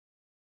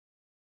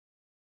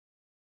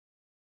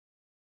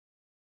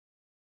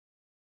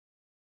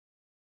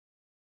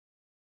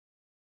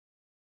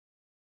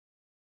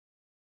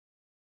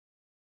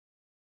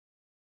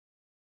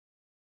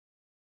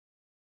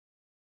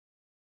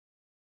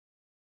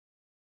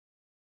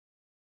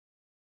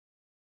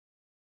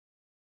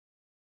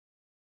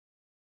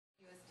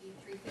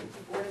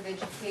Board of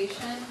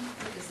Education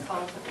is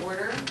called to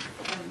order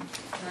on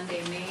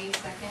Monday, May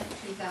 2nd,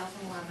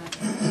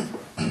 2011.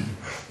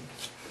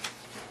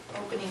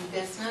 Opening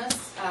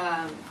business,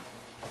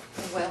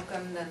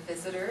 welcome the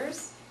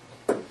visitors.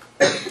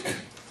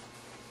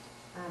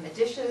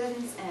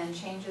 Additions and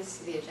changes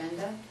to the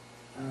agenda.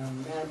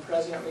 Madam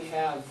President, we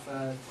have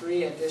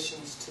 3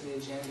 additions to the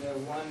agenda.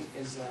 One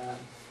is an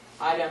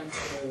item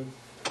to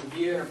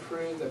review and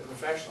approve the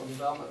professional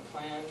development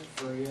plan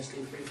for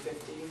USD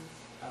 350.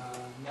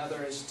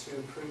 Another is to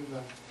approve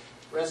a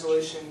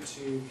resolution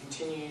to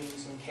continue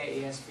using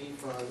KESB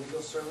for our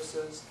legal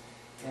services.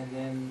 And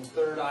then the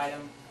third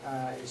item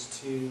is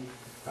to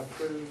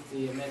approve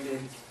the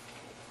amended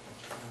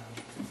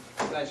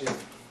budget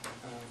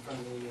from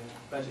the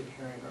budget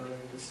hearing earlier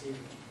this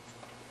evening.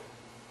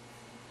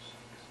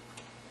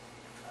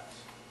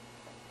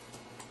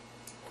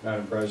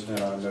 Madam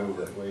President, I move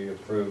that we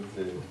approve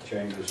the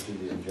changes to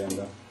the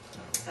agenda.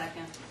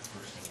 Second.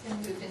 It's been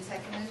moved and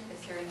seconded.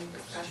 Is there any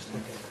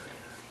discussion?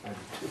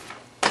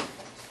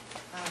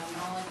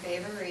 All in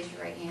favor, raise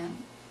your right hand.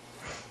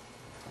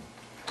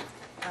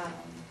 6-0.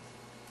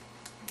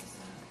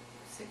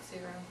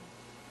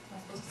 Am I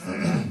supposed to say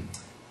that?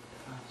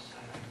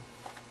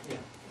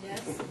 Yeah.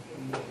 Yes?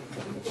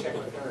 Check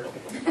with her.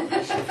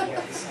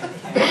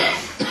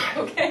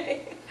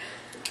 Okay.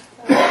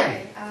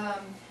 Okay.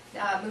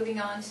 Moving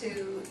on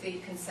to the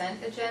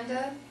consent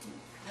agenda.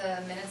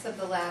 The minutes of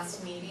the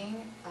last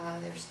meeting,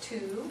 there's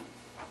 2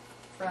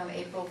 from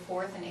April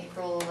 4th and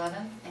April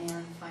 11th,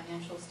 and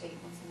financial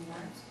statements and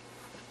warrants.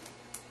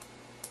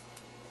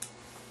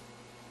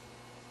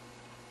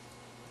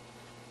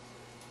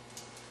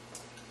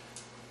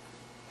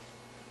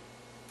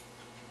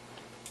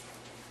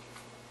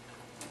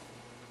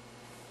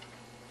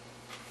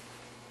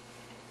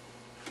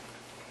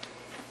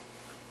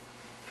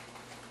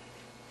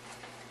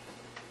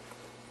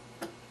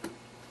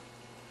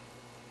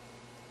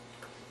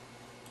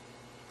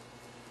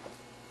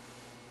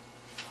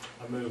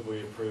 I move we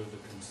approve the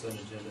consent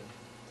agenda.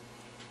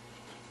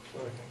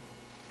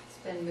 It's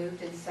been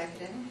moved and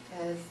seconded.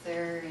 Is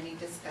there any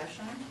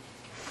discussion?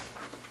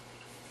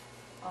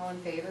 All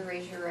in favor,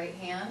 raise your right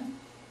hand.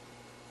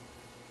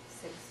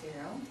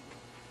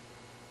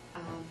 6-0.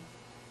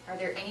 Are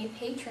there any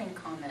patron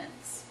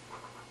comments?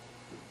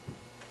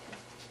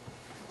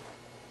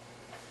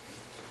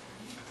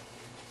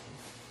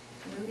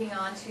 Moving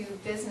on to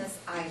business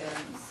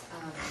items.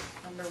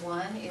 Number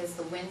 1 is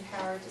the wind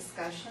power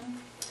discussion.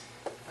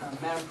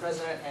 Madam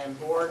President and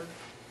Board,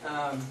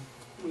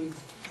 we've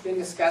been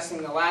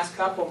discussing the last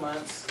couple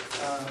months,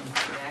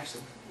 and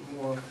actually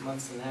more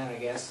months than that, I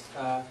guess,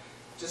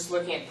 just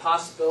looking at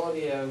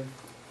possibility of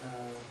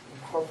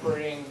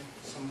incorporating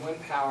some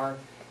wind power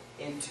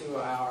into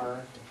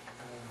our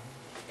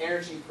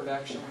energy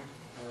production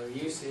or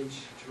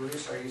usage to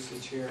reduce our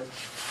usage here,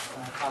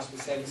 possibly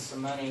save us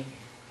some money.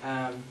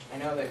 I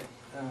know that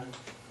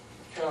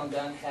Carolyn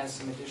Dunn has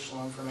some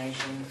additional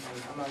information, and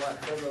I'm going to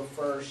let her go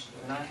first,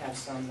 and I have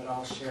some that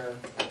I'll share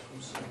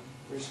from some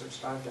research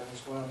that I've done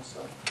as well.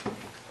 So,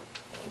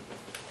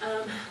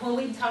 well,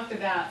 we talked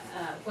about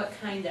what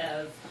kind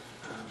of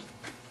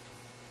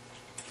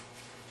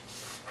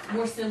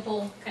more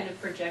simple kind of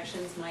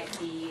projections might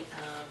be,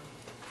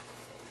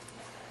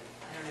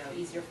 I don't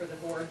know, easier for the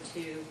board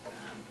to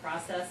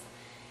process.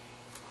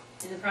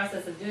 In the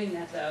process of doing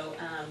that, though,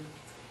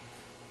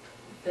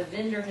 the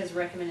vendor has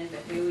recommended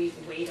that we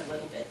wait a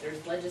little bit.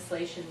 There's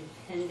legislation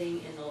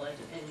pending in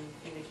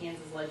the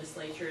Kansas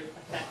legislature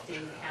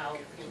affecting how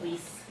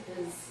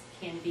leases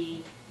can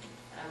be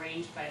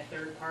arranged by a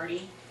third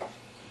party.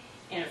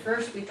 And at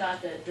first we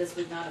thought that this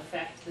would not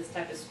affect this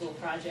type of school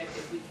project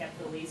if we kept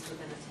the lease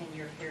within a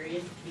 10-year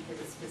period,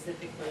 because it's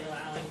specifically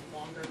allowing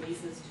longer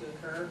leases to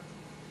occur.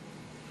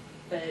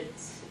 But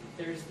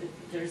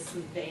there's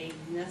some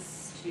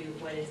vagueness to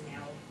what is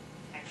now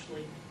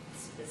actually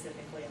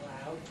specifically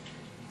allowed.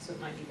 So it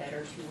might be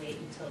better to wait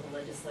until the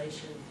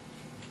legislation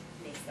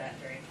makes that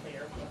very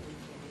clear, what we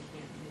can and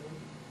can't do.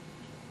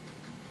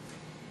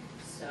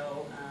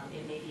 So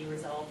it may be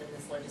resolved in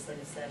this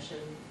legislative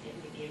session. It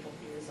may be able to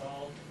be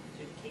resolved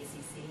through the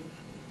KCC.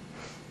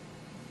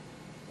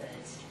 But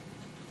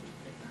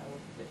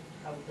it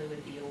probably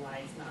would be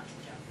wise not to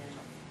jump in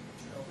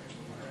until there's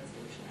more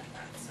resolution at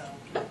that. So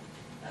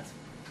that's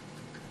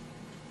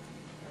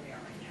where we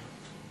are right now.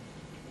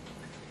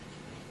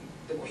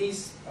 the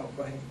piece. Oh,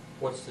 go ahead.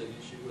 What's the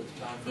issue with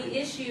the time frame? The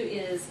issue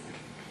is,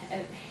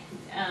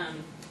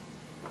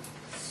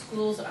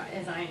 schools,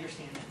 as I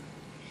understand it,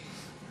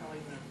 I'm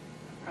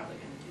probably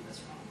going to do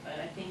this wrong, but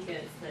I think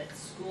it's that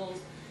schools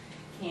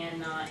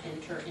cannot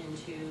enter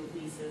into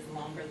leases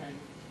longer than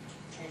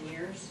 10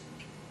 years.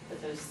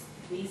 But those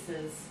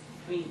leases,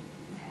 I mean,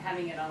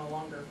 having it on a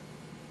longer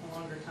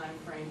time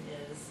frame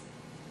is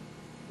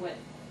what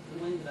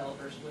the wind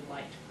developers would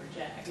like to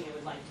project. I mean,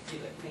 would like to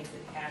do. It makes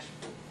it cash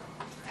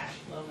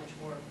flow much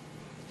more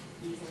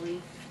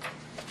easily.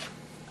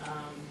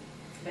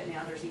 But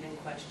now there's even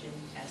question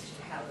as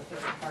to how the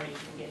third party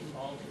can get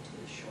involved into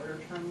the shorter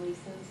term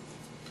leases.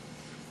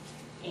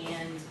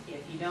 And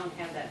if you don't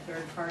have that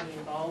third party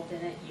involved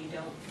in it, you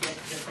don't get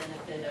the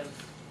benefit of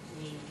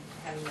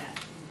having that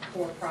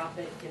for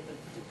profit, get the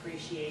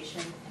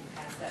depreciation and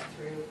pass that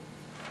through.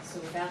 So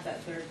without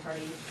that third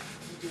party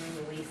doing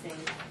the leasing,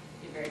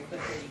 it very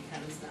quickly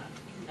becomes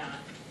not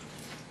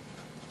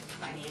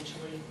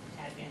financially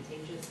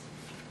advantageous.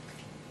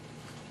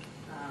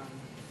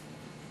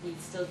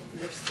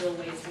 There's still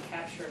ways to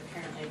capture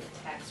apparently the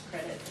tax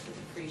credit, but the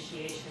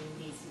depreciation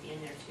needs to be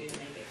in there too to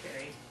make it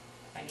very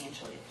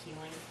financially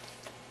appealing.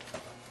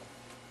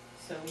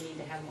 So we need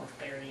to have more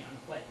clarity on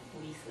what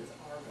leases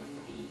are going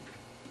to be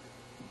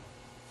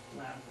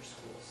allowed for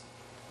schools.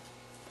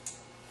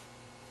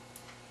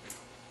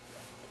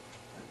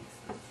 That makes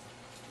sense.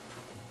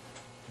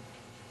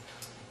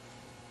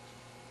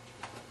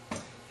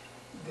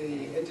 The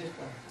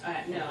additional.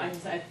 No,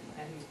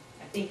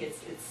 I think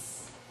it's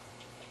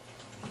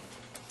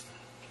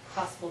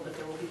possible that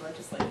there will be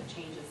legislative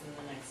changes in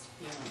the next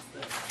few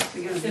months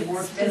You're gonna be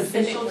more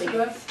beneficial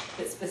to us?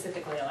 that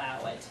specifically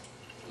allow it.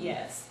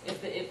 Yes,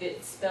 if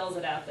it spells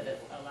it out that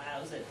it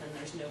allows it, then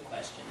there's no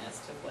question as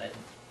to what.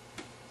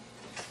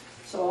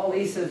 So all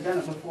these have done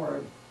it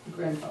before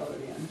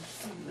grandfathered in,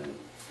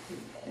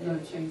 no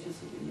changes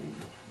will be made.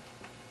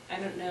 I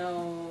don't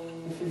know,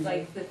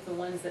 like the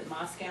ones that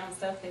Moscow and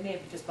stuff, they may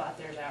have just bought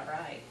theirs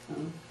outright.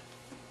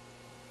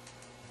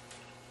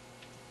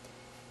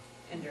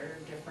 And they're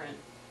different,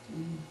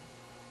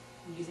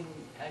 using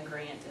a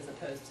grant as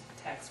opposed to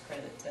tax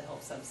credit to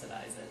help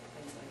subsidize it,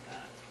 things like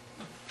that.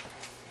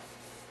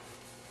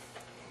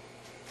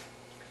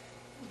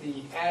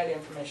 The added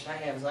information I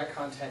have is I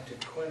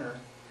contacted Quinter.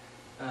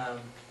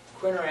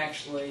 Quinter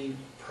actually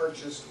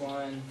purchased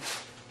one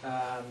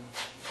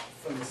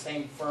from the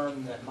same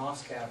firm that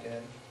Moscow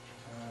did.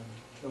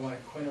 The one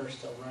at Quinter is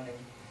still running.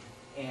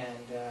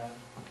 And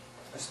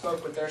I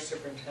spoke with their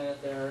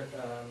superintendent there.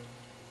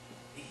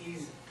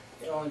 He's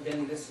only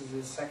been, this is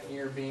his second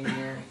year being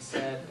here. He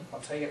said, I'll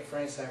tell you up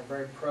front, he said, I'm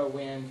very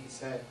pro-wind. He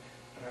said,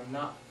 but I'm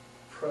not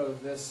pro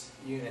this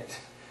unit,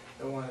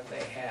 the one that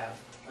they have.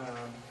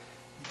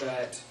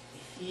 But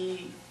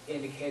he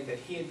indicated that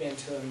he had been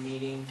to a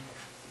meeting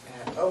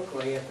at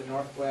Oakley at the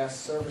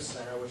Northwest Service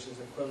Center, which is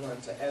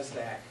equivalent to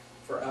ESDAC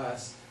for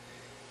us,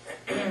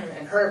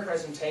 and heard a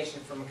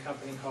presentation from a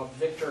company called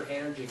Victor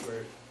Energy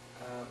Group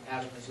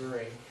out of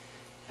Missouri.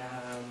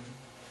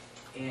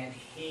 And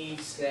he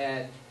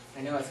said,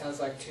 I know it sounds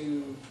like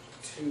too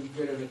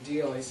good of a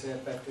deal, he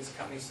said, but this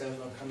company says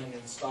they'll come in and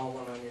install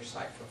one on your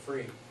site for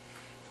free.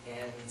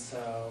 And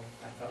so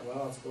I thought,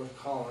 well, it's worth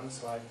calling.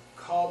 So I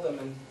called them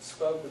and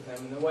spoke with them.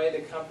 And the way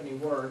the company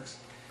works,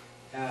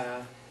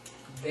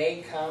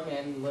 they come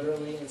and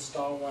literally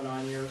install one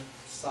on your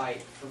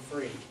site for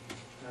free.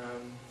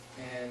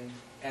 And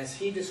as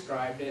he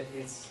described it,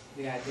 it's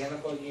the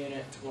identical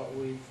unit to what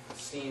we've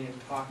seen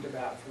and talked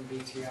about from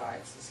BTI.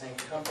 It's the same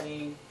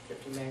company,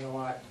 50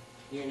 megawatt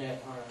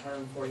unit on a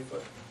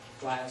 140-foot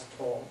lattice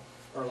pole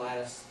or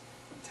lattice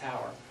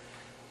tower.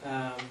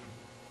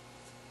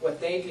 What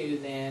they do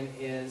then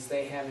is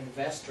they have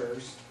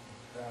investors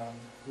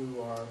who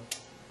are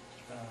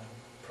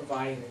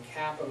providing the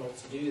capital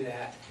to do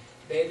that.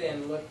 They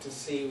then look to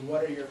see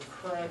what are your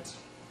current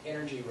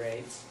energy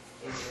rates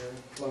in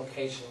your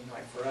location.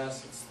 Like for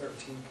us, it's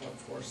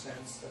 13.4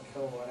 cents a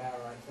kilowatt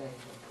hour, I think.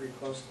 We're pretty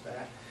close to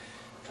that.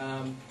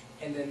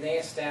 And then they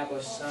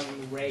establish some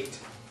rate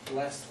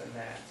less than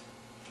that.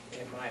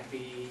 It might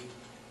be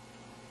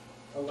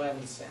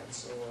 11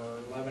 cents or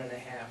 11 and a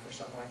half or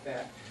something like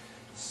that.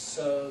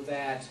 So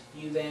that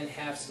you then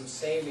have some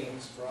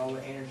savings for all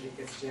the energy that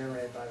gets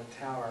generated by the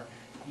tower.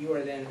 You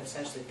are then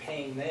essentially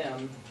paying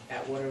them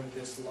at whatever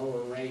this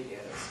lower rate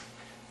is.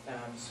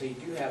 So you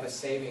do have a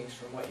savings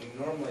from what you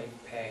normally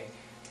pay.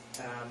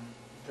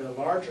 The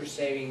larger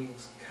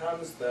savings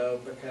comes though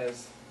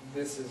because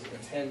this is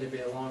intended to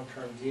be a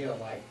long-term deal.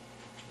 Like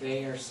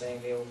they are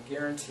saying they will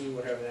guarantee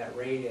whatever that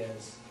rate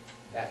is.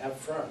 That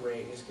upfront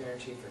rate is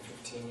guaranteed for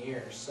 15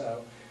 years.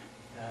 So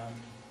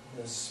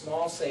the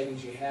small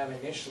savings you have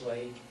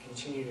initially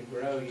continue to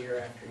grow year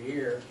after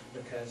year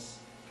because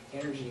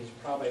energy is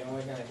probably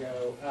only going to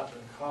go up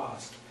in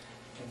cost.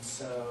 And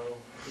so,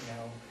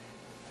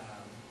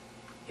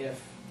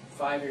 if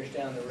 5 years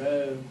down the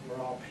road we're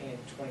all paying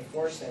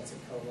 24 cents a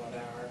kilowatt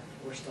hour,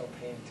 we're still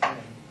paying 10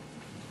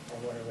 or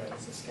whatever it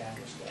is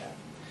established at.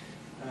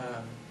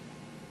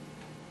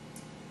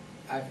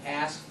 I've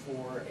asked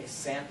for a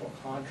sample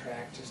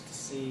contract just to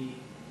see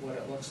what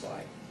it looks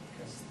like.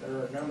 Because there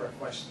are a number of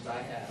questions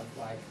I have,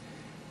 like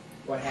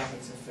what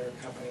happens if their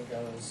company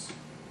goes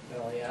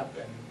belly up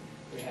and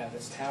we have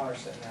this tower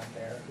sitting out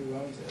there, who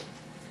owns it?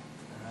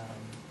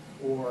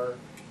 Or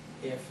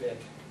if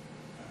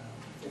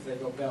they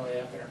go belly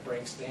up and it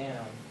breaks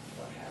down,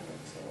 what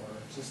happens? Or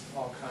just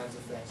all kinds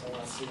of things. I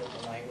want to see what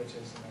the language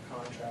is in the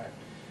contract.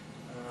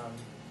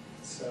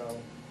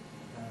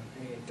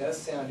 I mean, it does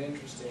sound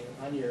interesting.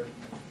 On your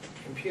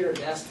computer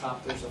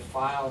desktop, there's a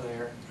file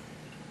there.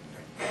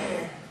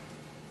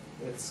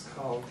 It's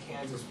called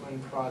Kansas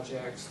Wind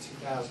Projects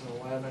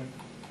 2011.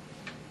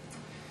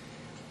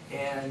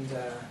 And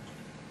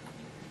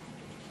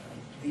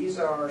these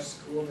are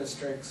school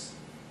districts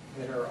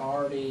that are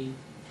already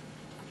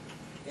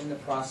in the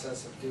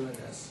process of doing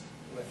this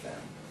with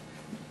them.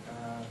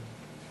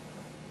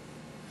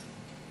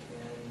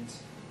 And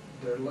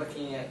they're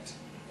looking at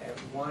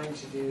wanting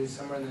to do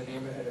somewhere in the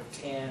neighborhood of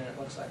 10, and it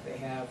looks like they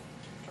have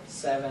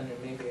 7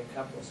 and maybe a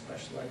couple of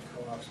special ed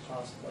co-ops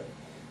possibly,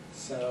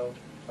 so,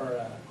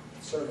 or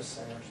service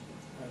centers.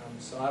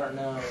 So I don't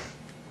know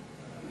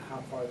how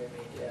far they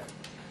may get.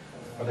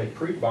 Are they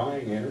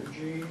pre-buying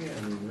energy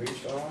and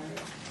reselling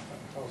it?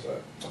 How's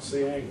that? What's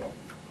the angle?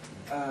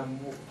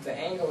 The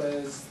angle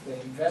is the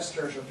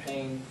investors are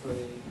paying for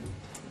the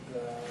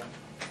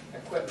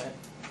equipment,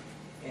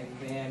 and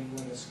then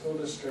when the school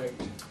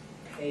district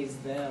pays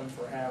them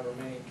for however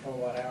many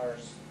kilowatt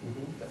hours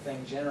the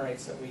thing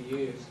generates that we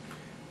use,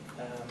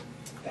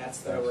 that's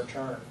their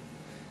return.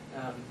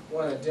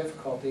 One of the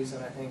difficulties,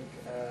 and I think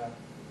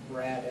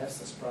Brad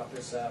Estes brought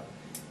this up,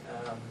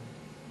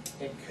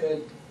 it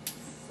could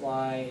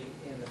fly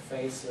in the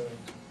face of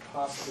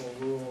possible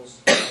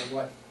rules of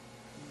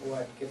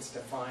what gets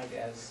defined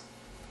as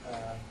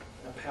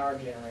a power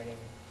generating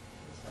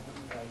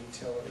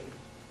utility.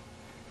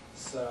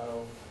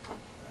 So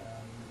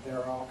there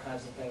are all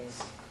kinds of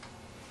things,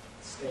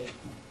 state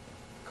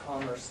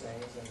commerce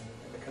things, and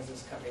because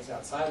this company's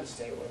outside the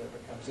state, whether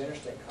it becomes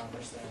interstate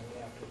commerce, then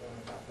we have to learn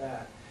about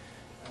that.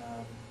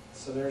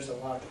 So there's a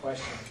lot of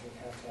questions we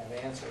have to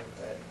have answered,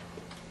 but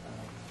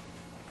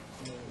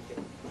I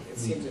mean, it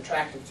seems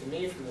attractive to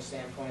me from the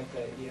standpoint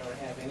that you don't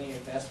have any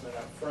investment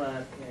up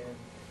front and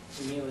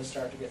immediately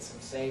start to get some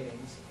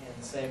savings, and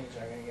the savings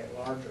are going to get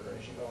larger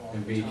as you go along.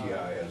 And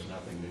BGI has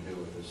nothing to do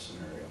with this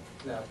scenario.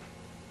 No.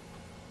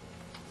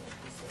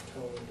 It's a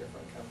totally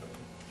different company.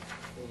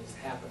 They just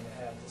happen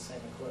to have the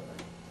same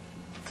equipment.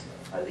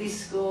 So. Are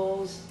these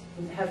schools,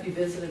 have you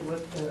visited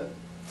with the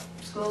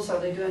schools, are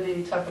they doing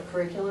any type of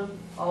curriculum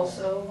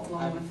also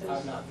along with this?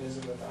 I've not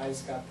visited with, I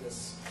just got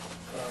this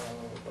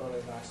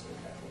early last week,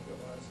 I think it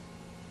was.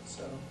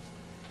 So,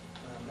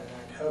 and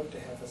I'd hope to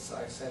have,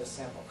 like I said, a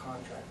sample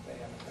contract. They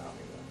haven't got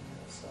me one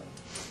yet, so.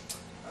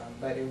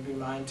 But it would be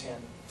my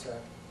intent to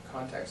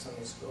contact some of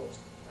these schools,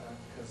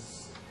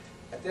 because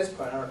at this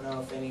point I don't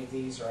know if any of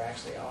these are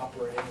actually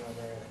operating or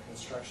they're in a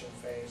construction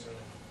phase or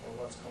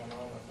what's going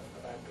on with them,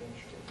 but I'd be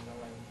interested in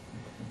knowing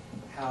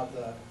how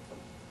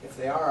if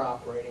they are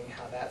operating,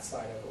 how that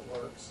side of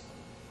it works.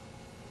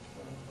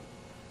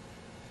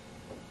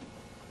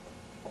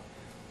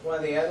 One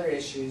of the other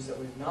issues that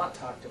we've not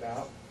talked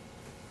about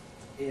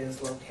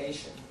is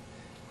location.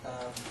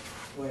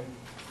 When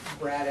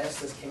Brad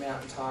Estes came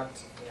out and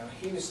talked,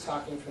 he was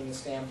talking from the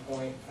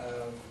standpoint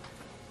of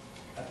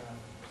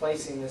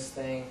placing this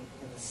thing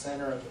in the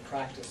center of the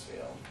practice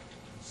field,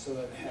 so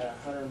that it had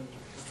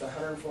just a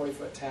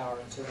 140-foot tower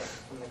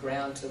from the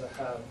ground to the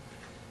hub,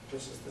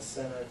 which is the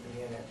center of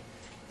the unit.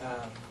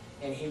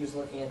 And he was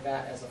looking at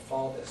that as a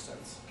fall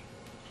distance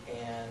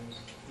and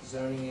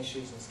zoning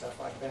issues and stuff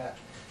like that.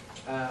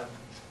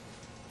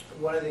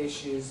 One of the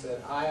issues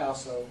that I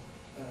also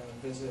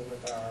visited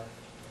with our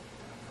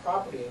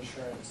property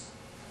insurance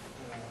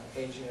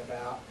agent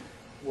about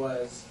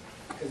was,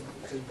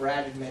 because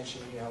Brad had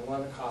mentioned,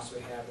 one of the costs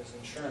we have is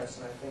insurance,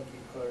 and I think you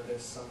quoted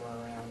us somewhere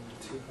around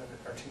 $200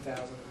 or $2,000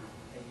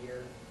 a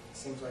year.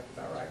 Seems like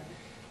about right.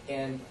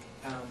 And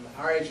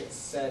our agent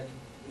said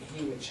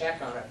he would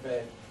check on it,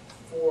 but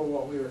for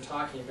what we were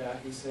talking about,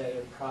 he said it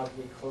would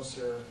probably be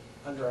closer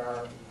under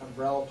our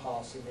umbrella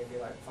policy, maybe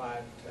like $500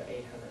 to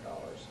 $800.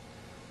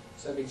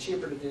 So it'd be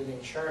cheaper to do the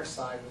insurance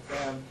side with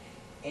them,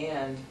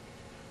 and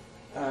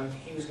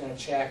he was going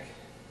to check,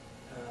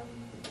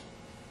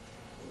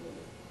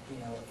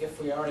 if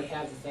we already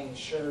have the thing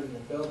insured and the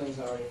building's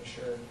already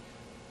insured,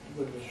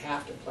 would we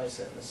have to place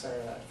it in the center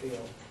of that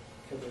field?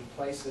 Could we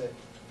place it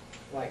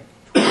like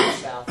towards the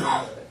south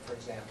end of it, for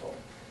example,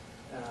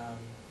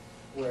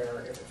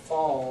 where if it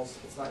falls,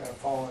 it's not going to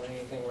fall on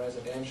anything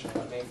residential.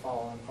 It may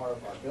fall on part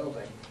of our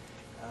building,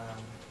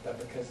 but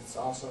because it's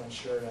also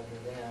insured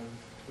under them,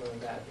 will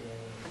that be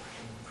any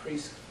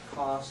increased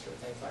cost or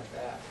things like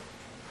that?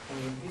 I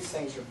mean, these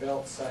things are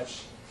built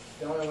such,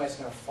 the only way it's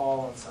going to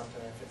fall on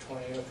something if a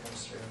tornado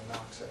comes through and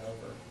knocks it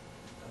over.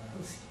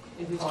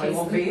 In which Probably case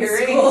won't the be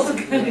here schools are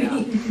anyway.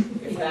 gonna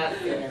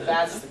be- If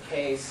that's the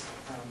case,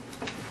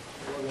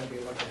 we're going to be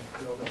looking at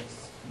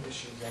buildings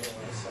issues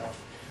anyway.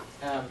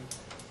 So,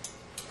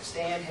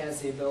 Stan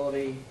has the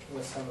ability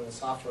with some of the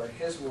software at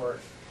his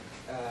work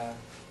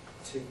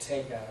to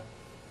take a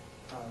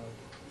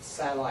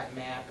satellite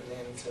map and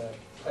then to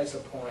place a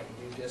point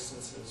and do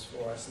distances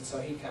for us. And so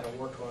he kind of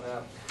worked one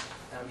up.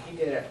 He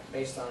did it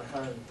based on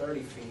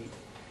 130 feet.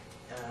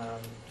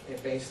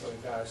 It basically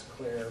got us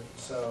clear.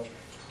 So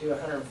to do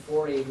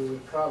 140, we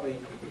would probably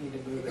need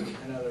to move it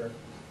another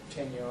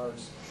 10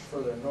 yards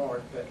further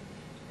north, but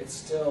it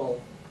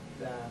still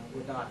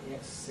would not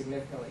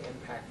significantly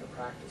impact the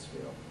practice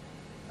field.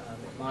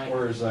 It might.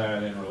 Where is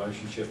that in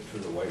relationship to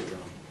the weight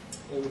room?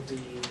 It would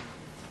be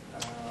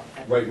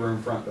Weight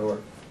room front door.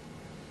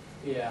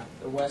 Yeah,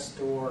 the west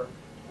door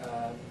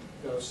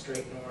goes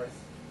straight north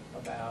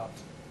about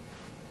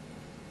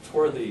It's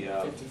where the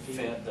 50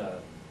 feet.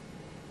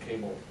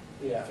 cable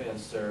Yeah.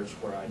 fence there is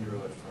where I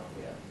drew it from.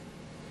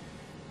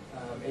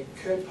 Yeah. It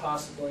could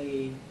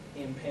possibly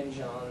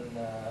impinge on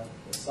the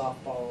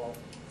softball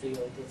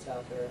field that's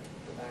out there,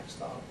 the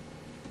backstop.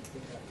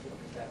 We'd have to look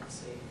at that and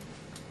see.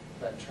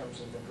 But in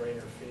terms of the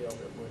greater field,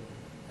 it would,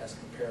 as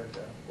compared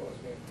to what was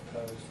being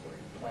proposed, where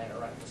you plant it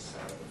right in the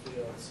center of the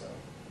field, so.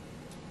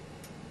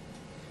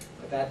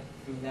 But that,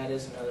 I mean, that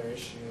is another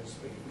issue, as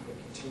we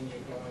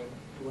continue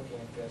looking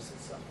at this.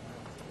 It's something we'll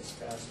have to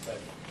discuss, but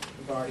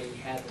we've already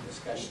had the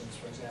discussions,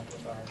 for example,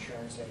 with our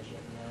insurance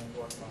agent, and I'm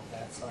working on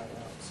that side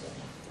out, so.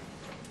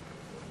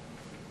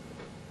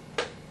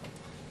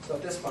 So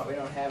at this point, we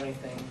don't have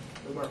anything,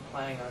 we weren't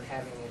planning on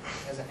having it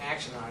as an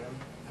action item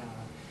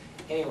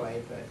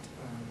anyway, but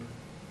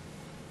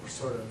we're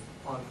sort of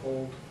on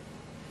hold,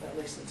 at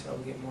least until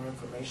we get more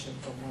information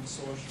from one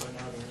source or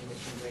another, and we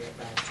can bring it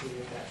back to you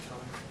at that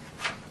time.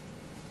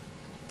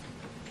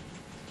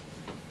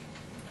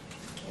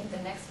 Okay,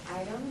 the next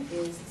item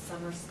is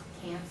summer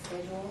camp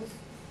schedules.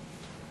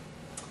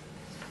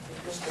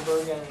 Mr.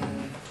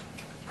 Bergen,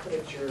 put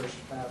it your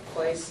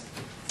place.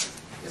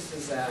 This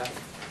is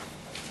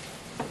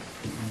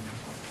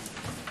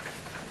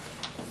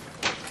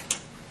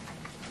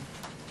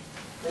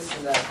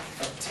a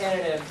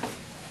tentative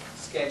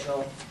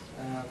schedule,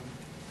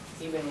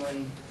 even when,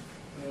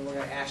 I mean, we're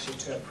going to ask you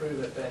to approve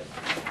it, but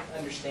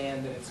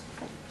understand that it's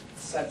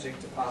subject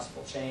to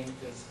possible change,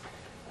 because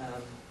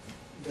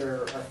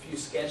there are a few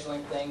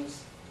scheduling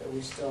things that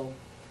we still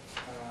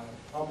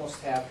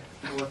almost have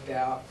worked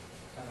out,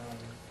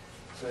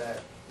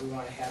 but we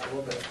want to have a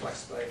little bit of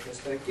flexibility with this.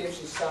 But it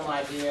gives you some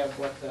idea of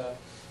what the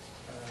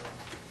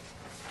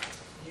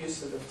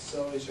use of the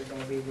facilities are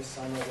going to be this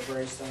summer, the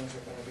various things are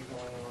going to be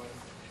going on.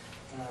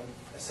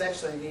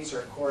 Essentially, these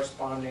are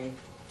corresponding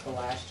to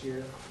last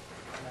year,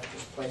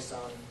 just based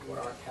on what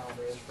our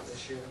calendar is for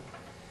this year.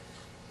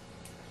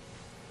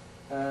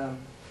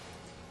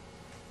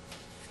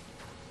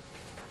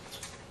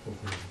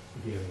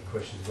 If you have any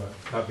questions about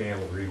not being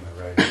able to read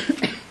my writing.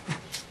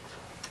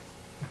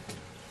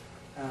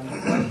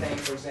 One thing,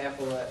 for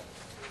example, that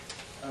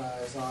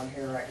is on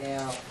here right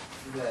now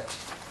that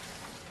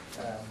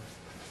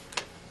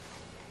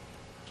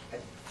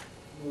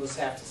we'll just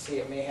have to see,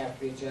 it may have to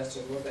be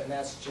adjusted a little bit, and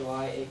that's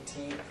July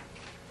 18th.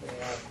 We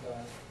have,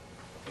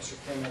 Mr.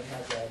 Kinman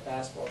has a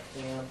basketball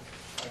camp.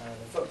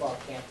 The football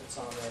camp that's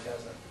on there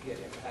doesn't get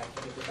impacted,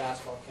 but the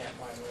basketball camp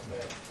might a little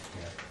bit.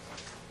 Yeah.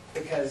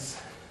 Because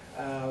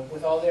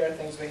with all the other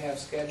things we have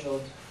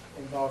scheduled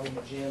involving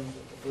the gyms,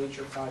 with the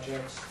bleacher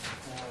projects,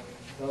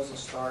 those will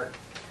start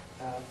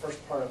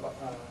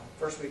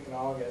first week in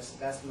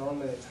August. That's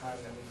normally the time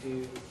that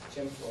we do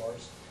gym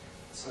floors.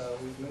 So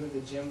we've moved the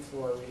gym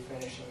floor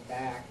refinishing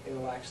back.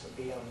 It'll actually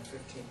be on the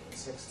 15th and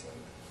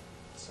 16th.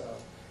 So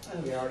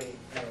we already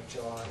have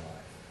July.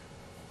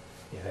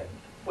 Yeah.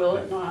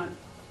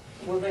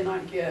 Will they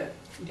not get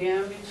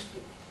damaged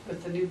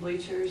with the new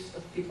bleachers,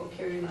 with people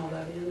carrying all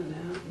that in and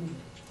out?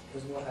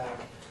 Because we'll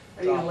have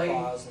Are you drop gonna lay-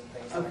 cloths and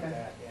things like Okay,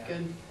 that. Yeah.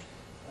 good.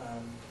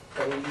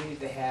 But we needed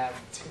to have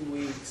 2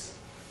 weeks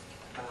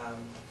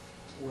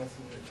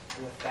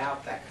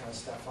without that kind of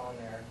stuff on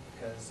there,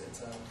 because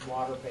it's a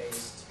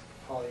water-based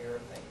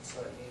polyurethane, so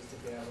it needs to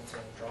be able to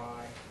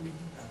dry.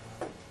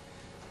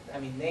 I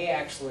mean, they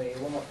actually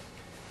won't,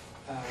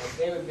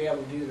 they would be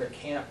able to do their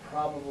camp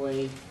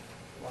probably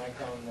like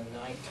on the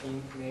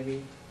 19th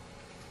maybe,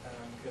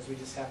 because we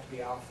just have to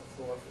be off the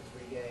floor for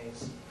 3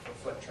 days for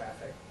foot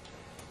traffic.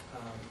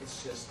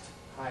 It's just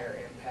higher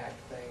impact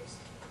things,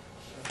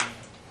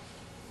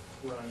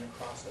 running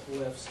across at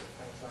lifts or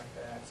things like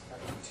that. It's got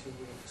to be 2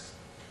 weeks.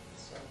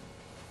 So.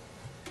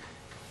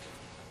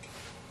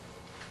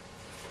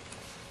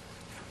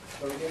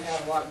 But we do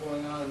have a lot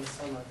going on in the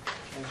summer,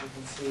 as you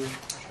can see,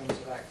 in terms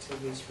of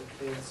activities for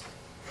kids.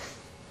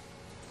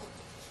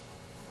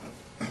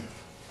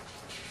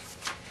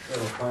 Got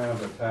a plan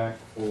of attack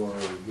for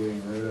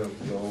getting rid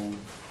of the old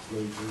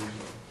bleachers,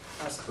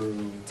 I was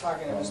crew.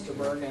 talking to Mr.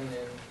 Bergen,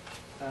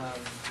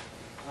 and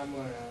I'm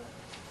going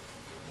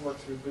to work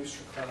through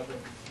Booster Club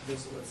and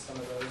visit with some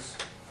of those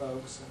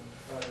folks and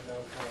let them know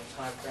what kind of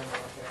time frame we're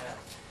looking at,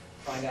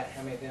 find out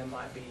how many of them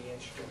might be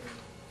interested in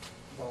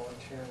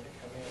volunteering to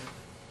come in.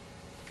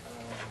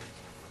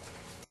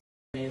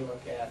 May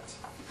look at,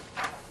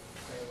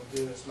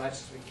 we'll do as much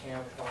as we can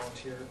with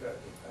volunteer, but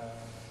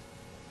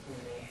we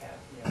may have,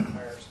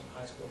 hire some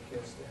high school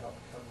kids to help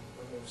come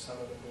remove some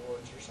of the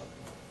boards or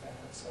something like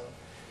that. So,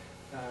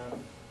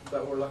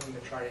 but we're looking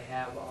to try to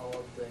have all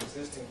of the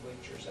existing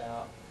bleachers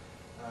out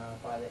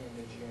by the end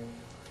of June.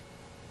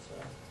 So,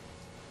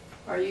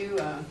 Are you,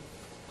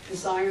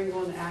 is iron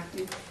going to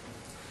Acme?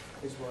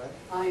 is what?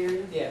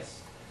 Iron?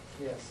 Yes,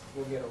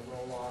 we'll get a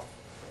roll off.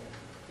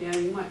 Yeah,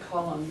 you might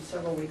call them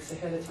several weeks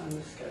ahead of time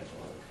to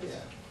schedule it, because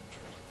Yeah.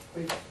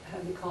 we've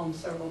had to call them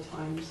several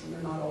times, and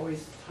they're not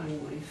always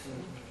timely, so.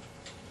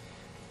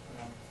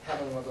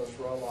 Having one of those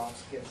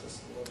roll-offs gives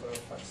us a little bit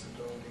of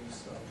flexibility,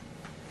 so,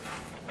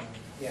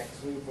 yeah,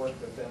 because we've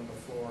worked with them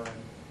before,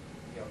 and,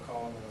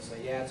 call them and they'll say,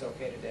 yeah, it's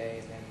okay today,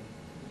 and then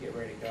get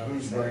ready to go.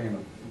 Who's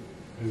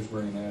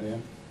bringing that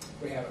in?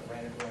 We haven't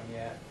rented one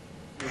yet.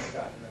 We've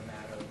gotten them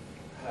out of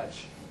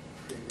Hutch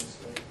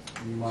previously.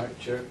 You might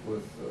check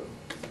with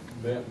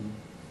Benton,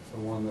 the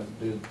one that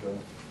did the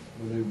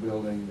new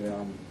building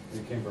down,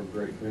 it came from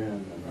Great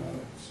Bend, and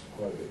it's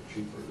quite a bit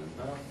cheaper than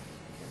Oh,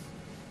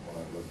 what I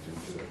looked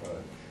into the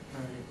Hutch.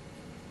 alright.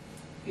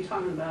 You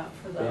talking about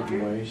for the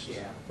Benton iron? Waste,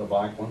 Yeah. the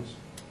bike ones,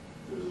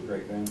 Mm.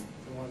 Great Bend.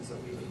 The ones that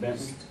we've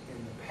Benton? used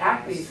in the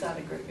past. Acme's out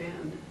of Great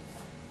Bend.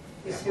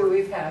 It's Yeah, who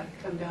we've had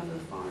come down to the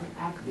farm,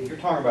 Acme. You're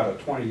talking about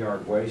a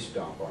 20-yard waste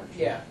dump, aren't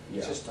you? Yeah,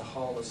 Yeah. just to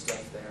haul the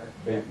stuff there.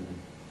 Benton.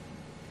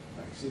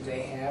 Do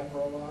they have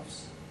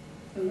roll-offs?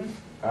 Mhm.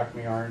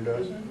 Acme Iron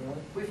does? Mhm.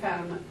 We've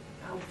had them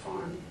out the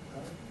farm.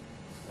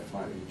 It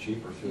might be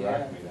cheaper through Yeah.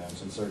 Acme then,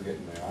 since they're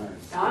getting the iron.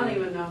 I don't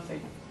even know if they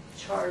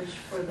charge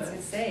for I was gonna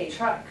the say,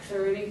 trucks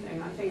or anything.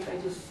 I think they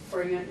just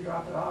bring it and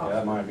drop it off. Yeah,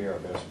 that might be our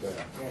best bet.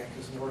 Yeah,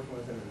 because working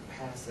with them in the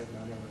past, they've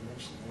not ever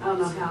mentioned that. I don't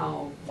know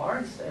how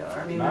large they are.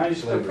 I mean,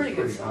 Nicely they're was pretty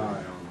good pretty high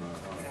size. on the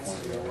That's what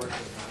we 20 were yard.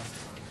 working last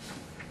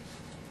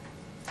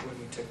time. When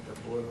we took the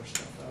boiler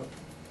stuff up.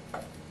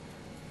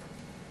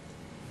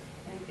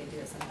 I think they do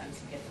it sometimes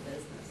to get the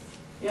business.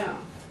 Yeah,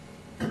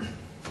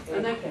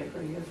 and they pay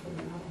pretty good for the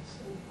metal,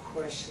 so.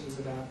 Questions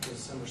about the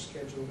summer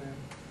schedule then?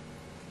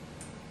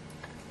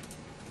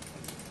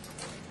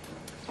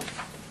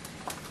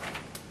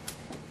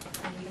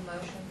 I need a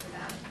motion for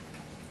that.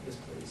 Yes,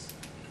 please.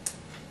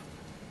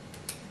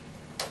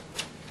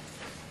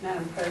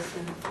 Madam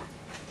President,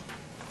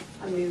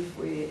 I move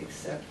we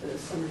accept the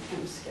summer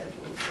camp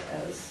schedules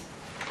as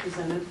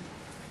presented.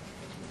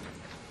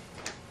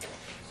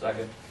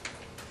 Second.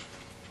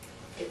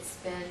 It's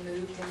been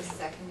moved and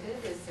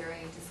seconded. Is there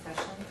any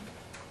discussion?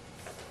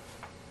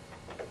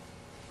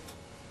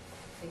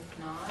 If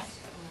not,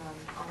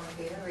 all in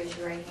favor, raise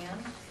your right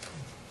hand.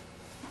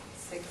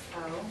 6-0.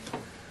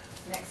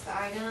 Next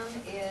item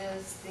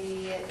is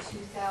the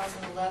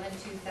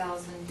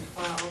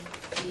 2011-2012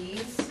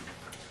 fees. If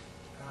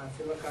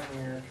you look on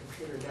your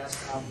computer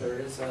desktop, there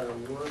is a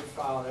Word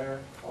file there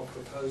called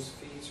proposed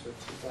fees for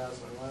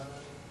 2011.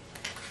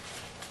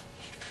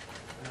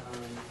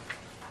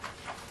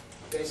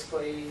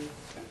 Basically,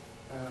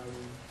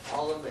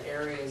 all of the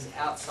areas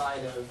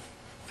outside of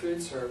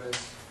food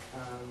service,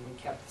 we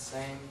kept the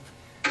same,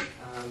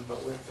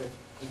 but with the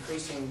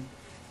increasing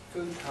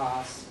food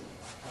costs,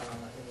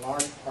 in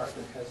large part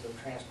because of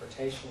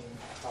transportation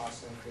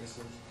cost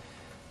increases,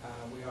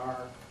 we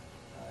are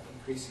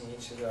increasing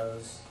each of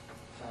those,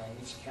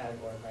 each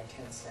category by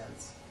 10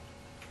 cents.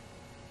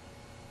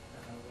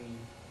 We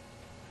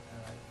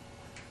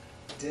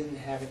didn't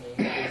have any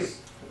increase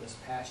for this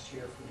past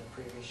year from the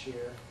previous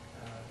year,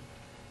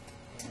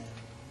 and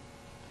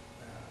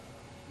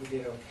we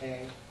did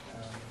okay,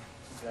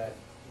 but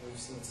we've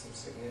seen some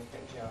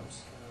significant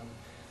jumps.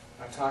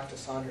 I talked to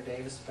Sandra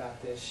Davis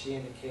about this. She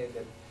indicated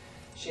that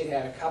she'd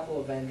had a couple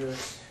of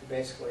vendors who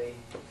basically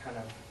kind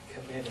of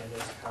committed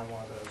as kind of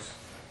one of those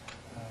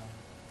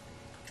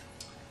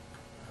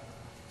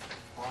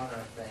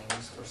honor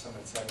things where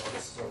someone said, well,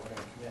 this is what we're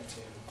going to commit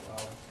to.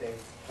 Well,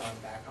 they've gone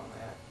back on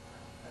that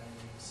and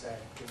said,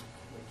 we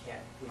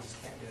just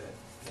can't do it.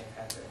 They've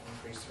had to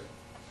increase their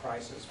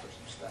prices for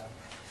some stuff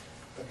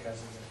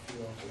because of the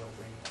fuel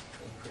delivery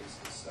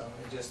increases. So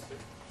it just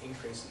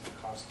increases the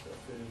cost of the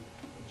food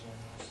in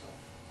general. So,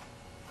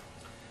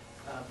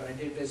 but I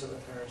did visit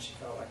with her and she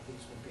felt like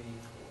these would be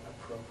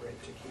appropriate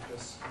to keep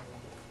us.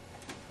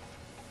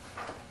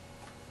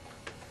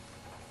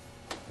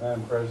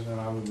 Madam President,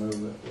 I would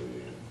move that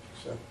we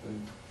accept the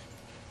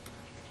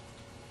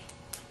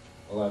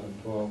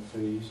 11-12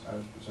 fees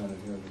as presented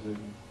here this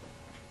evening.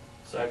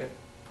 Second.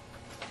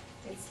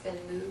 It's been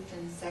moved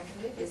and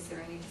seconded. Is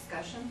there any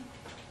discussion?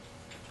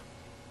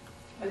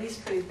 Are these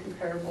pretty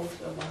comparable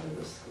to a lot of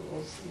the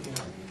schools in the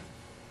area?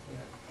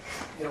 Yeah.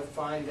 You'll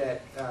find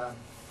that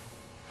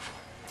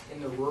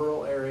in the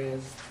rural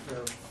areas,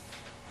 they're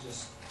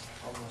just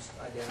almost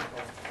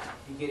identical.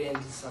 You get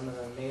into some of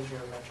the major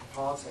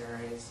metropolitan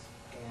areas,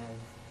 and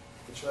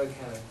it's really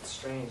kind of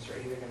strange. They're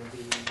either going to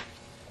be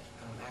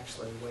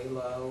actually way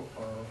low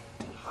or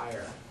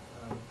higher.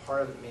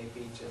 Part of it may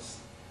be just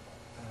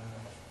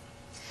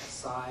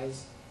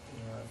size. You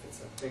know, if it's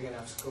a big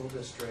enough school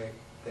district,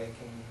 they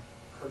can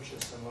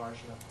purchase in large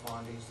enough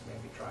quantities to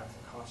maybe drive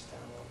the cost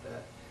down a little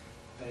bit.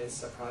 But it's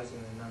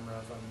surprising the number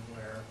of them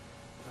where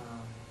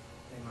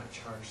they might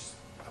charge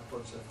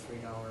upwards of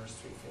 $3,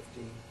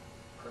 $3.50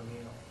 per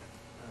meal.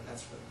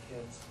 That's for the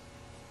kids.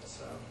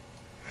 So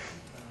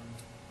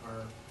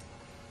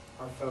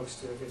our folks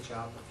do a good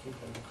job of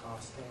keeping the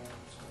cost down.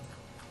 So.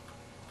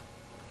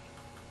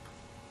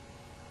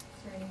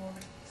 Is there any more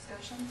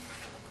discussion?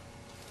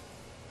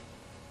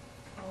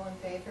 All in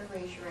favor,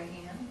 raise your right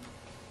hand.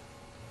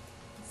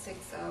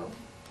 6-0.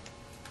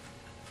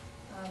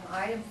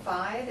 Item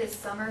 5 is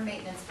summer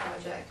maintenance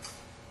project.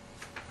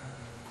 Let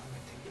me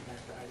take it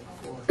back to item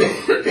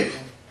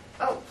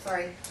 4. Oh,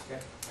 sorry.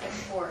 Okay. Item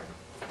 4,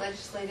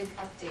 legislative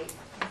update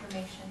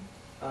information.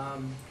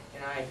 And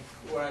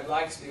what I'd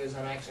like to do is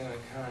I'm actually going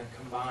to kind of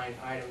combine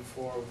item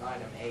 4 with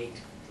item 8,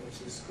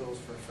 which is schools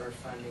for fair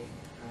funding,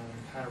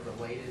 kind of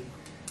related.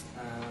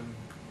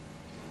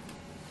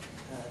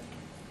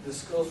 The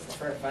schools for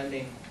fair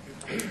funding,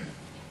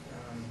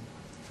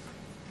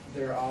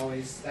 they're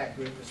always, that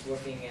group is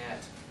looking at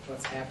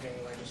what's happening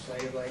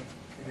legislatively,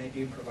 and they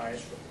do provide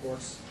us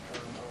reports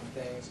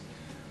on things.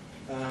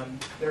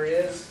 There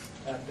is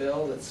a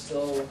bill that's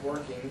still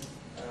working.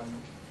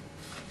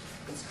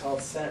 It's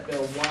called Senate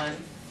Bill 1,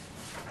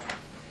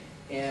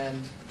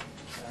 and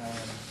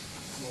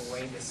we're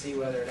waiting to see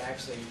whether it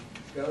actually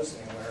goes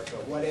anywhere.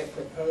 But what it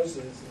proposes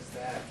is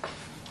that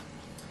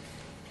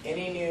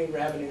any new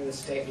revenue the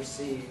state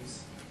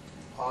receives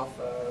off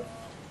of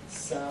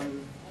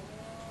some,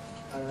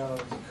 I don't know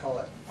what you call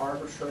it,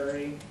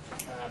 arbitrary,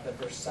 but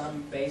there's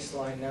some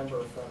baseline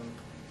number from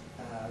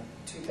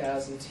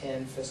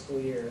 2010 fiscal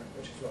year,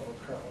 which is what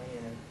we're currently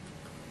in.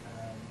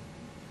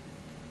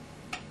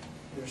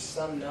 There's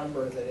some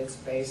number that it's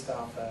based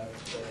off of,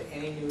 that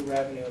any new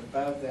revenue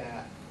above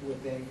that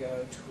would then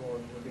go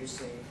toward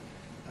reducing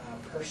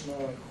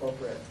personal and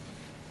corporate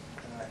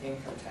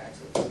income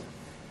taxes.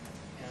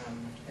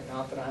 And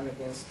not that I'm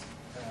against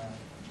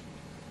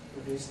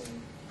reducing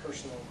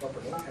personal and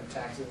corporate income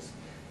taxes.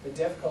 The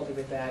difficulty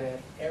with that is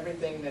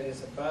everything that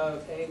is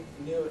above, any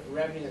new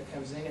revenue that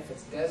comes in, if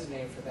it's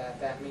designated for that,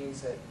 that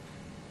means that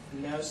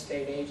no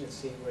state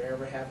agency would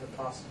ever have the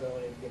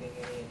possibility of getting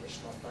any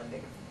additional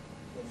funding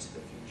into the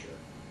future,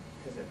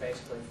 because it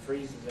basically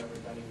freezes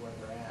everybody where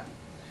they're at.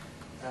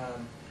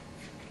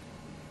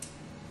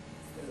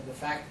 The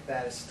fact that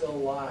that is still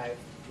live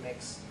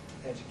makes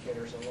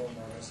educators a little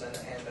nervous,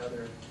 and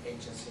other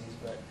agencies,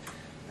 but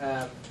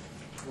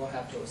we'll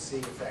have to see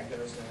if that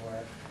goes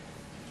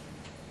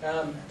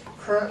anywhere.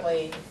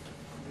 Currently,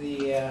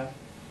 the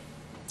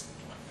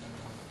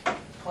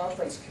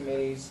conference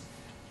committees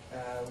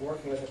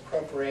working with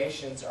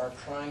appropriations are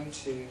trying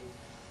to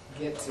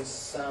get to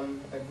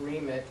some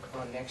agreement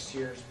on next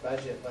year's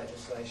budget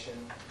legislation.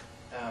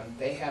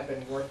 They have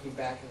been working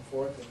back and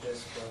forth with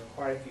this for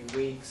quite a few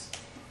weeks.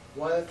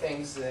 One of the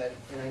things that,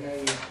 and I know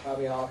you've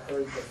probably all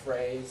heard the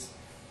phrase,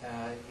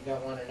 you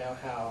don't want to know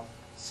how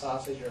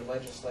sausage or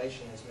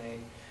legislation is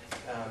made.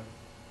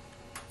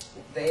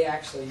 They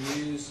actually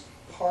use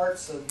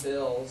parts of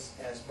bills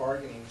as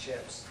bargaining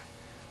chips.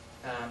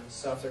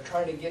 So if they're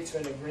trying to get to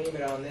an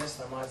agreement on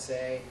this, I might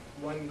say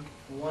one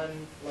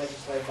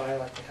legislative body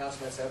like the House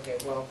might say, okay,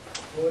 well,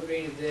 we'll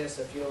agree to this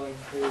if you'll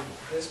include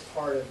this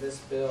part of this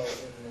bill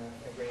in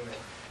the agreement.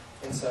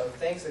 And so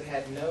things that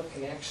had no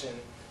connection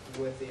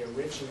with the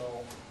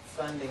original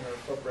funding or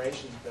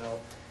appropriations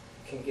bill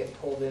can get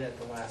pulled in at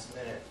the last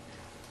minute.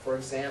 For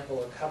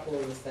example, a couple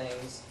of the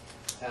things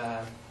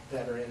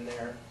that are in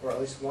there, or at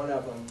least one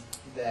of them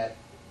that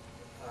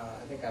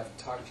I think I've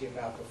talked to you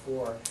about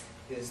before,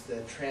 is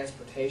the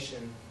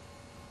transportation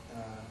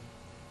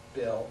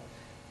bill,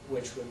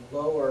 which would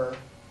lower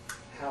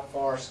how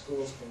far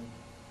schools can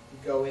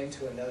go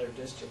into another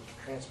district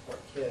to transport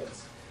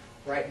kids.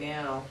 Right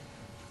now,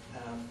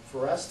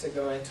 for us to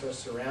go into a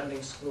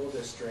surrounding school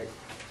district,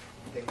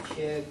 the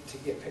kid, to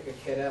pick a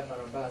kid up on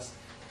a bus,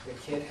 the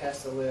kid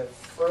has to live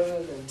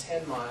further than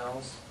 10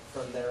 miles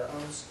from their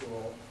own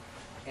school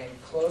and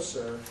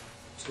closer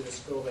to the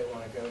school they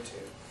want to go to.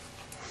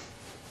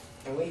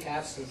 And we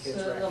have some kids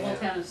right now. So the whole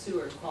town of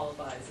Seward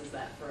qualifies as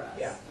that for us?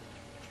 Yeah.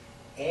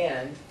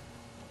 And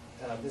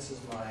this is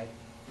my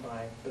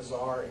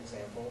bizarre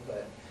example,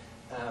 but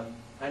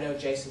I know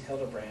Jason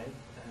Hildebrand.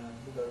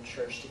 We go to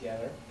church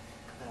together.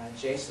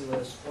 Jason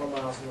lives 4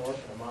 miles north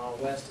and a mile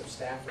west of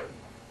Stafford.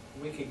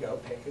 We could go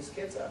pick his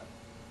kids up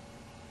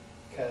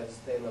because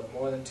they live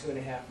more than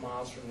 2.5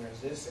 miles from their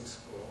existing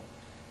school,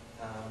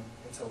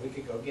 and so we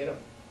could go get them.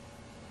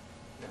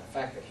 Now, the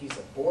fact that he's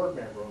a board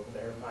member over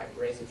there might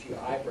raise a few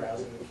eyebrows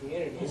in the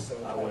community. So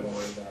I wouldn't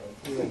worry about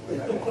it. You wouldn't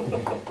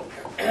worry about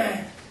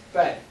it.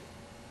 But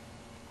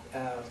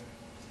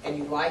and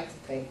you like to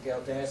think,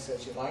 Dale Dennis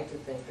says, you like to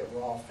think that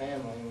we're all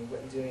family and we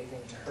wouldn't do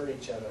anything to hurt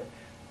each other.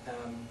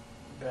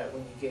 But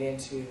when you get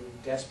into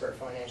desperate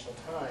financial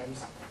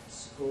times,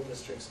 school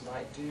districts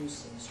might do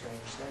some strange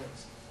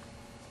things.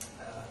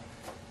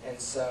 And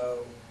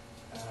so,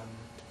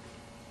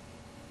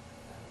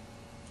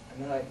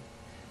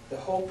 the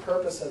whole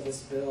purpose of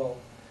this bill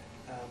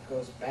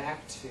goes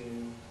back to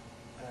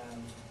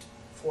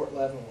Fort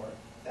Leavenworth.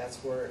 That's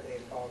where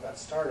it all got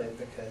started,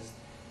 because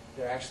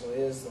there actually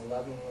is the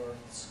Leavenworth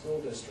School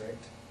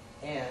District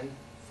and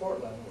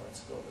Fort Leavenworth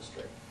School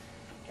District.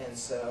 And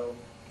so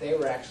they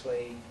were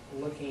actually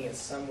looking at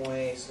some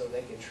way so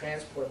they could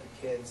transport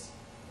the kids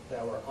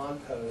that were on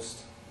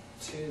post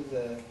to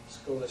the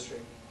school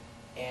district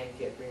and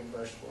get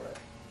reimbursed for it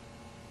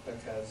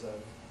because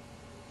of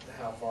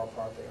how far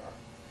apart they are.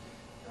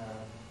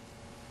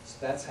 So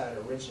that's how it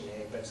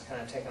originated, but it's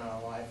kind of taken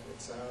on a life of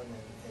its own,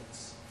 and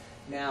it's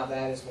now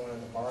that is one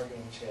of the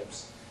bargaining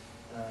chips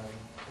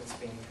that's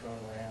being thrown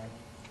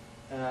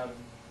around.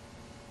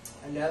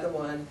 Another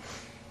one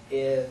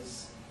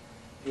is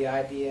the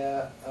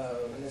idea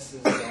of, and this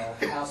is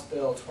House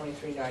Bill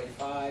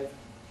 2395,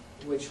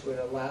 which would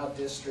allow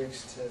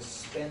districts to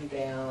spend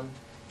down,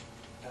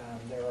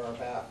 there are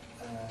about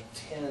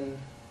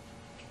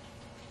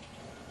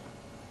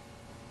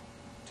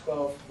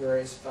 12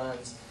 various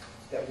funds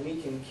that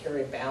we can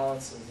carry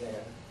balances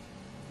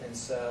in. And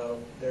so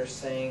they're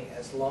saying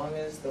as long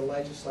as the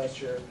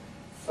legislature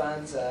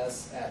funds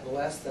us at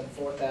less than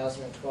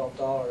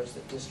 $4,012, the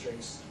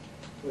districts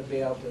would be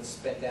able to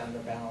spend down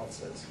their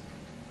balances.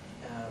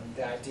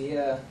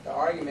 The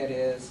argument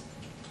is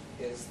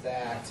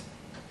that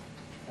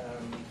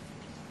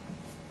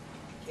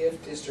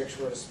if districts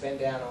were to spend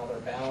down all their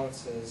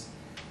balances,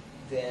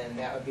 then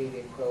that would be the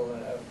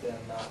equivalent of them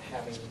not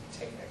having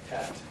taken a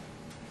cut.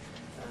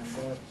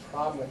 The only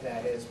problem with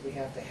that is we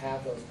have to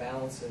have those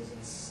balances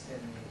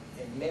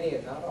in many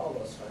of, not all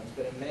those funds,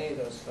 but in many of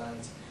those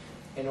funds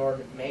in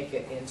order to make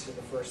it into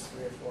the first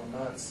 3 or 4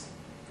 months.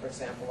 For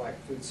example, like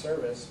food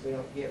service, we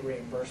don't get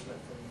reimbursement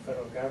from the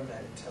federal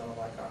government until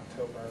like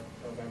October,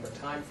 November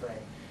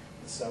timeframe.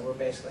 And so we're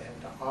basically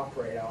having to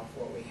operate off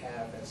what we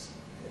have as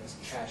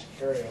cash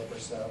carryover.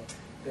 So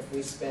if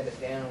we spend it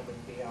down,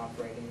 we'd be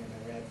operating in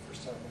the red for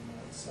several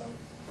months. So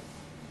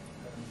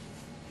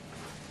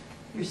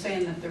You're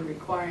saying that they're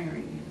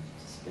requiring you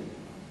to spend it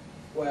on?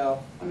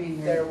 well, I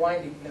mean, they're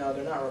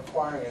not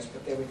requiring us,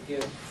 but they would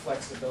give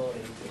flexibility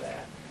to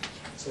that,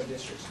 so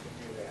districts could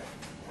do that.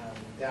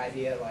 The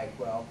idea like,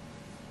 well,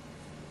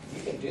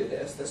 you can do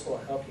this, this will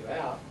help you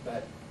out,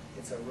 but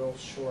it's a real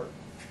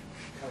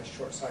kind of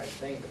short-sighted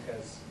thing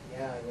because,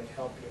 yeah, it would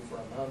help you for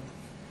a month,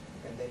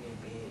 and then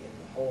you'd be in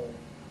the hole.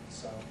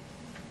 So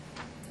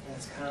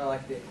that's kind of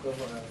like the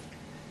equivalent of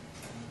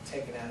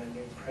taking out a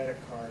new credit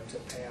card to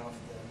pay off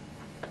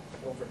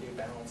the overdue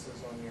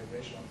balances on your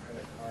original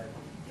credit card.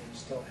 You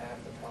still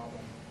have the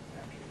problem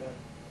after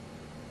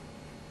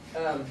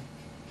you're done.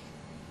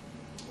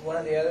 One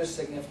of the other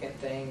significant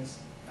things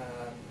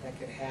that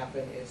could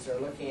happen is they're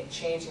looking at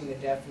changing the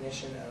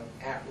definition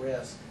of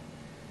at-risk.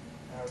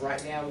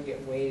 Right now we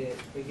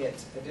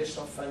get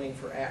additional funding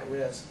for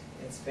at-risk.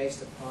 It's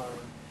based upon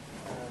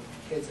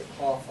kids that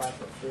qualify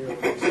for free or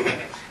reduced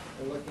lunch.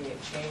 They're looking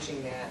at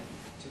changing that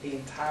to be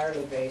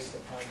entirely based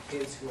upon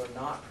kids who are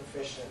not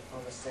proficient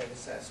on the state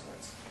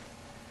assessments.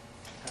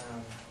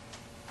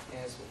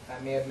 As I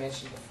may have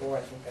mentioned before,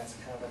 I think that's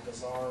kind of a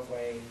bizarre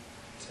way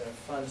to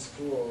fund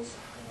schools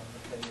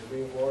because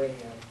you're rewarding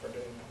them for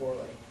doing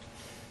poorly.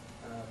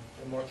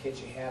 The more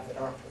kids you have that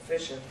aren't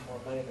proficient, the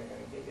more money they're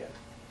going to give you.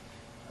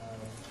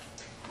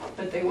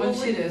 but they want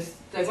you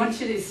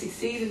to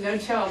succeed and no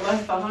child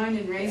left behind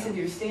in raising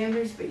your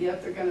standards, but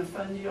yet they're going to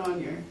fund you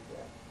on your.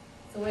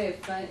 It's a way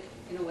of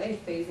in a way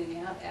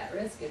phasing out at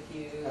risk if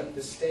you.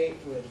 The state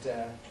would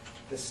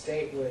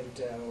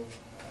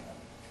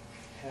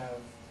have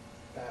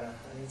about I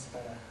think it's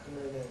about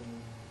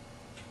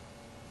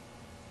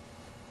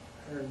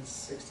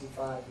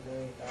 $165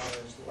 million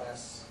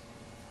less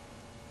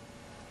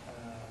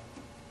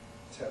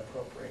to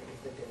appropriate if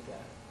they did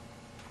that.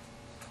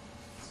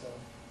 So,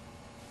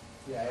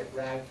 yeah, it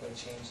radically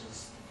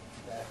changes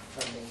that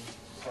funding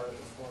part of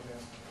the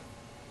formula.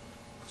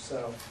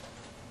 So,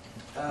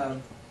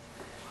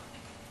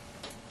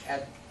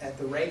 at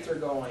the rate they're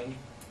going,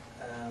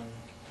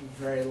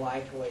 very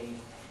likely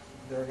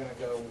they're going to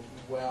go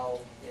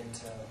well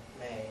into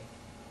May.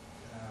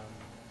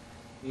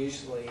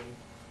 Usually,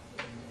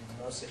 in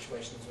most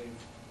situations,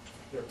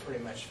 they're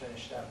pretty much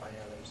finished up by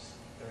now.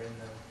 They're in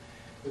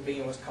the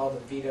beginning was called the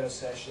veto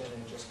session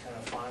and just kind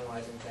of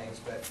finalizing things,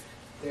 but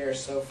they're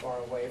so far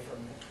away from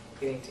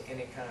getting to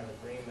any kind of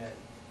agreement,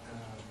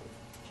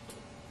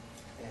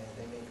 and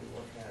they may be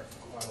working at it for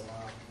quite a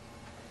while.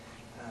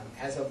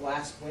 As of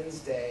last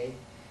Wednesday,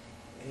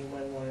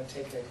 anyone want to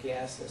take a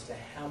guess as to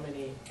how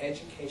many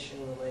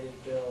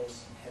education-related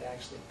bills had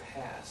actually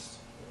passed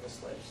in this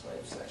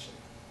legislative session?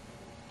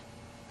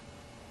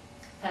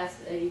 Passed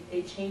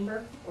a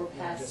chamber or No,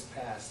 passed? just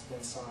passed,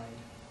 been signed.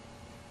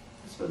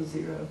 I suppose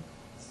 0.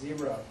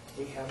 0.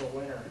 We have a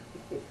winner.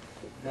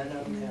 None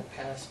of them have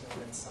passed nor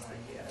been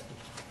signed yet.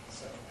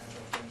 So as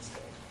of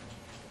Wednesday,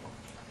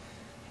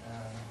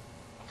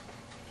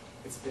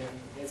 it's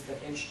been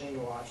interesting to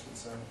watch, and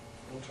so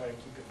we'll try to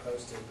keep it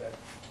posted. But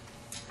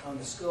on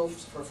the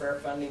schools for fair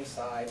funding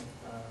side,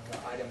 the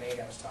item 8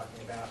 I was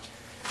talking about,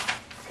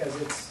 because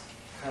it's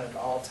kind of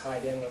all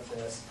tied in with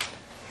this.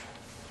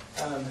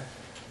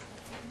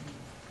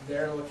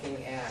 They're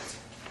looking at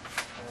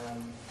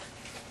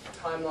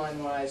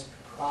timeline-wise,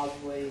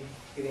 probably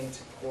getting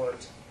to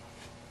court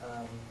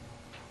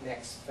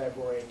next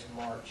February to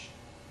March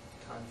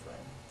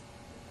timeframe.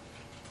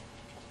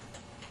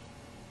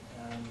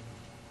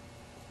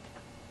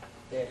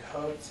 They had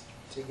hoped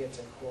to get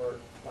to court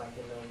like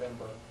in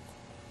November,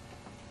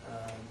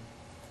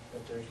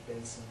 but there's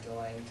been some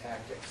delaying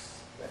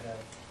tactics that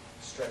have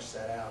stretched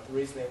that out. The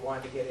reason they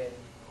wanted to get in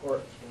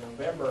court in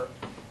November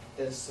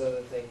is so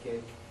that they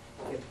could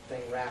get the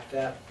thing wrapped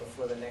up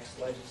before the next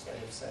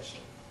legislative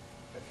session,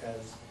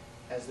 because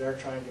as they're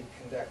trying to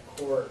conduct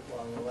court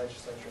while the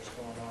legislature's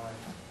going on,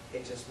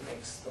 it just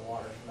makes the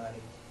waters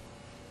muddy.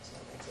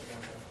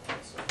 estimates of them.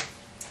 So,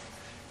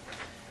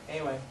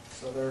 anyway,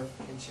 so they're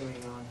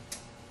continuing on.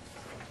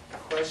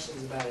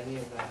 Questions about any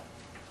of that?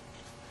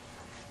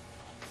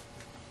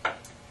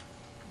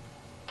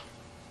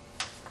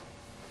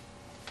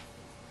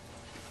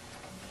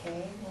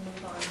 Okay, we'll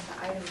move on to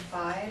item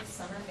 5,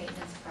 summer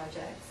maintenance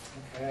projects.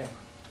 Okay.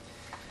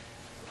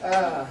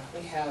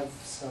 We have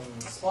some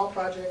small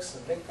projects,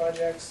 some big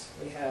projects.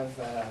 We have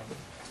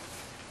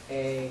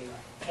a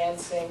hand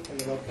sink in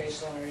the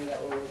vocational area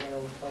that we're going to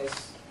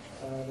replace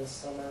this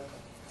summer.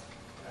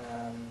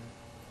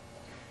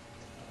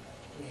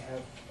 We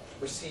have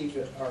received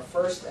our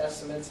first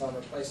estimates on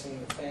replacing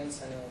the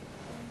fence. I know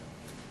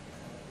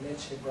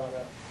Mitch had brought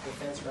up the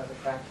fence around the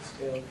practice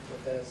field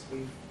because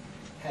we've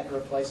had to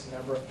replace a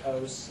number of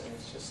posts, and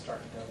it's just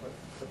starting to look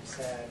pretty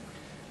sad.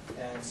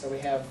 And so we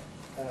have,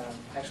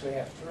 actually we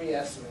have 3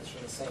 estimates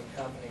from the same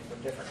company for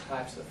different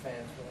types of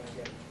fans. We're going to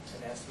get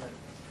an estimate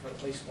for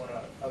at least one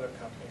other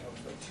company,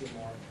 hopefully 2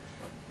 more.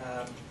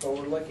 But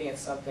we're looking at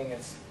something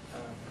that's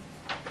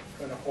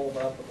going to hold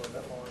up a little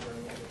bit longer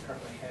than what we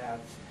currently have.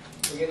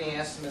 We're getting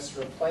estimates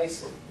to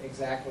replace it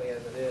exactly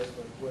as it is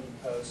with wooden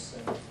posts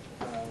and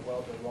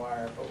welded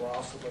wire, but we're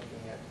also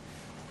looking at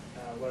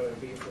what it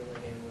would be if we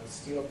went in with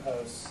steel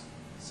posts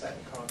set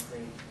in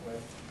concrete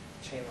with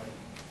chain link,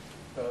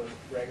 both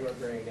regular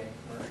grade and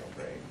commercial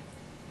grade.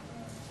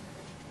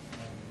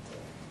 And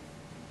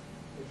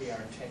it would be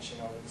our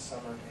intention over the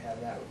summer to have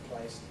that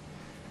replaced.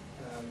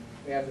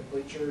 We have the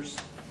bleachers,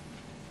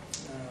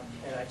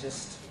 and I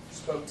just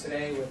spoke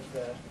today with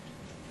the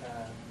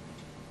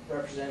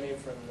representative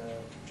from the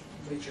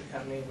bleacher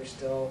company. We've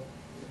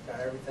got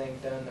everything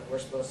done that we're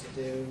supposed to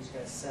do. He's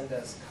going to send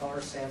us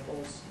color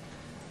samples,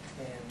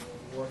 and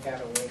we'll work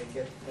out a way to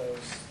get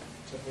those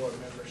to board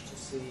members to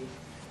see,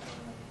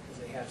 because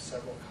they have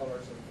several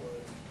colors of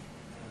wood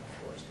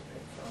for us to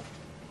pick from.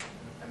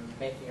 I'm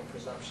making a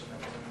presumption that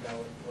we're going to go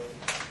with blue.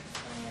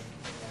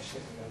 Maybe I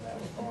shouldn't go that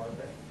far,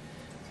 but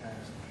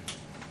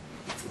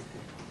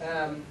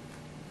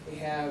we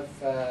have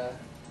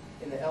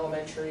in the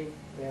elementary,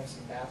 we have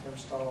some bathroom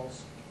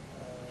stalls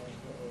that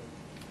we're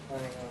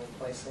planning on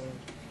replacing.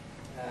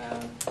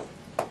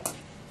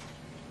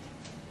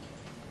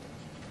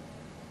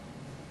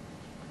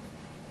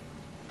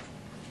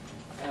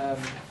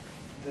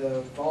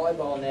 The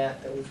volleyball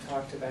net that we've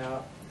talked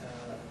about,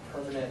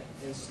 permanent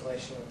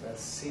installation with a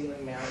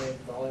ceiling mounted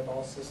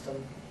volleyball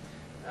system.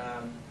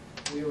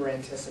 We were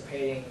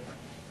anticipating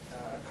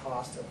a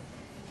cost of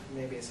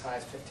maybe as high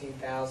as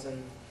 $15,000.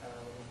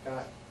 We've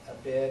got a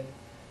bid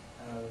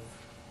of,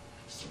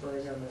 Mr.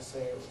 Berger, I'm going to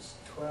say it was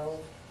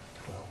 12.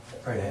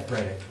 12. Right at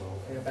 12.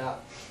 And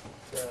about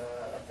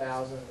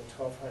 1,000 to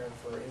 1,200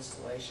 for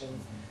installation.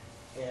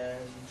 And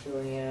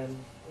Julianne,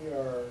 we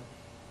are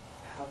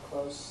how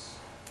close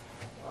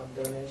on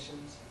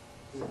donations?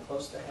 Is it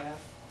close to half?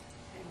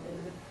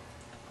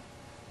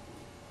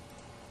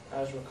 I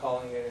was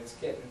recalling that it's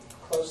getting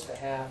close to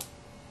half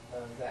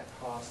of that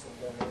cost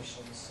of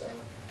donations. So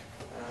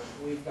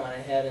we've gone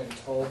ahead and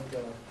told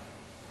the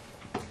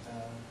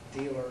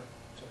dealer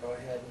to go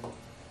ahead and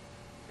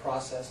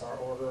process our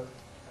order.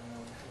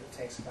 It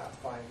takes about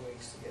 5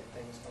 weeks to get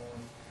things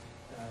going,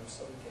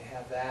 so we can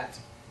have that.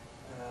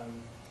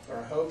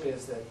 Our hope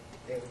is that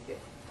they would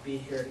be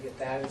here to get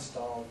that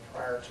installed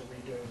prior to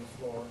redoing the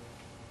floor.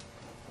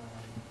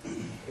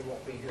 It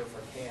won't be here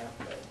for camp,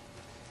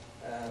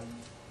 but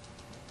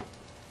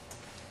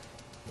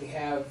we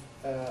have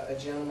a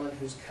gentleman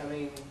who's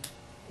coming.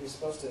 He was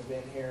supposed to have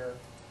been here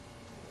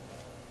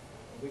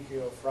a week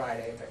ago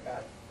Friday, but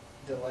got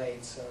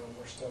delayed, so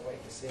we're still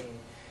waiting to see him.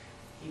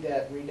 He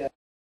redid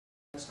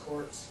tennis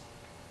courts,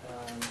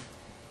 and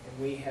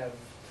we have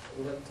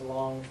limped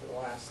along for the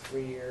last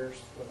 3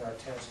 years with our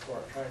tennis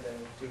court, trying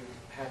to do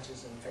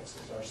patches and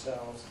fixes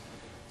ourselves.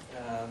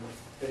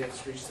 But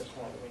it's reached the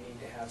point that we need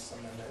to have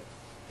someone that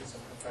is a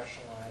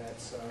professional at it.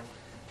 So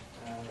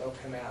they'll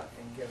come out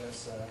and give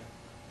us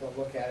they'll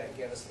look at it and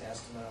give us an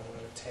estimate of what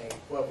it would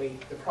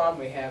take. The problem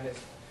we have is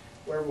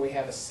wherever we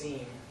have a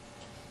seam,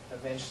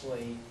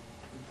 eventually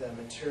the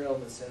material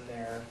that's in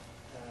there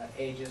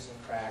ages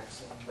and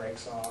cracks and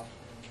breaks off.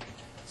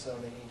 And so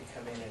they need to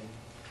come in and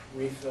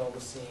refill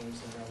the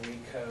seams, and they'll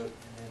recoat,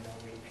 and then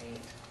they'll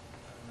repaint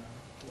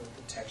with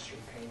the textured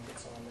paint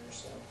that's on there.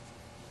 So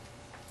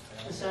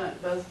Is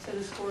that both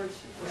tennis courts?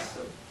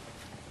 yeah.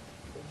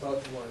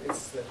 Both one.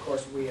 It's the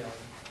course we own.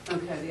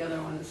 Okay, the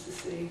other one is the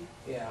city.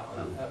 Yeah,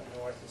 up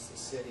north is the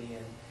city,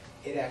 and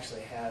it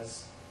actually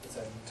has, it's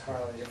an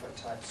entirely different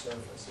type of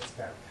surface. It's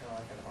got kind of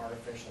like an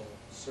artificial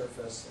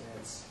surface, and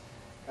it's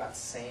got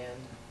sand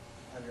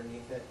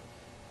underneath it.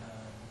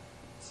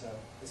 So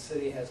the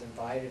city has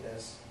invited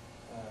us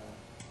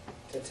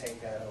to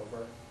take that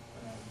over.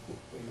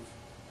 We've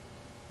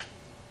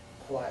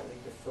politely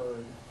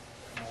deferred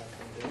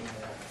from doing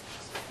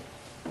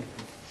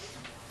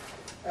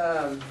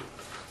that.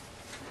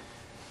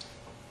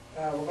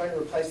 We're going to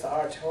replace the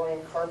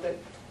auditorium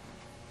carpet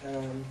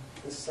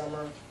this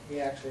summer. We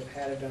actually have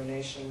had a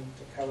donation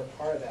to cover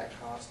part of that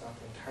cost, not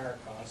the entire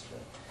cost,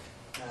 but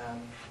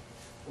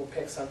we'll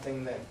pick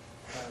something that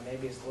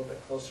maybe it's a little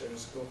bit closer to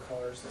school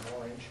colors than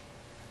orange.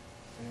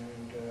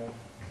 And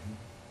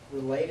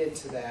related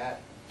to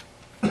that,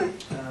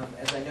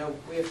 as I know,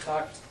 we have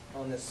talked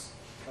on this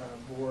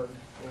board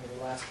over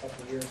the last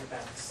couple of years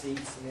about the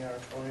seats in the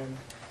auditorium.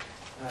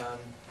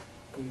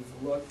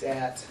 We've looked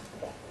at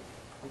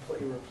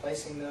completely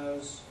replacing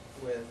those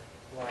with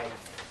like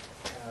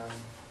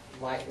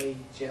lightly,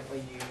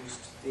 gently used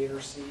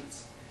theater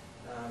seats.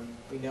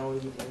 We know we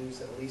would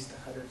lose at least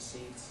 100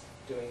 seats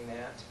doing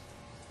that.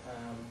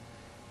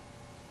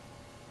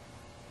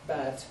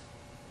 But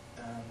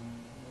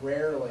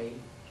rarely,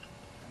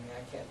 I mean,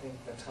 I can't think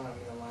of the time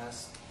in the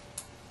last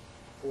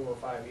 4 or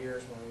 5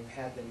 years when we've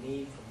had the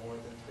need for more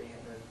than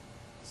 300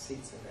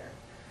 seats in there,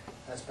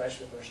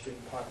 especially with our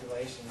student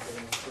population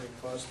getting pretty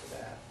close to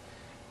that.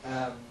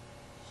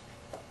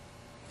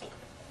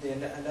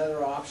 Then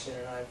another option,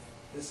 and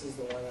this is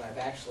the one that I've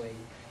actually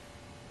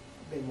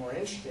been more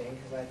interested in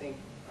because I think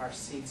our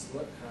seats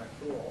look kind of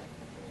cool.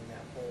 I mean,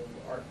 that old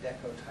Art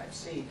Deco type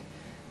seat,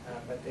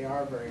 but they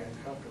are very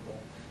uncomfortable.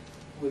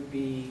 Would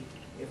be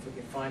if we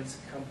could find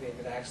a company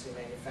that actually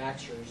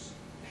manufactures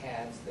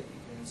pads that you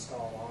can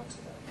install onto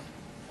them.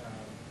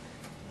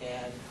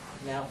 And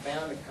now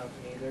found a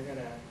company.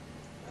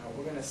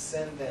 We're gonna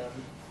send them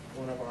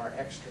one of our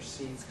extra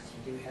seats because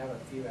we do have a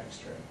few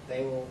extra.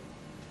 They will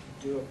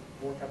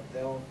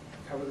they'll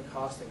cover the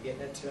cost of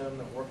getting it to them,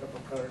 they'll work up a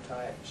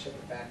prototype, ship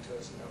it back to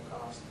us at no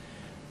cost,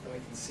 and we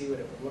can see what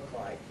it would look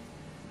like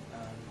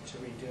to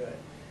redo it.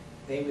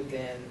 They would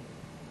then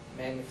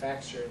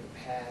manufacture the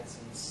pads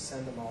and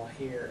send them all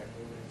here, and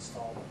we would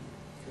install them,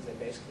 because they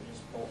basically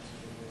just bolt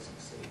to the music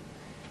seat.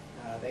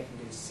 They can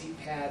do seat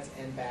pads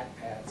and back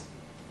pads.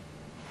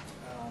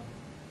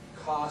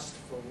 Cost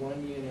for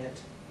one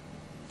unit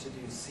to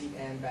do seat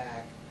and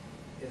back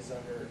is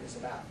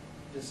about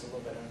just a little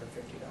bit under $50.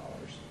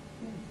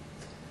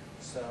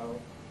 So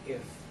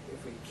if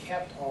we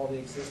kept all the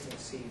existing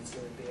seats,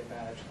 it would be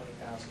about a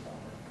 $20,000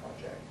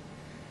 project.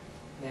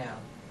 Now,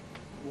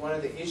 one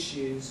of the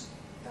issues,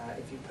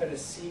 if you put a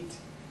seat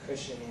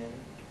cushion in,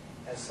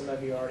 as some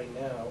of you already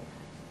know,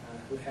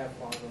 who have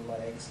longer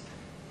legs,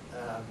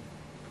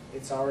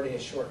 it's already a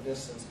short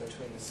distance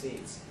between the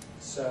seats.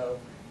 So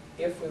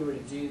if we were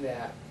to do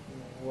that,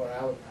 what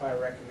I would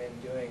probably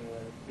recommend doing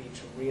would be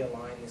to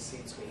realign the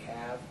seats we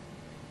have.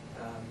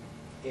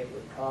 It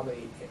would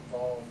probably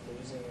involve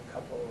losing a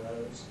couple of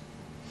rows,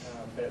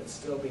 but it would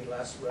still be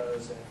less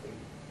rows than if we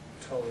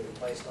totally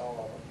replaced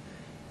all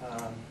of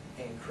them,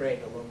 and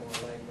create a little more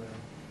leg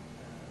room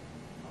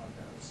on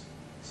those.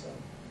 So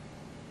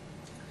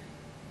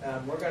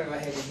we're going to go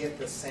ahead and get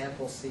the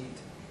sample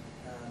seat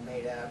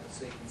made up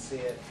so you can see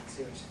it,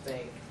 see what you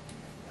think.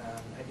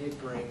 I did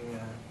bring,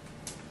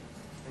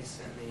 they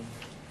sent me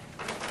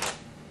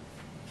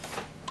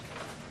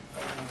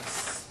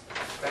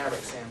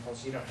fabric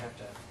samples. You don't have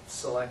to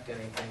select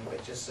anything,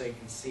 but just so you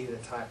can see the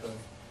type of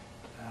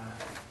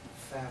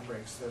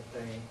fabrics that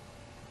they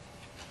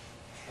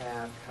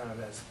have kind of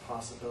as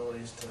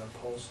possibilities to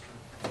upholster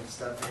and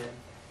stuff in.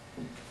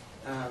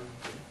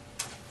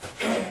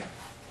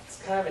 It's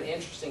kind of an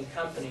interesting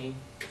company.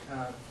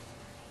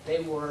 They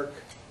work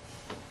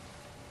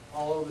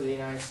all over the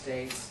United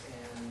States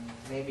and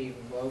maybe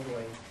even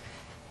globally.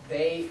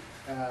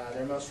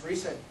 Their most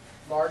recent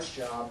large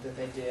job that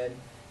they did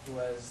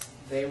was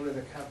they were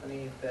the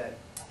company that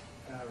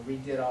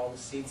redid all the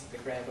seats at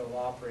the Grand Ole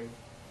Opry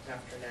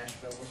after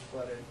Nashville was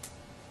flooded.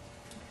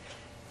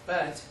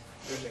 But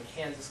there's a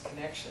Kansas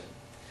connection.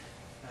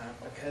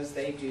 Because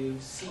they do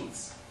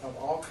seats of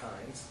all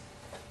kinds,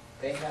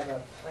 they have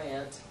a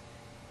plant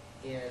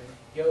in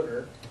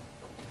Yoder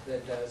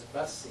that does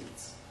bus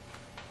seats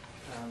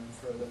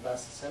for the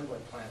bus assembly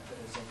plant that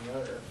is in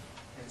Yoder.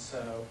 And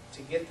so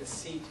to get the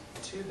seat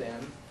to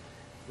them,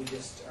 we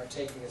just are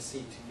taking the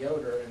seat to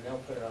Yoder, and they'll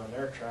put it on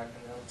their truck,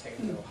 and they'll take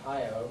it to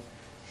Ohio,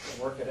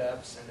 we'll work it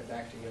up, send it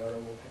back to Yoder,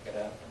 we'll pick it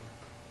up, and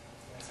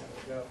that's how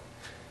we go.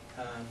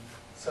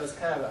 So it's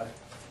kind of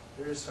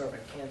there is sort of a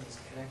Kansas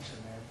connection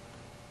there.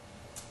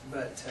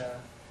 But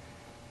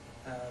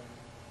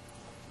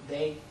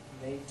they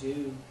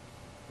do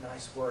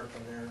nice work,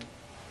 and they're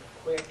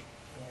quick,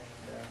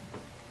 and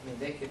I mean,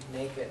 they could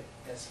make it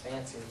as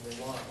fancy as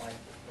they want. Like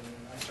when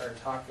I started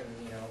talking,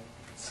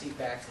 seat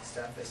backs and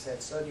stuff, they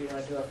said, so do you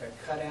want to do like a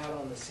cutout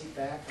on the seat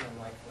back? And I'm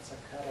like, what's a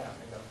cutout?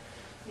 And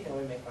they go,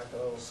 we make like a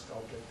little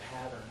sculpted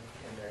pattern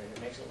in there, and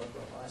it makes it look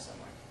real nice. I'm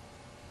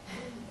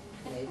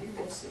like, maybe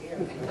we'll see.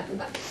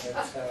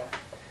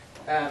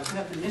 But,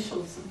 Have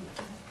initials.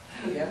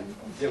 yeah.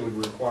 It would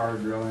require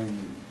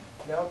drilling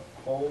Nope.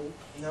 holes?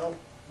 No.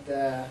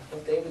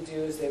 What they would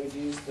do is they would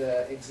use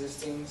the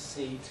existing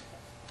seat.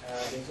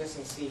 The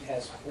existing seat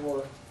has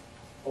 4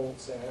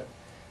 bolts in it.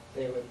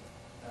 They would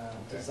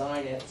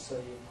design it so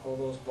you pull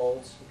those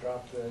bolts, you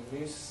drop the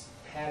new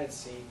padded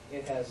seat.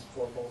 It has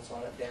 4 bolts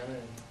on it down,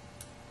 and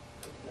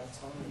put the nuts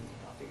on, and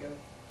off you go.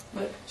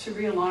 But to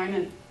realign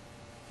it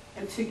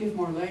and to give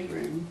more leg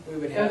room, We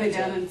would are have they to,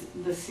 down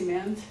in the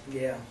cement?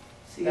 Yeah.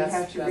 So you That's-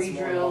 have to that's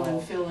more re-drill and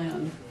involved. fill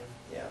in.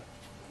 Yeah,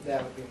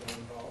 that would be more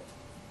involved.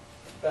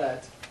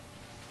 But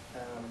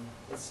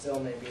it still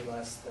may be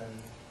less than,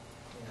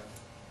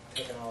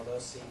 taking all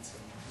those seats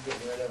and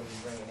getting rid of them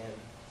and bringing in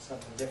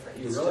something different.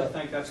 You really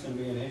think that's gonna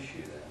be an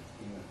issue then?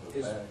 Even if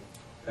Is- the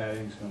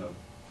padding's gonna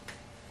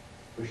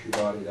push your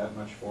body that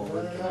much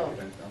forward? I don't know. You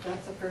think so?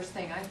 That's the first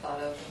thing I thought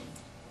of.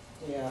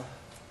 Yeah,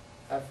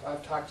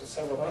 I've talked to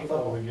several I thought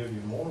people. we give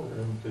you more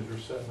room because you're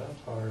setting up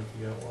higher if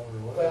you got longer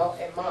legs. Well,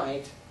 it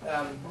might.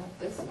 Not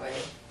this way.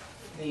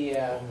 The,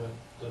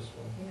 This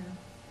one. Yeah.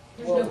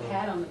 There's Well- no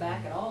pad on the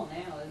back at all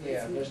now.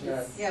 Yeah, there's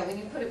not. Yeah, when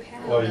you put a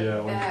pad Well, on yeah,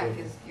 the when you back,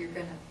 put- you're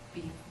gonna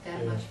be that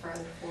Yeah. much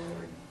farther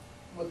forward.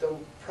 With the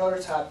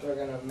prototype they're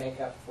gonna make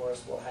up for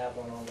us, we'll have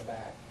one on the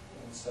back.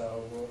 And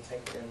so we'll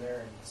take it in there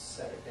and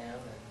set it down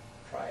and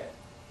try it,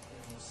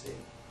 and we'll see.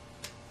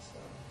 So,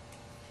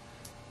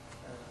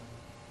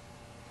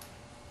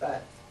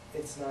 but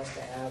it's nice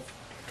to have, a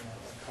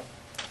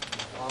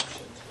couple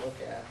options to look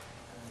at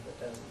that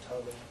doesn't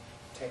totally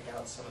take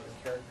out some of the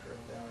character of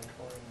the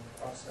auditorium in the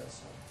process.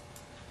 So,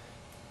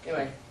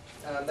 anyway,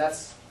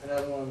 that's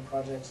another one of the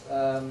projects.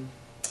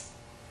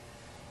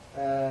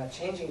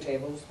 Changing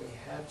tables, we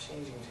have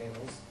changing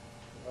tables.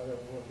 Whether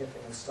we'll get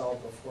them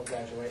installed before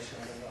graduation,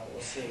 I don't know,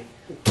 we'll see.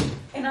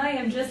 And I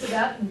am just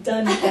about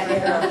done for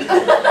it. I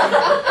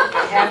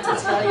have to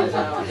tell you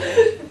though,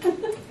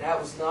 that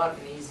was not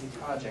an easy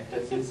project,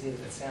 as easy as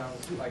it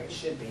sounds like it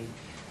should be.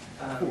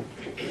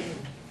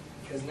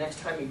 Because next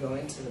time you go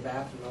into the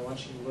bathroom, I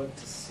want you to look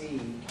to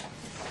see,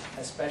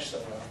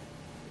 especially, well,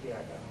 yeah, I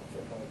don't know if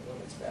they're going to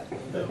women's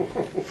bathroom.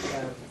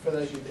 For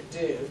those of you that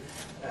do,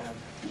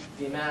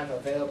 the amount of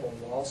available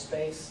wall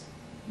space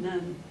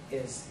None.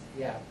 is,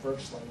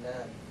 virtually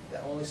none.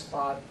 The only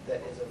spot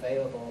that is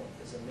available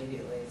is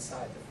immediately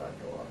inside the front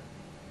door.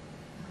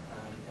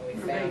 And we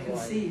Everybody found can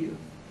one. see you.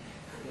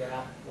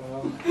 Yeah,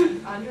 well,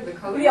 Under the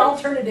coat. The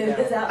alternative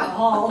is out in the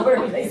hall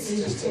where they It's see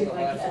you just to the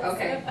like left. that.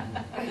 Okay.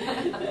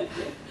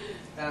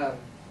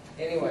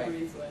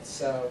 anyway,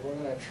 so we're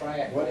gonna try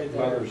it. What did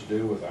mothers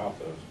do without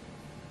those?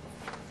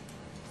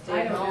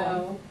 I don't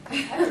know.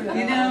 I don't know.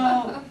 You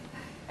know,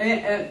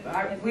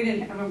 we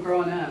didn't have them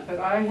growing up, but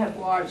I have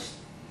watched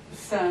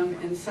some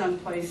in some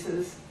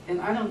places,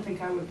 and I don't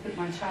think I would put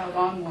my child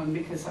on one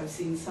because I've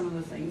seen some of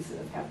the things that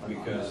have happened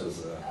on Because those.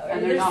 of the,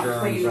 And they're not germs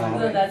clean on right it.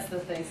 Well, away. that's the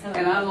thing. Some of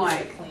And them I'm are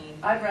like, clean.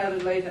 I'd rather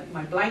lay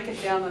my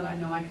blanket down that I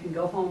know I can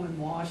go home and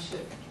wash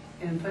it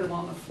and put them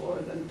on the floor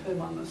than put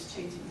them on those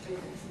changing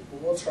tables.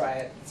 We'll try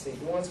it and see.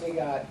 The ones we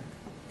got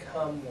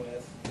come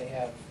with, they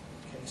have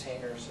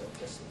containers of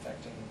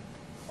disinfecting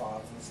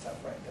cloths and stuff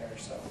right there,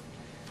 so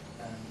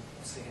we'll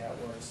see how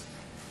it works.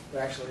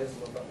 There actually is a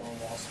little bit more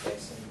wall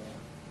space in the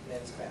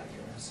men's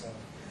bathroom, so.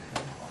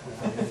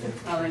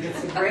 I think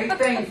it's a great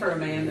thing for a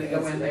man to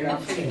go in there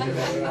and change it.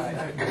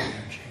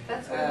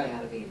 That's where we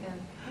ought to be then.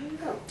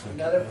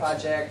 Another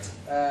project,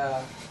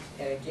 and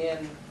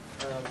again,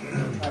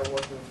 we'll try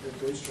working with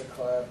the Booster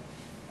Club.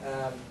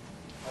 I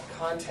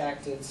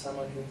contacted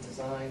someone who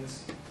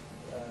designs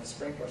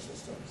sprinkler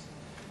systems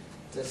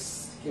to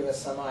give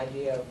us some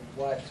idea of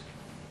what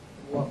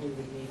we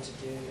would need to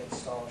do to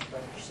install a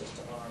sprinkler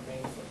system on our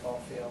main football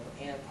field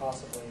and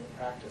possibly the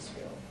practice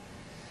field.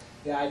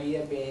 The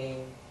idea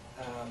being,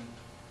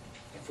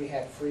 if we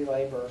had free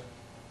labor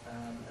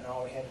and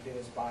all we had to do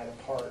is buy the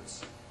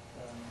parts,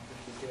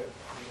 we could do it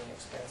pretty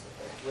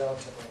inexpensively,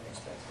 relatively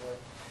inexpensively.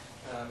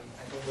 I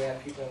think we have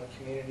people in the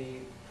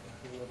community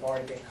who have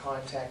already been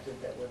contacted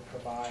that would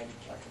provide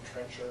like a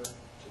trencher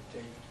to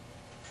dig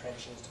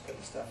trenches to put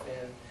the stuff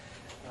in.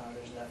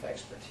 There's enough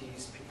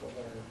expertise, people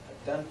that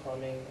have done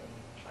plumbing, and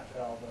I put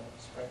all the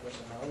sprinklers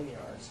in my own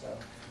yard, so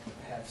I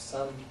have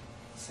some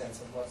sense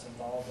of what's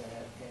involved in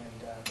it,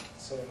 and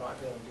so we might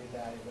be able to do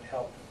that. It would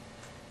help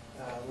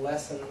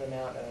lessen the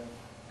amount of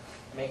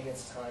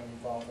maintenance time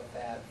involved with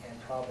that, and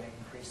probably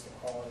increase the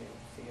quality of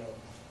the field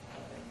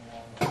in the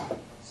long run.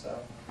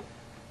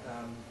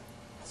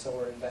 So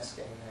we're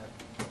investigating that.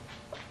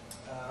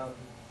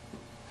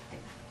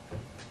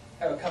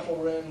 I have a couple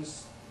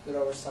rooms that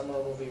over summer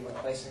will be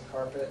replacing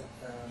carpet.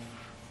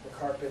 The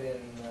carpet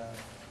in the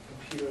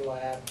computer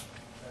lab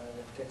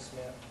that Dick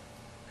Smith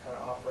kind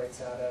of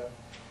operates out of.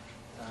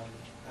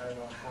 I don't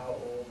know how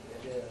old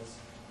it is,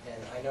 and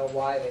I know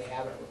why they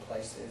haven't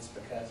replaced it. It's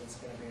because it's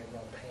going to be a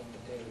real pain to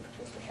do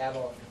because we have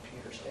all the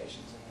computer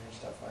stations in there and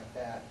stuff like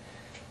that.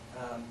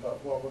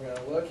 But what we're going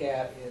to look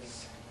at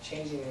is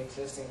changing the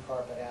existing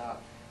carpet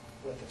out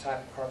with the type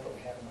of carpet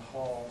we have in the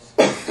halls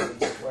in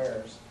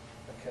squares,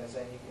 because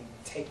then you can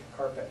take the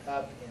carpet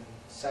up in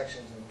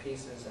sections and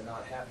pieces and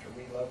not have to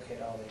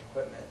relocate all the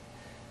equipment,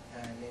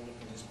 and then you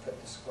can just put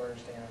the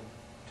squares down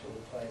to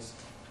replace.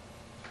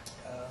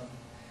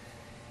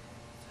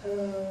 What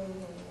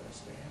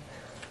else do we have?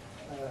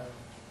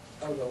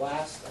 I think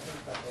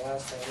about the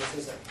last thing, this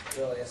isn't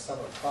really a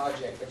summer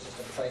project, but just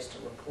a place to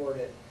report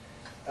it.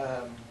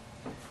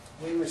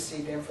 We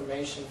received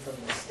information from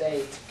the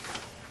state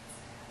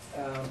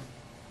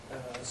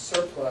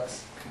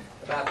surplus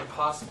about the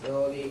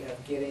possibility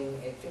of getting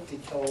a 50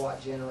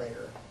 kilowatt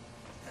generator.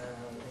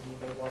 And you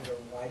may wonder,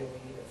 why do we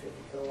need a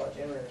 50 kilowatt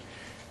generator?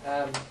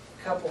 A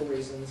couple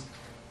reasons.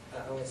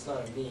 it's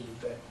not a need,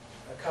 but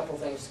a couple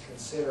things to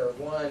consider.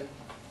 One,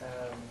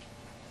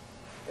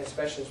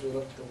 especially as we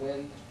look at the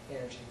wind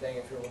energy thing,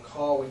 if you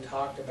recall, we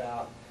talked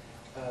about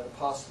the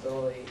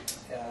possibility,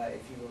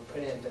 if you were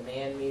putting in a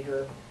demand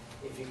meter,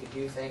 if you could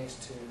do things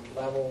to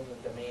level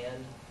the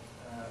demand.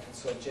 And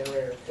so a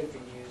generator could be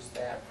used,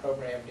 that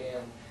programmed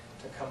in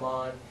to come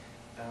on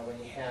when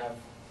you have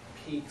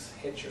peaks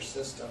hit your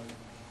system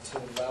to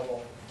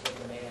level the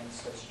demand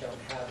so that you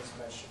don't have as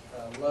much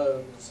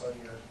load, and so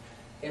your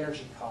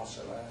energy costs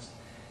are less.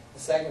 The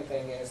second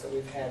thing is that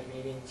we've had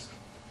meetings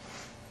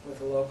with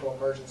the local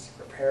emergency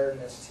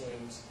preparedness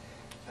teams,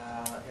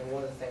 and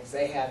one of the things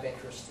they have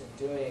interest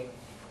in doing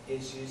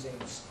is using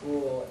the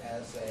school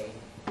as a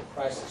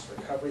crisis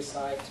recovery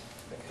site,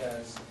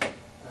 because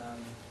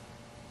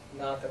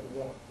not that we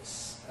won't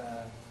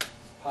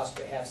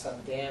possibly have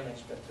some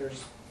damage, but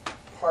there's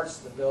parts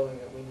of the building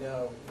that we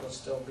know will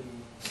still be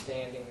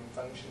standing and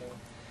functioning,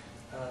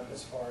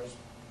 as far as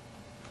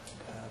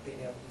being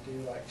able to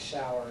do like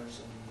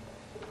showers and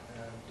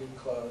do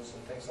clothes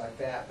and things like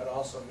that, but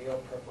also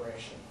meal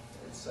preparation.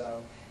 And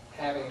so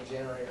having a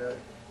generator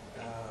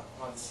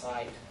on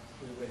site,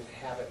 we would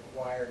have it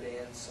wired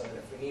in so that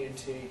if we needed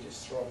to, you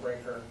just throw a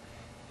breaker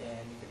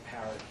and you could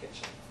power the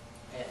kitchen.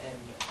 And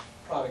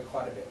probably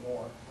quite a bit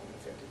more than the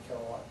 50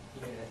 kilowatt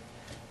unit.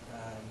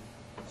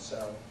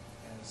 So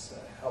as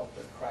help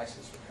with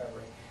crisis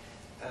recovery.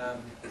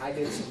 I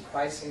did some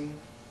pricing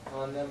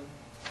on them.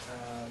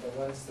 The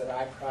ones that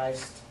I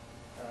priced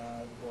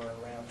were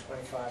around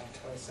 $25,000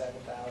 to $27,000.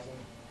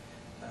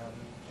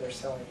 They're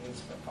selling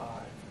these for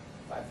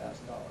 $5,000.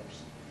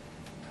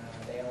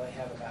 They only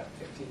have about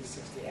 50 to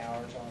 60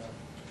 hours on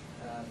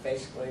them.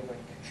 Basically, when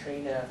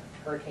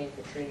Hurricane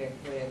Katrina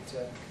went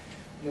into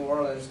New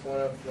Orleans,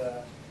 one of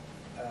the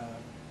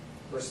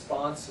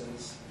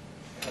responses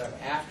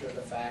after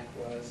the fact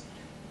was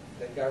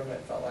the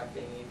government felt like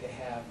they needed to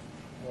have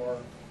more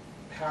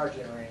power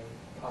generating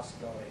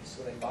possibilities.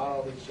 So they bought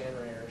all these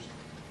generators.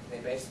 They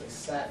basically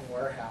sat in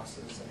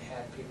warehouses and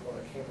had people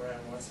that came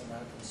around once a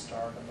month and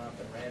started them up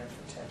and ran them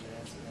for 10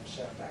 minutes and then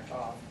shut them back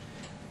off.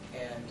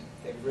 And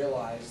they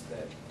realized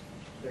that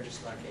they're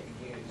just not getting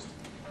used.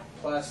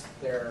 Plus,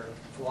 their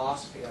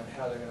philosophy on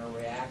how they're going to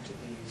react to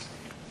these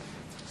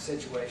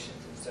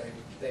situations is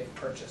they've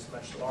purchased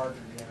much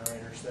larger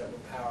generators that will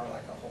power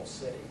like a whole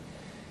city.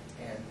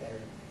 And they're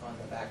on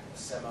the back of a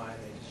semi,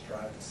 and they just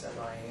drive the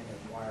semi in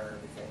and wire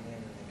everything in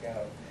and they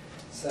go.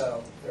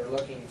 So they're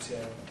looking to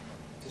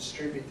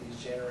distribute these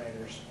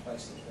generators to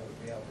places that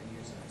would be able to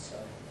use them. So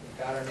we've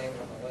got our name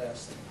on the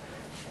list,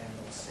 and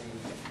we'll see.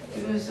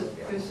 Who's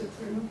it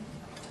through?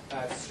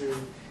 It's through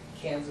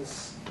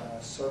Kansas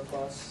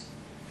Surplus.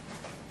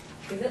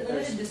 Is it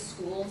limited to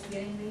schools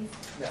getting these?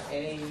 No,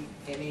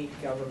 any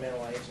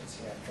governmental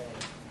agency, I think.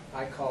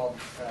 I called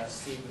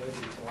Steve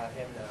Moody to let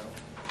him know,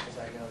 because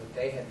I know that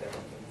they had been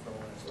looking for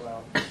one as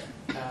well.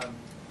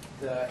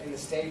 In the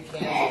state of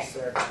Kansas,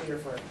 there are two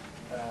different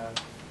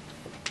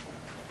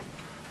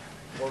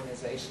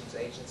organizations,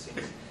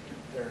 agencies.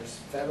 There's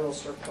federal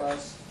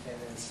surplus and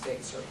then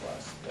state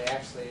surplus. They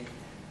actually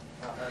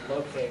are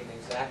located in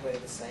exactly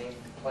the same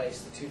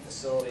place. The two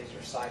facilities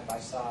are side by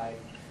side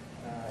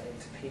in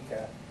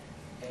Topeka.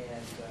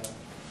 And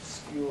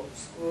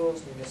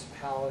schools,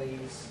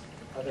 municipalities,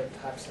 other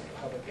types of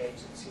public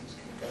agencies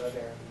can go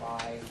there and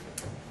buy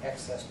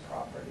excess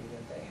property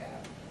that they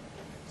have.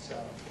 So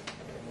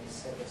and they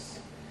send us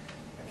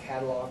a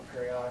catalog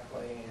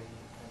periodically and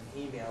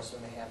emails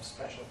when they have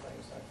special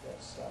things like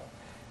this. So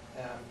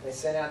they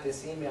send out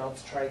this email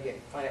to try to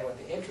find out what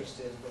the interest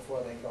is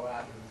before they go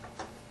out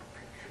and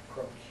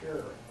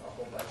procure a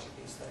whole bunch of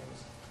these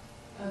things.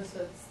 Oh, so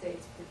the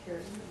state's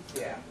procuring them.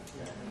 Yeah.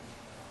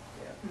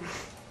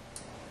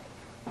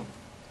 Yeah.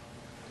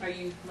 Are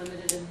you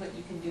limited in what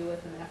you can do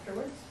with them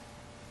afterwards?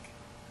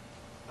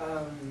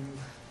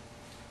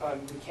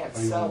 We can't What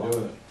do you sell want to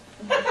do them.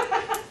 with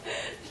it?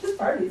 This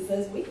party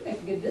says we can make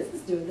a good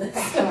business doing this.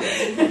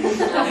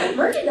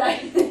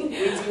 Merchandising. We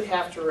do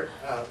have to,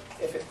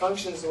 if it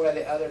functions the way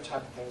the other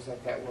type of things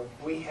like that work,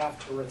 we have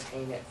to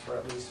retain it for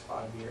at least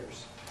 5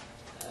 years.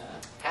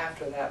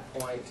 After that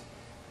point,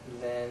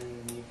 then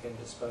you can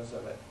dispose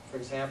of it. For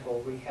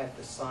example, we had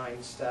to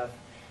sign stuff.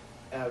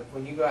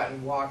 When you go out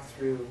and walk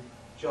through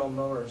Joel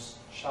Miller's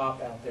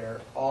shop out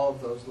there, all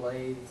of those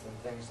lathes and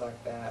things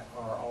like that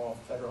are all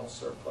federal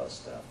surplus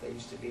stuff. They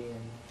used to be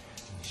in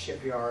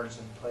shipyards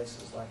and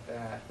places like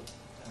that.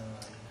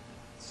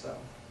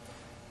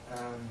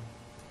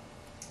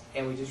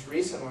 And we just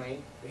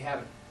recently, we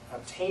haven't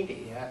obtained it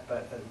yet,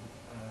 but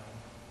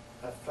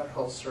a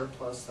federal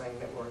surplus thing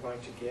that we're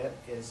going to get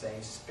is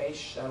a space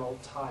shuttle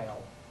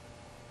tile.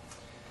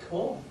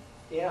 Cool.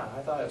 Yeah,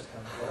 I thought it was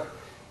kind of cool.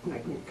 I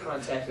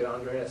contacted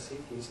Andrea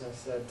Sikis and I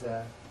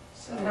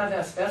said, Not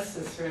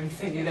asbestos or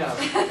anything, you no, know.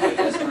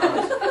 that's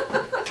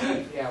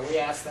not. Yeah, we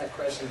asked that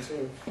question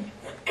too.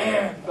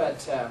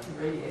 But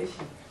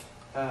Radiation.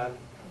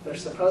 they're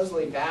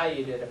supposedly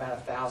valued at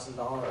about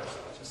 $1,000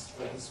 just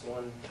for this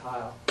one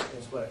tile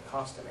is what it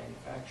cost to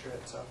manufacture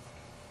it. So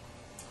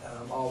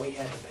all we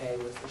had to pay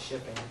was the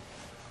shipping.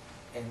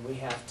 and we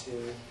have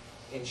to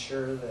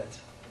ensure that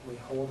we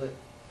hold it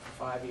for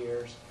 5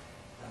 years.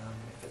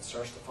 If it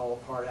starts to fall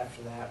apart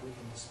after that, we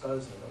can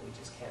dispose of it. We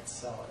just can't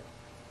sell it.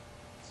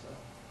 So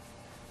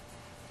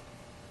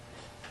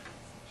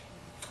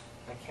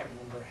I can't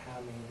remember how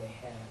many they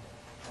had.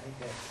 I think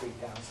they had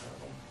 3,000 of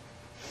them.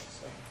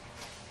 So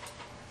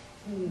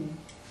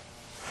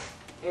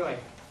anyway,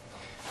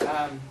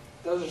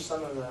 those are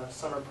some of the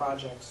summer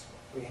projects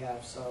we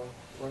have. So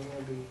we'll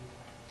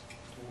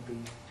be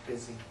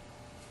busy.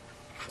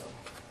 So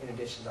in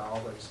addition to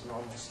all those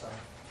normal stuff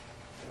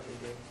that we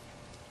do.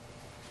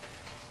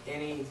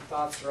 Any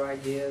thoughts or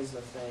ideas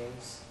of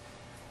things?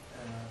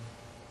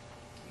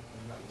 You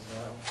can let me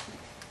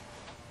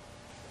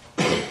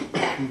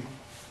know.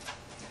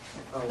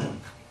 Oh,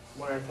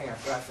 one other thing I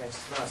forgot to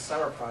mention, it's not a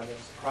summer project,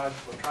 it's a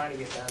project we're trying to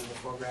get done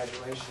before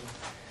graduation.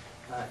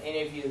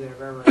 Any of you that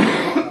have ever,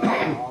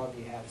 all of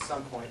you have at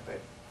some point,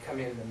 but come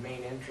in the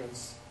main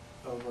entrance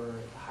over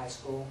at the high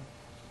school.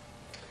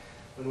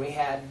 When we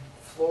had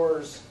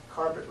floors,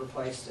 carpet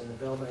replaced in the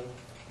building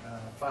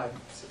 5,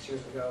 6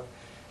 years ago,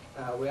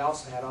 we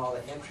also had all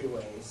the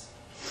entryways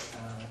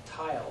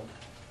tiled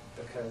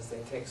because they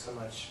take so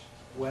much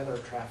weather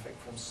traffic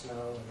from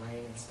snow and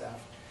rain and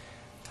stuff.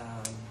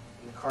 And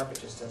the carpet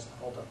just doesn't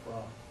hold up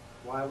well.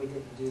 Why we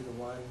didn't do the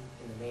one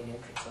in the main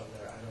entrance over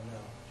there, I don't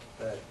know.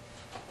 But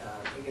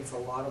it gets a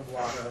lot of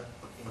water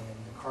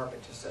and the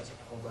carpet just doesn't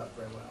hold up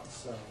very well.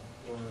 So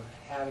we're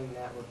having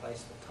that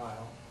replaced with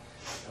tile.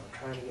 And we're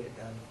trying to get it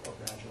done before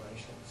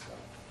graduation. So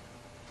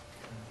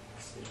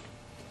let's see.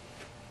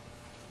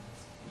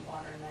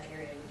 Water in that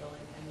area of the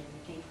building. I mean,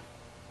 you can't,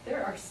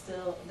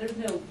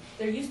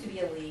 there used to be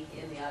a leak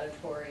in the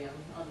auditorium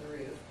on the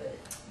roof, but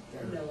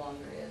there no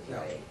longer is, No,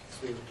 right?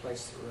 because we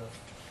replaced the roof,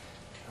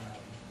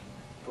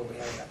 but we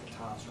haven't got the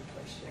tiles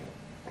replaced yet.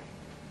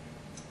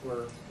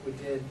 We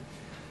did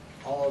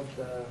all of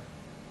the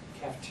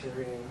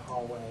cafeteria and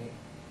hallway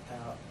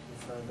out in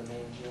front of the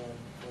main gym.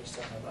 We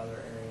still have other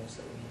areas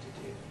that we need to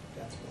do.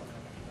 That's one of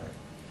them. But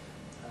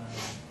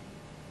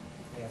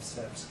we have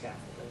set up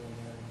scaffolding in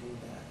there to do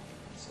that.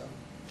 So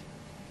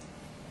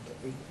but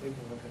we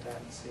can look at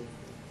that and see if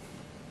we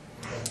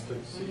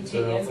Take seats I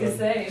was out. gonna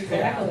say,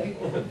 exactly.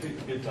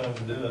 Good time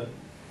to do it.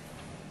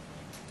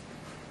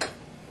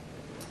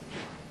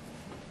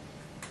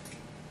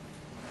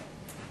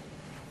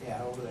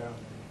 yeah, over there on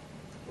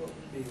what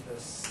would be the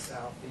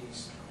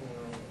southeast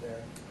corner over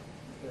there.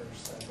 There are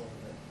several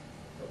that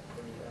look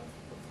pretty rough.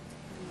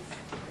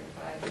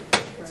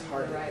 It's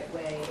hard the to- right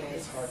way. it's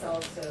It's hard to-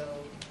 also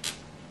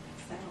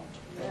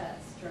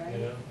southwest,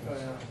 right?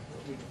 Well,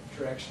 the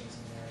directions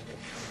in there get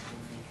kind of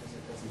goofy because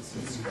it doesn't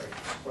see straight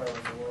square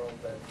in the world,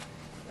 but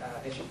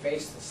as you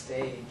face the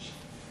stage,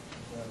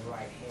 the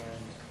right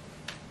hand,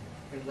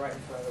 you're right in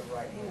front of the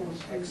right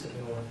hand exit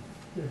door.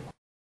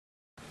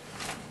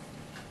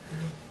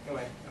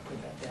 Anyway, I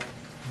put that down.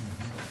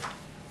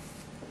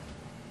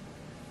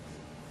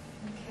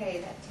 Okay,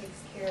 that takes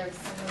care of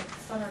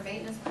summer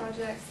maintenance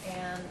projects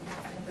and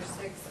number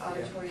 6,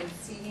 auditorium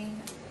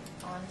seating.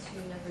 On to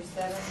number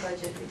 7,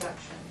 budget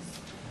reductions.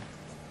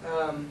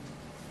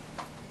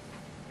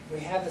 We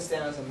had this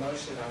down as a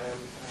motion item.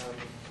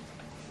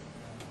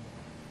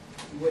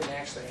 You wouldn't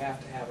actually have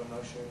to have a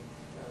motion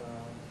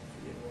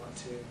if you didn't want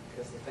to,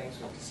 because the things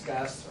we've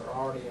discussed are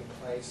already in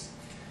place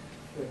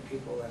with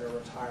people that are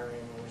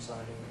retiring or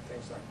resigning and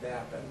things like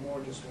that, but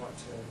more just want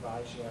to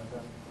advise you of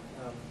them.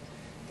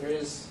 There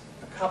is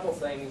a couple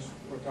things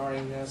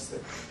regarding this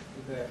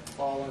that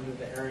fall under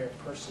the area of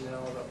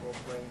personnel that we'll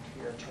bring to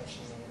your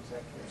attention in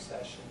executive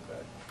session,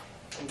 but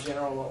in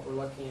general what we're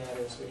looking at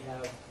is we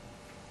have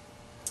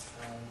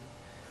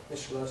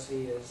Mr.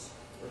 Losey is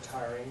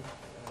retiring,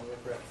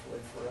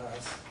 regretfully for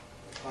us,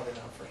 probably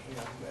not for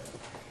him, but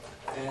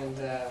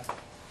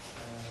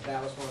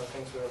that was one of the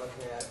things we were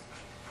looking at,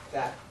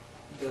 that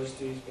those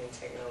duties being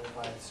taken over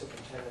by the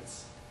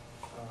superintendent's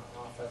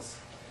office.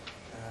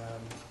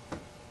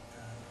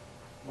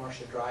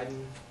 Marcia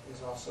Dryden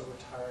is also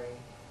retiring.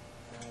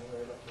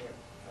 We're looking at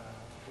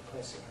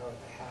replacing her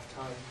with a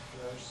half-time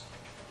nurse,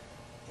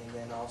 and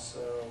then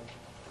also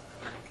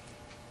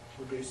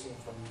reducing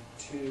from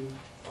 2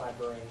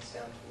 librarians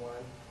down to 1.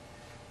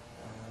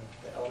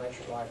 The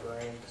elementary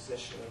librarian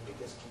position will be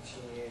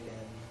discontinued,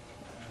 and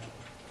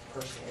the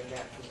person in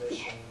that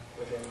position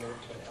would then move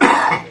to an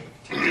elementary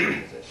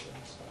teaching position.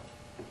 So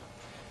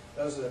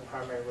those are the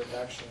primary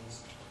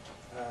reductions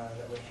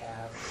that we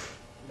have.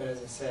 But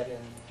as I said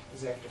in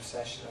executive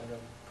session under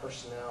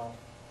personnel,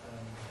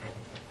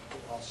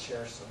 I'll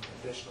share some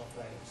additional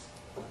things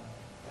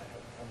that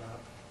have come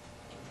up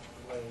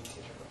related to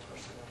different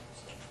personnel.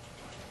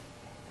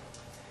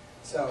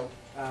 So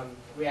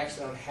we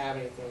actually don't have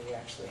anything we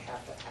actually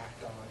have to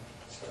act on,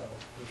 so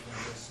we can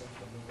just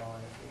simply move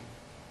on if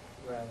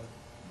we rather.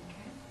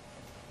 Okay.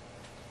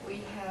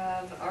 We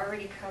have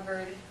already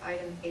covered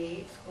item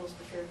 8, schools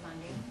procure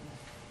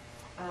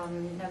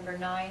funding. Number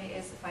 9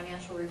 is the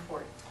financial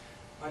report.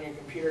 On your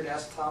computer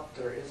desktop,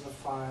 there is a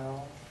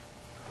file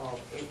called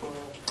April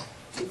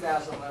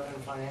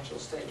 2011 Financial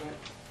Statement.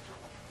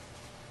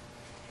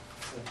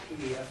 a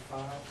PDF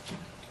file.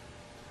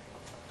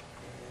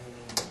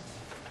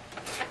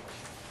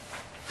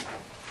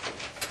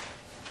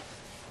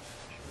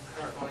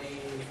 And currently,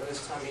 for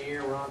this time of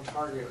year, we're on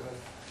target with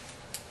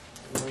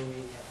where we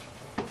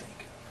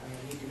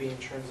need to be in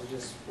terms of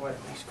just what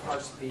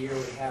parts of the year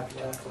we have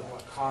left and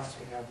what costs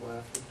we have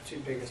left. The two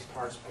biggest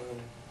parts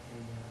being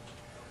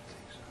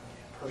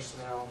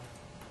personnel,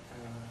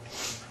 and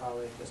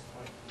probably at this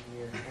point in the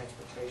year,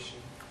 transportation.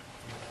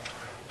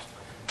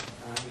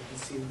 You can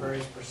see the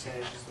various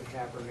percentages we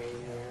have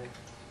remaining there.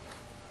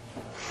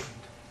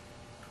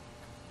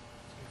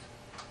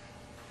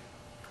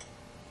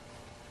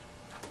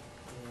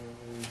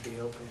 And we'd be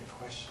open to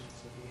questions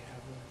if you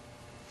have them.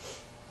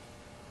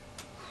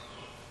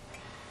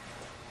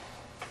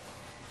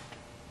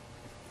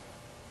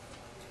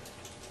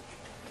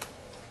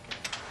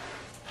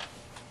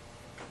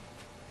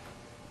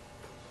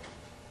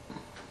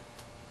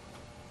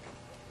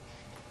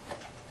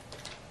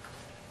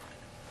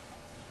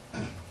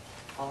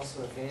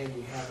 Also, if any of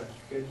you have a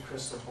good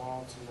crystal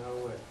ball to know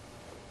what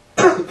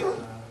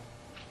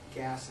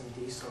gas and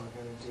diesel are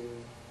going to do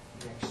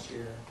next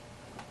year,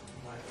 you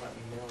might let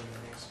me know in the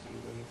next few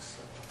weeks.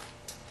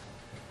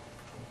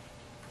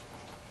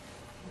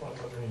 Well,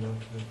 let me know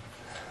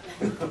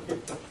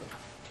too.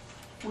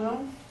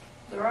 Well,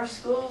 there are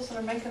schools that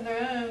are making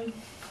their own.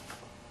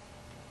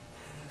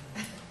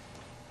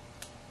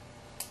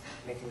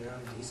 Making their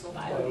own diesel?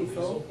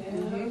 Biodiesel.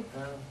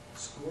 Yeah.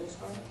 Schools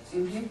are?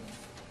 Mm-hmm.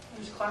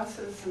 There's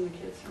classes and the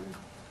kids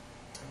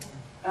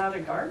are out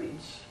of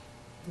garbage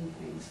and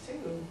things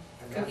too.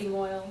 Cooking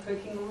oil.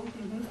 Cooking oil.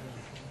 Mm-hmm.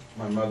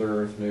 My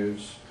Mother Earth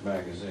News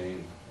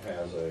magazine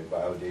has a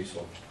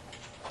biodiesel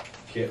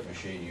kit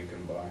machine you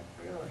can buy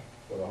Really?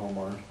 for the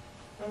homeowner.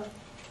 Huh.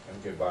 And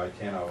you could buy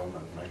 10 of them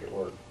and make it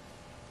work.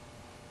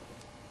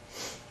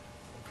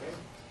 Okay.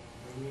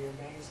 Maybe your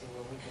magazine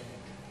will look at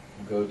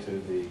it. Go to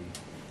the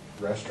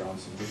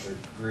restaurants and get their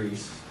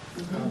grease.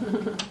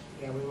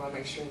 Yeah, we want to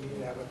make sure you do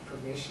that with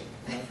permission.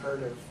 I've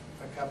heard of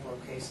a couple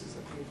of cases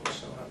of people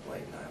showing up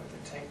late night with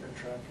a tanker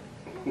truck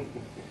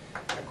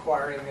and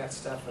acquiring that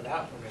stuff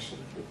without permission.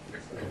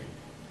 It's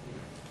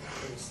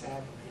pretty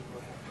sad when people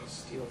have to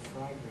steal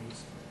fry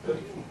grease.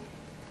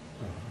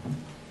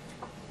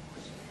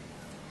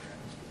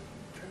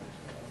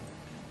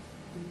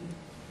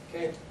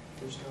 Okay, if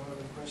there's no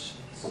other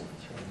questions.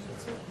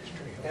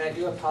 And I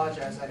do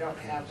apologize, I don't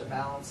have the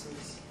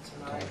balances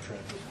tonight.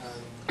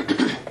 I'll get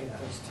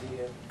those to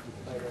you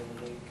later in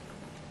the week.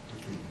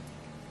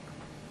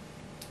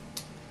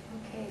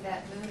 Okay,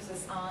 that moves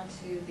us on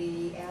to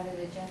the added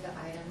agenda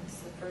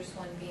items, the first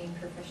one being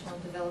professional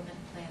development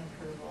plan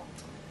approval.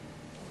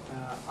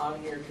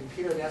 On your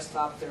computer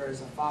desktop, there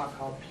is a file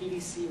called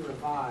PDC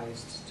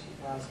Revised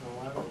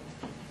 2011.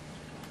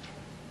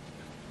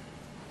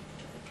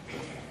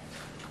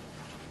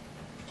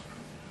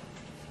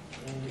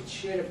 And it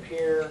should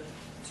appear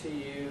to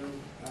you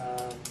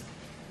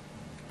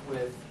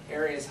with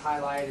areas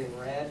highlighted in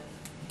red.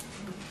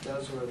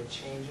 Those were the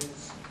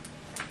changes.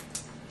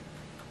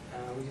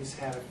 We just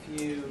had a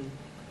few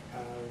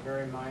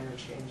very minor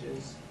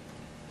changes.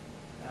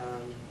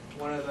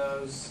 One of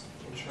those,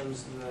 in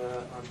terms of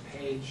on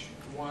page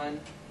 1,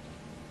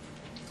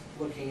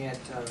 looking at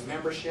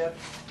membership,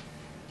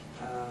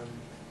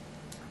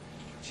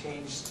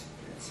 changed.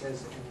 It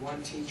says in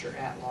one teacher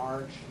at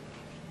large.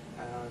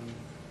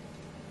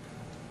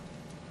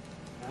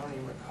 I don't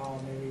even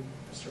recall, maybe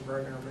Mr.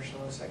 Bergen or Mr.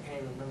 Lewis, I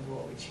can't even remember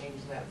what we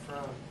changed that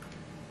from.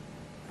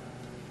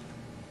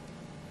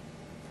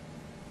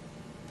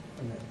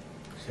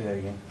 Say that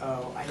again.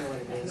 Oh, I know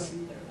what it is.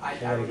 I Say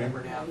that remember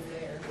again? now.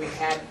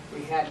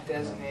 We had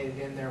designated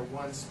in there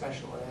one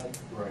special ed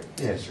Right.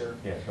 Yes, teacher.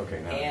 yes,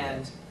 okay, now.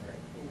 And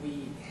Right.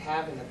 we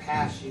have in the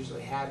past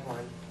usually had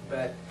one,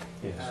 but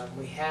Yes.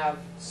 we have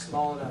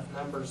small enough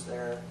numbers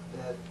there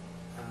that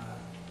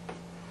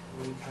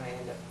we kind of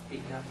end up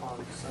beating up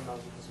on some of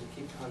them because we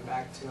keep coming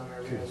back to them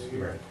every other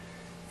year Right.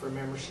 for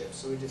membership.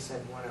 So we just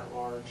said one at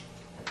large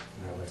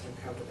No,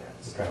 to cover that.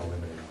 We're kind of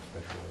limited on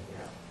special ed.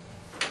 Yeah.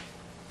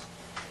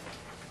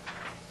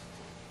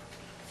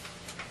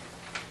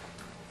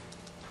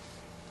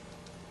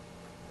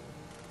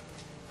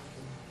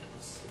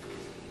 Let's see if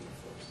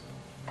there's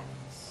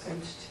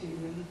anything else. Page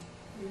 2.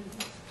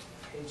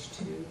 Page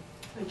 2.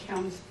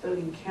 Accounts,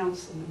 voting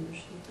council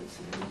membership is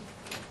in.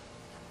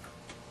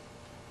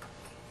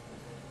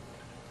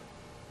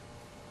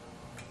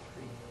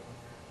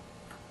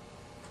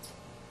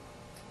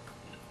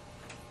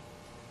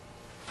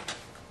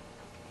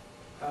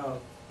 Oh,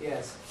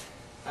 yes.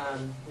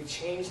 We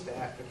changed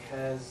that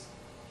because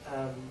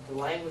the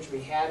language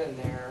we had in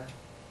there,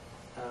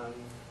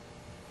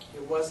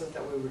 it wasn't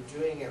that we were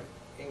doing it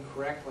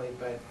incorrectly,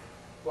 but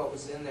what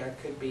was in there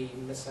could be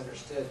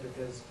misunderstood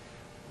because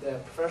the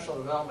Professional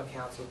Development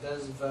Council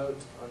does vote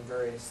on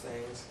various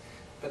things,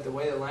 but the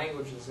way the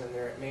language is in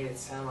there, it made it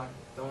sound like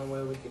the only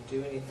way we could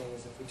do anything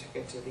is if we took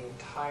it to the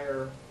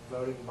entire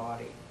voting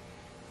body.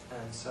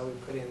 And so we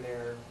put in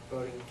there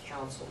voting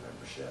council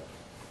membership.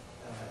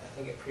 I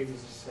think it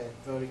previously said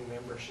voting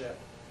membership.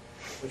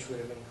 which would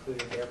have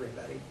included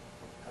everybody.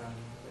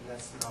 And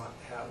that's not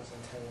how it was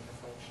intended to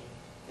function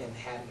and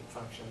hadn't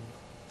functioned.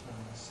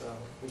 So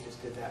we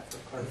just did that for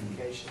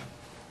clarification.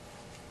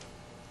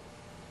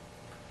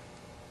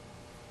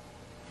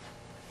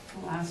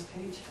 The last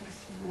page has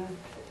to read.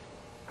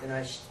 And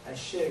I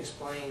should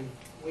explain,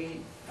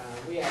 we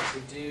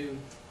actually do,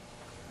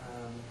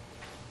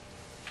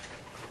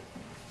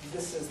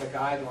 this is the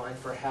guideline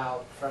for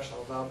how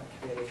Professional Development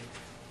Committee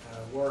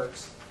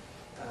works.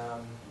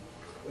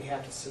 We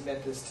have to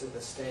submit this to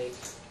the state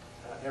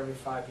every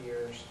 5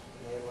 years,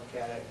 and they look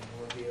at it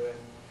and review it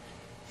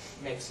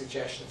and make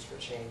suggestions for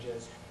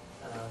changes.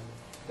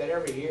 But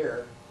every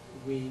year,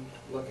 we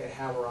look at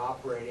how we're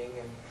operating,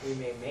 and we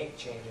may make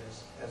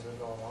changes as we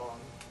go along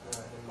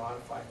and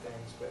modify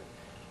things. But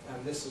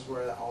this is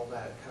where all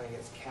that kind of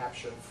gets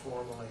captured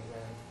formally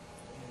then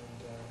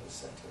and is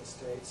sent to the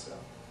state. So,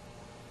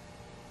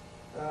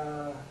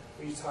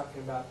 were you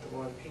talking about the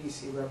one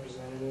PDC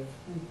representative?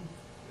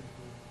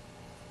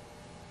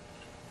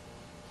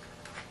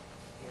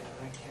 Yeah,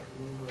 I can't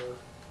remember.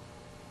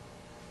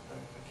 I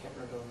can't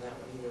remember on that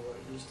one either what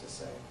it used to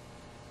say.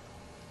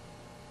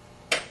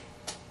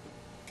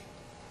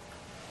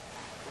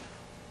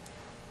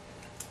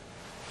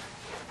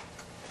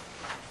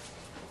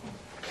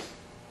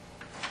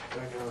 But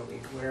I know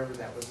wherever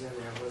that was in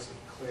there wasn't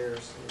clear,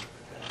 so we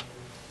put that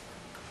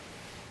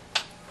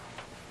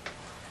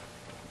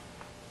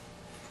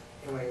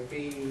in. Anyway,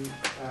 the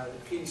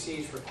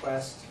PDC's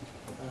request,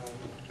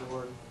 the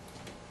board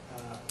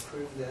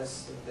approve this,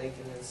 so that they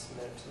can then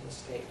submit it to the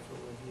state for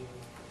review.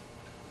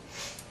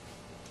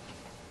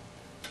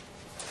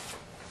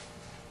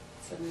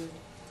 So moved.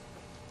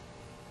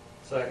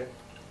 Second.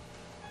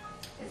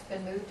 It's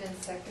been moved and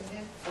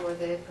seconded for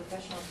the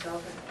professional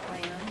development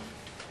plan.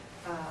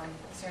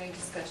 Is there any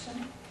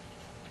discussion?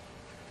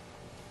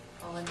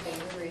 All in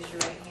favor, raise your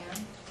right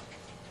hand.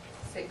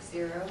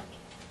 6-0.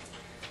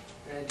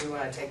 And I do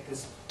want to take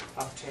this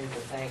opportunity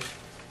to thank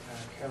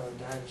Carolyn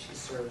Dunn. She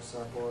serves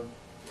our board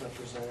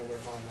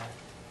representative on that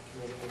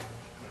committee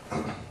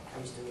and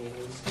comes to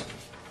meetings.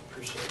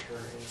 Appreciate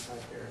her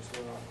insight there as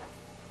well.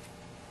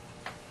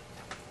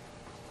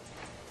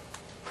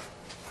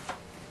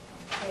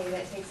 Okay,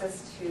 that takes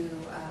us to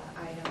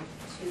item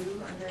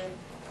 2 under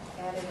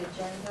added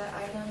agenda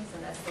items,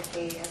 and that's the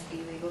KSB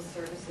Legal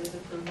Services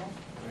approval.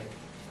 Right.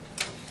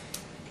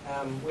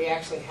 We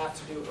actually have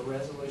to do a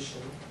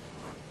resolution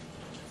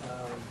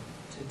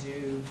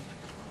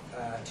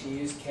to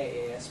use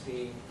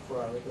KASB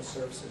for our legal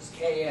services.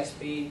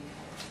 KASB,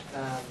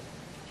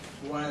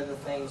 one of the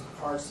things,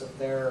 parts of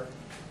their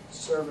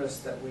service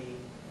that we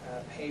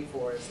pay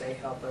for is they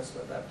help us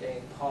with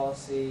updating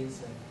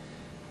policies and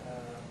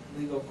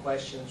legal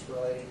questions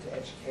related to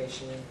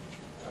education.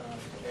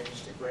 They're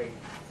just a great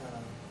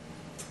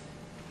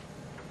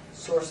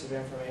source of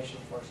information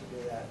for us to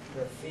do that.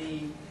 Their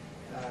fee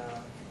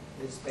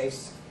is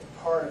based in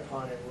part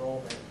upon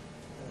enrollment.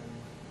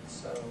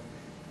 So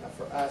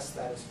for us,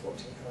 that is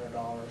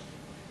 $1,400.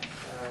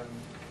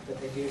 But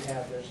they do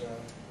have, there's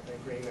an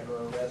agreement or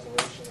a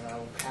resolution, and I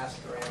will pass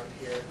it around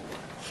here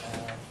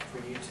for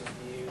you to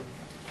view.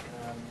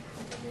 And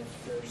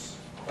if there's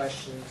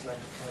questions, I can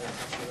kind of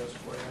answer those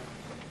for you.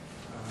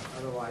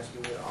 Otherwise,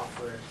 we would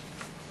offer it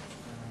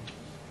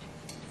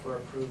for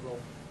approval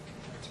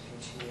to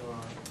continue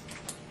on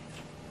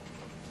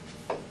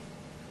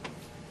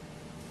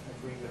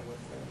agreement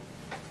with them.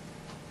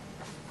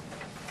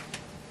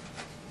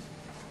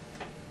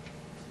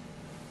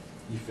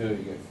 You feel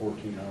you get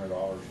 $1,400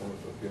 worth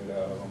of good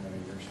out of them in a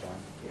year's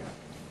time? Yeah.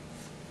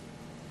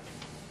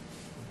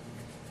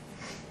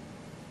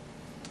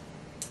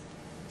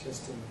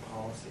 Just in the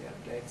policy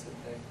updates that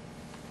they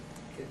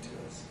get to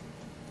us.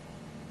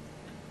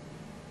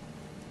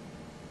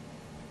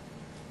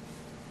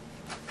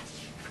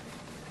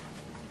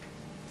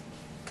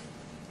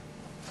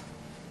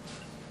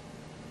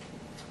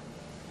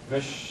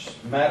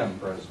 Madam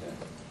President,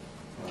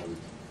 I would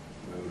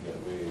move that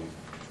we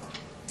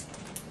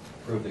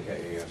approve the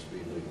KASB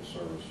Legal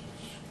Services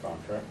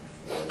contract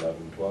for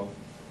 11/12.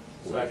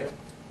 Second.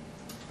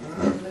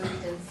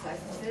 Moved and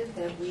seconded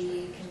that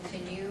we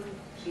continue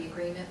the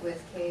agreement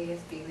with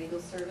KSB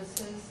Legal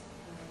Services.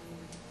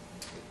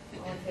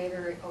 All in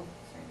favor, oh,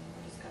 sorry,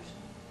 more discussion.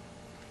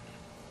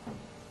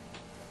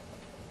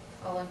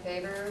 All in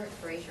favor,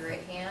 raise your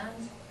right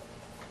hand.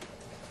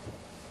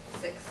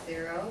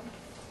 6-0.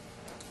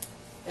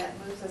 That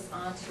moves us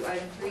on to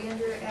item 3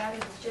 under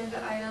added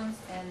agenda items,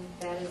 and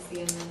that is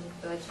the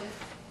amended budget.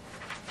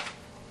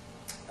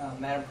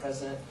 Madam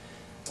President,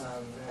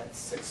 at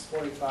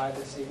 6:45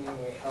 this evening,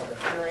 we held a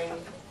hearing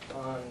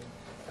on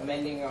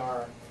amending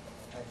our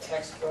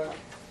textbook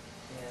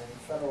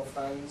and federal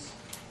funds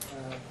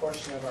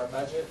portion of our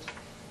budget.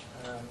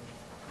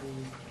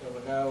 There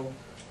were no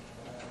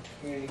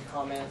community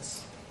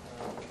comments,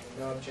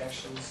 no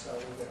objections, so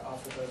we would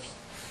offer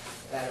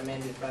that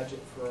amended budget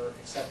for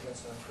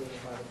acceptance and approval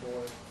by the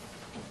board.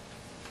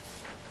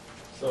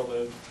 So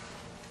moved.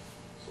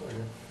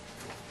 Second.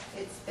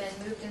 It's been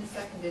moved and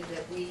seconded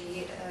that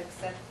we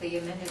accept the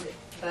amended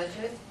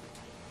budget.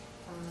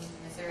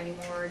 Is there any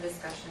more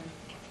discussion?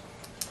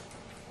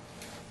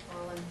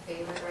 All in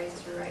favor, raise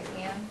your right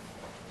hand.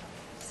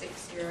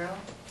 6-0.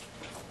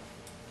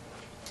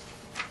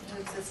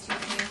 Moves us to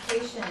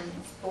communications,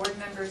 board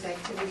members'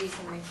 activities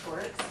and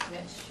reports.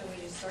 Mitch, shall we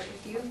just start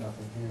with you?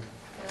 Nothing here.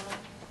 Bill?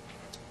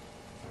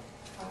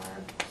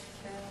 Barb?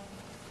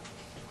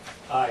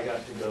 Bill? I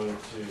got to go to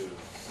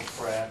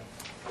Pratt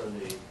for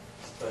the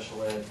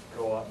special ed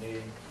co-op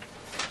meeting,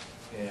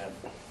 and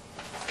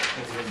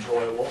it was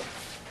enjoyable,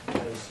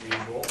 as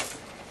usual.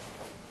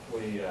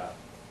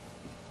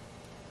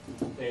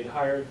 They'd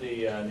hired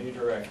the new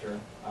director,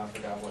 I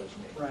forgot what his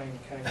name. Ryan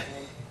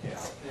Cunningham. Yeah.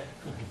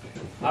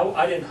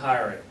 I didn't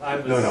hire him. I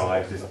was. No,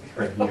 I just, you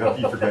forgot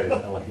his, I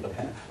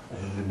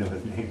didn't know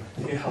his name.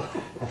 Yeah.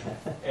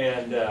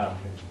 And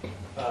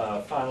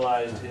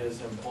finalized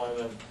his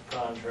employment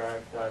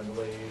contract, I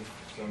believe,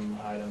 some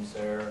items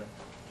there.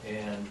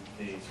 And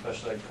the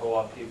special ed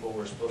co-op people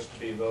were supposed to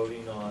be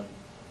voting on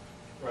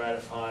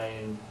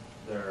ratifying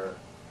their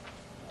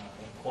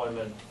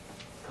employment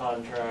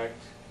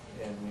contract,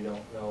 and we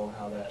don't know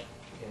how that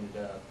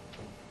ended up.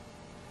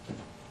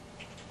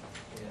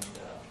 And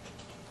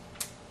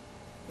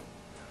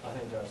I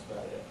think that's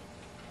about it.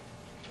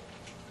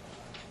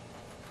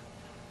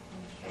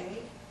 Okay.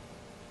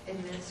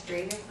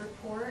 Administrative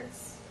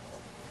reports.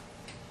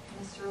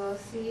 Mr.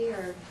 Losi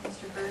or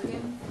Mr.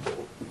 Bergen?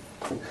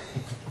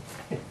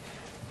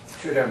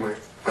 Should have my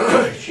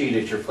sheet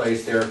at your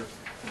place there.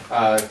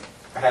 I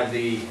have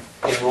the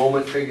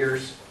enrollment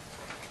figures,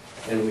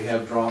 and we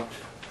have dropped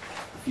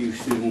a few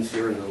students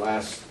here in the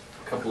last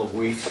couple of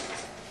weeks.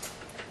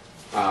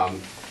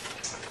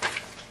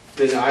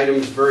 The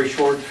items very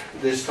short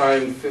this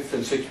time. 5th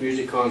and 6th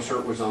music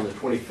concert was on the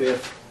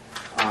 25th.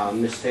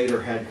 Miss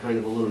Taylor had kind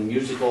of a little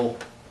musical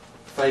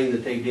thing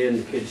that they did,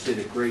 and the kids did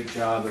a great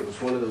job. It was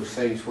one of those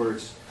things where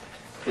it's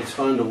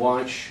fun to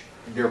watch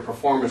their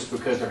performance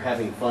because they're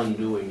having fun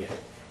doing it.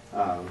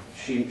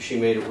 She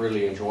made it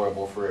really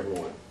enjoyable for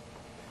everyone.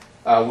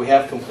 We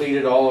have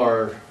completed all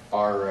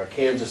our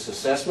Kansas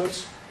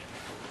assessments.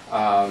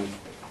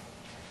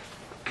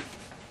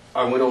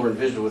 I went over and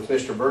visited with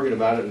Mr. Bergen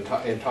about it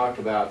and talked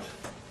about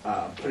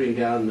putting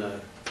down the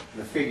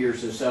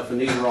figures and stuff, and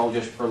these are all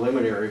just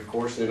preliminary, of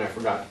course, and then I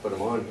forgot to put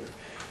them on here.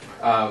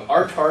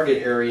 Our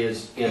target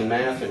areas in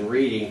math and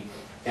reading,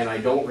 and I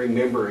don't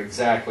remember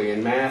exactly,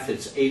 in math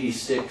it's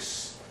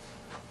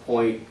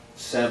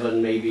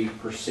 86.7 maybe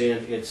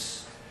percent,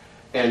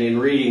 and in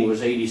reading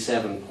was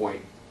 87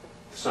 point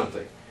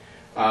something.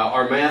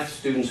 Our math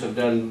students have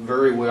done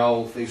very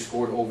well. They've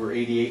scored over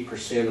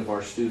 88% of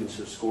our students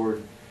have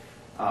scored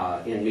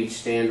in meet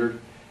standard.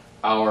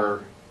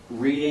 Our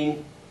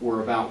reading,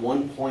 we're about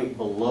 1 point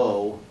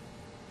below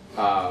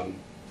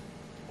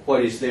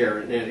what is there.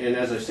 And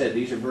as I said,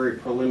 these are very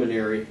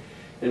preliminary.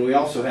 And we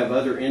also have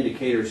other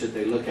indicators that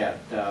they look at.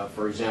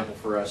 For example,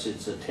 for us,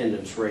 it's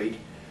attendance rate.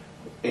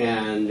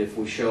 And if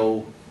we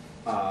show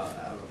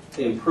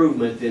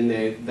improvement, then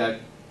that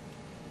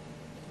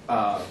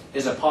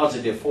is a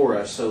positive for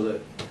us, so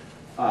that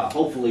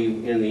hopefully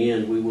in the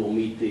end we will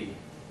meet the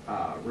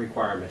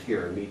requirement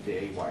here and meet the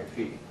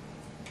AYP.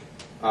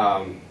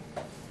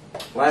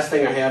 Last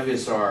thing I have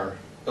is our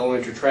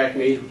elementary track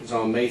meet. It's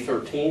on May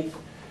 13th.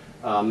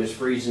 Ms.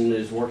 Friesen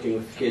is working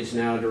with the kids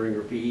now during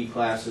her PE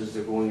classes.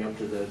 They're going up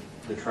to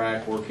the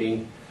track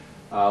working.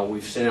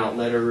 We've sent out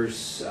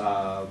letters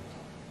to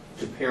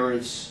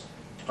parents.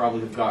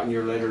 Probably have gotten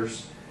your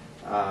letters.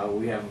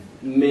 We have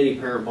many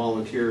parent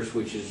volunteers,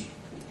 which is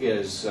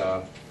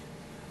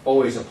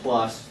always a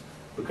plus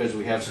because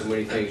we have so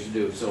many things to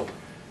do. So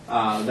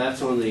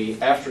that's on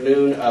the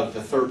afternoon of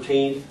the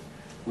 13th.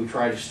 We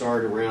try to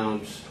start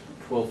around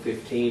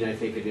 12:15, I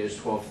think it is,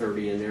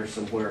 12:30 in there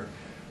somewhere.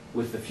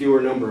 With the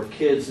fewer number of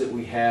kids that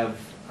we have,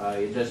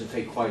 it doesn't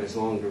take quite as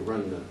long to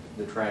run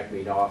the track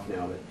meet off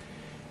now. But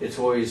it's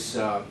always,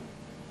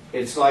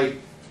 it's like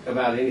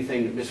about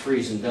anything that Ms.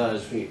 Friesen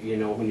does, you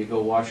know, when you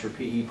go watch her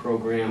PE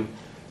program,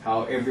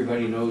 how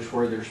everybody knows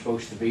where they're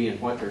supposed to be and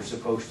what they're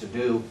supposed to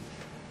do.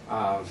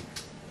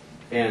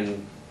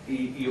 And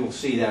you'll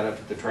see that up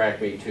at the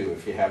track meet too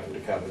if you happen to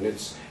come. And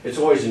it's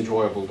always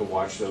enjoyable to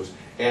watch those.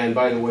 And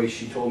by the way,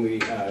 she told me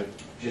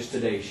just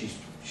today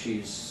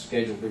she's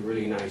scheduled a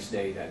really nice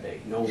day that day.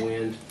 No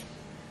wind,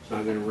 it's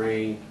not going to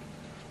rain,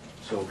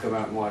 so come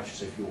out and watch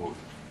us if you want.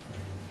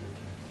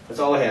 That's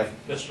all I have.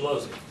 Mr.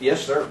 Losey,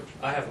 Yes, sir.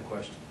 I have a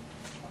question.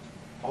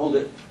 Hold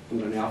it. I'm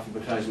going to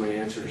alphabetize my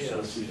answers.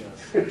 Yes.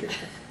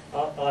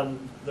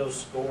 On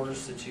those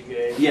scores that you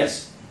gave,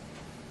 Yes.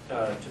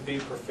 to be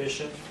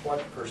proficient,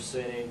 what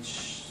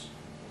percentage,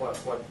 what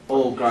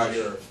Oh, is gosh.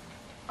 your,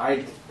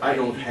 I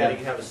don't you have.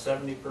 gotta have a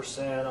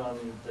 70% on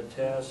the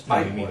test? No,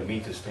 you mean to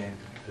meet the standard,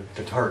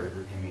 the target,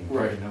 or you mean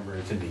Right. target number,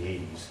 it's in the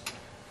 80s.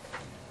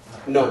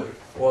 No,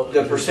 Well,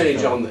 the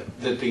percentage on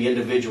that the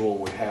individual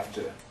would have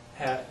to.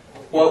 ha-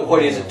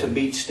 What is it to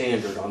meet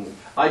standard on?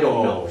 I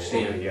don't know Oh,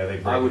 standard. yeah, they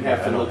break I would it have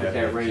down. to I look don't at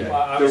have that that range. checked.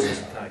 Well, I was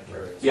just kind of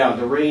curious. Yeah,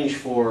 the range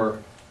for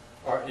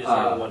Or is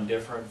there one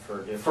different for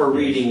different? For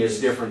reading is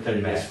grades? different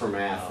than it is for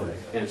math Oh,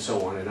 okay. and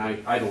so on, and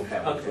I don't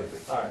have it Okay, with me.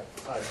 all right,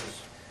 I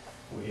just,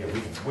 Yeah,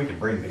 we can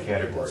bring the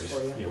categories.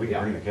 For you? Yeah, we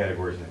can bring the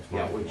categories next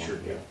Yeah, month. we if you sure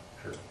want. can.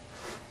 Sure.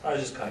 I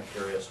was just kind of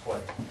curious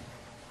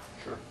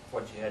Sure.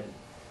 what you had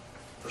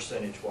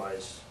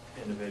percentage-wise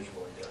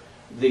individually there.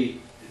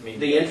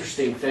 The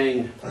interesting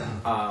thing,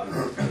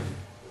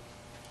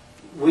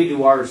 we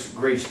do ours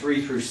grades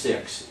 3 through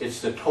 6.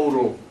 It's the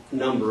total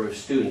number of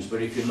students,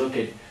 but if you look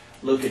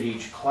at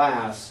each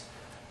class,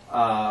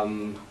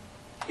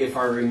 if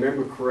I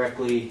remember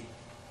correctly,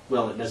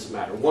 well, it doesn't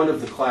matter. One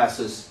of the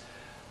classes,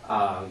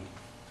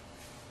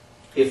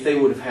 if they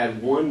would have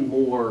had one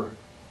more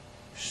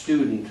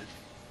student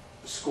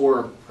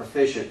score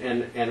proficient,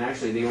 and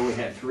actually they only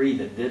had 3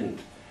 that didn't.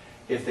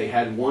 If they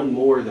had one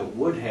more that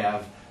would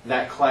have,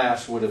 that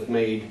class would have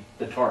made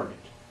the target.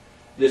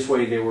 This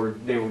way they were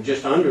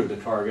just under the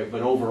target,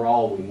 but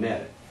overall we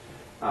met it.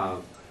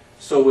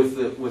 So with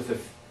the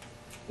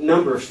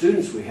number of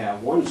students we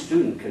have, one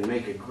student can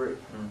make a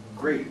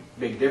great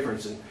big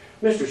difference. And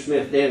Mr.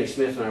 Smith, Danny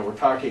Smith and I were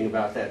talking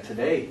about that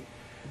today.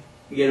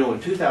 You know, in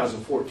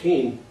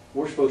 2014,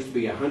 we're supposed to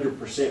be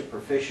 100%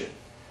 proficient.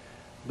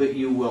 But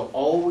you will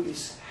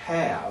always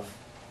have,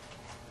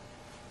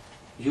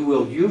 you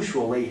will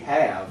usually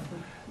have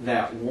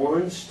that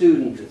one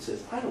student that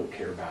says, I don't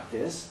care about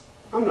this,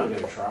 I'm not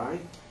going to try.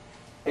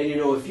 And you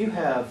know, if you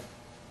have,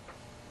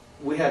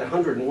 we had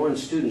 101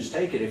 students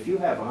take it, if you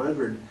have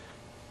 100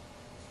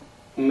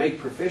 make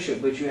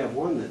proficient, but you have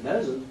one that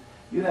doesn't,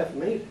 you haven't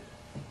made it.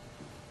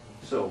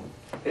 So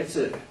it's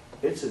an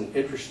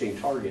interesting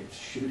target to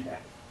shoot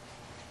at.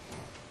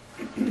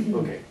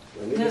 Okay,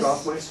 let me get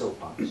off my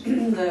soapbox.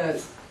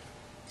 The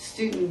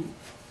student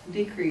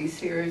decrease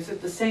here, is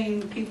it the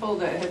same people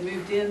that had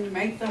moved in to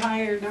make the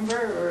higher number,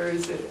 or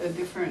is it a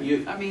different,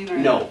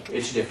 No,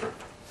 it's different.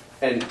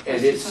 And I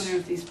was just wondering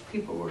if these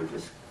people were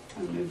just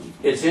kind of moving.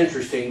 It's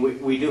interesting,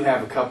 we do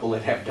have a couple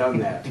that have done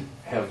that,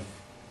 have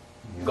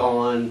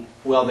gone,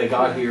 well, they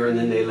got here and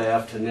then they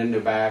left, and then they're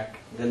back,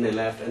 then they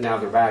left, and now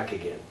they're back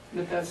again.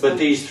 But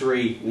these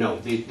 3, no,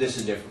 this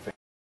is different.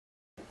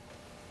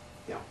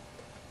 Yeah.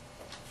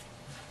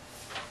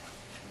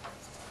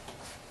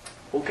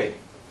 Okay,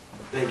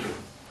 thank you.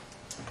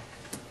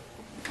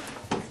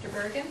 Mr.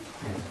 Bergen?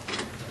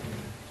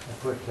 I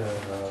put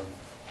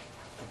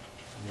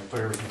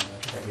everything,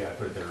 I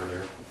put it there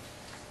earlier.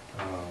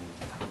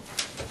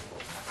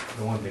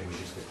 The one thing was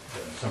just the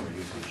summer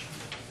usage,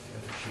 the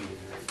other sheet is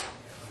right.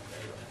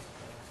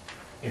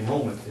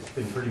 Enrollment, it's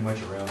been pretty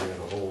much around there,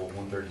 the whole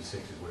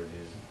 136 is what it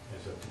is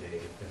as of today.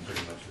 It's been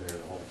pretty much there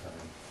the whole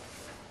time,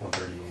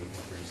 138,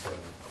 137.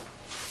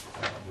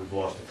 We've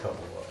lost a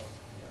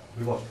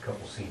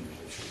couple seniors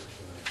this year.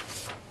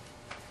 So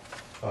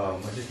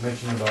I just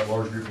mentioned about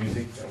large group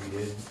music that we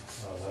did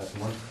last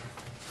month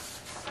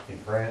in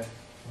Pratt.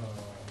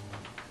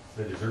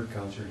 The dessert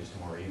concert is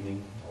tomorrow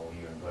evening. All of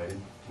you are invited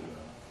to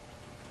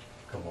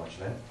come watch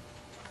that.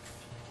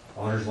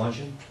 Honors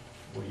luncheon.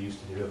 We used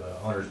to do an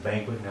honors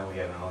banquet. Now we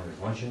have an honors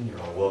luncheon. You're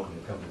all welcome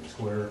to come to the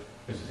square.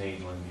 Mrs.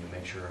 Haynes wanted me to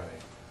make sure I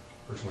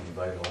personally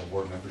invited all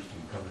board members to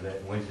come to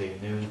that Wednesday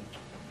at noon.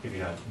 If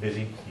you're not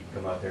busy, you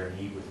can come out there and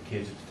eat with the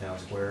kids at the town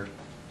square,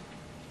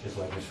 just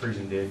like Miss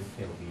Friesen did.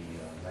 It'll be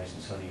nice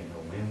and sunny and no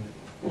wind.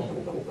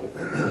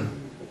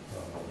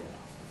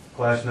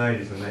 Class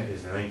night is the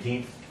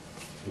 19th.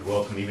 You're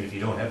welcome, even if you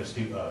don't have a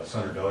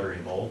son or daughter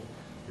involved,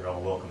 you're all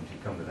welcome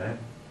to come to that.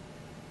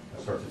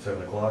 That starts at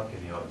 7 o'clock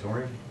in the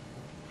auditorium.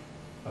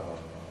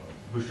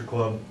 Booster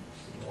Club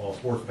All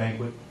Sports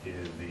Banquet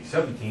is the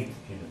 17th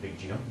in the big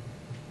gym,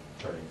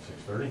 starting at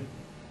 6:30.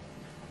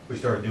 We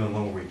started doing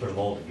one where we put them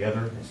all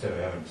together instead of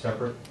having them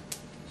separate.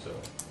 So,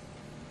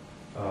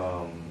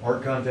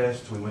 art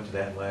contests, we went to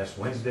that last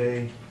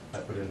Wednesday. I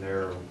put in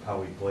there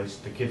how we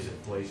placed, the kids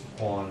that placed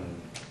Quan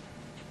and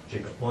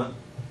Jacob Blunt.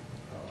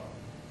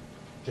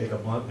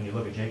 Jacob Blunt, when you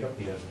look at Jacob,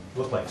 he doesn't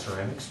look like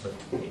ceramics, but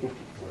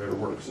whatever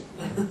works.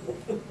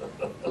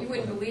 You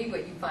wouldn't believe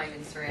what you find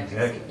in ceramics.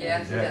 Exactly.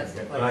 Yeah,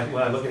 Exactly.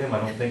 When I look at him, I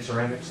don't think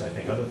ceramics, I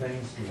think other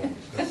things. We won't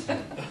discuss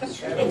that.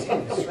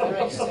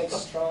 Ceramics takes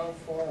strong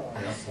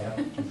forearms.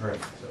 Yeah, that's right,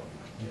 so,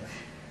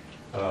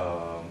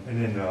 yeah.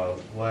 And then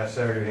last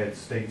Saturday we had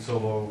state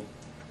solo.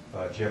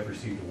 Jeff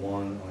received a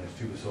 1 on his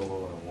tuba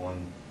solo and a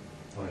 1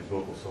 on his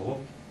vocal solo.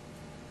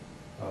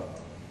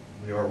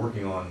 We are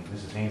working on,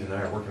 Mrs. Haynes and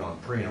I are working on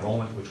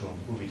pre-enrollment, which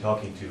we'll be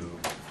talking to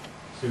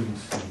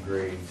students in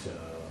grades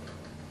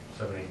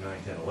 7, 8,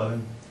 9, 10,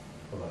 11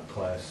 about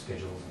class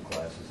schedules and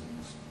classes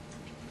and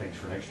things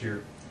for next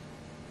year.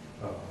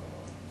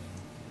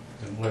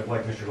 And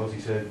like Mr.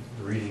 Losey said,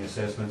 the reading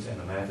assessments and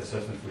the math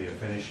assessments we have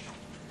finished.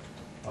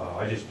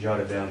 I just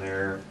jotted down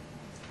there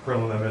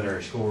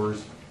preliminary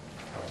scores.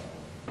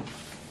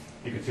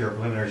 You can see our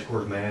preliminary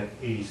scores math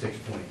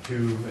 86.2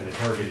 and the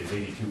target is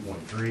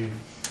 82.3.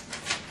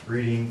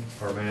 Reading,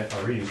 our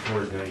reading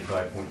score is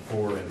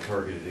 95.4 and the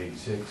target is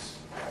 86.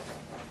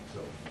 So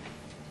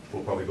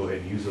we'll probably go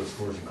ahead and use those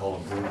scores and call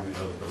them good, even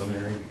though they're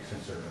preliminary,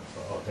 since they're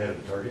ahead of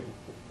the target.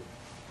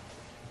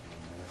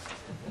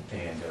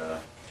 and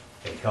a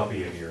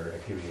copy of your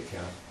activity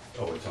account.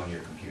 Oh, it's on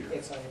your computer.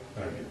 It's on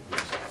your On computer.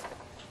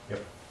 your-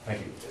 Yep,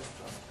 thank you.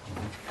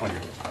 On your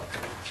laptop.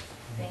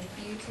 Thank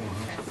you to the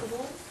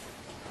principals.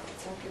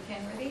 Dr.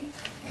 Kenworthy?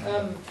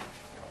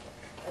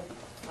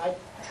 I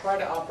try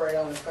to operate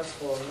on the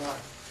principle of not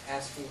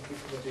asking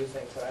people to do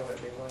things that I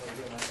wouldn't be willing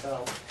to do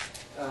myself.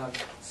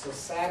 So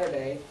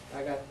Saturday,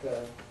 I got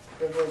the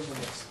privilege and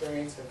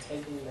experience of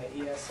taking the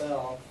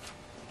ESL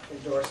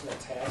endorsement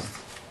test.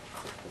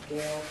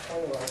 Gail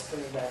Cornwell is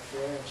sitting back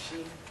there, and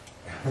she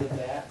did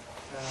that.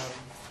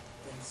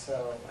 And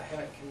so I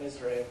haven't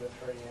commiserated with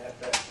her yet,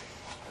 but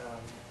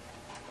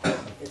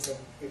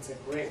it's a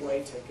great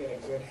way to get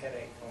a good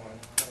headache going on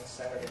a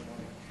Saturday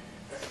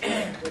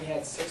morning. We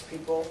had 6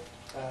 people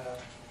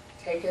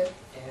take it,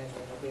 and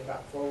it'll be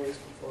about 4 weeks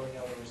before we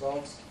know the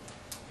results.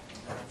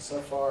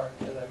 So far,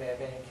 as I may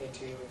have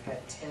indicated, we've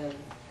had 10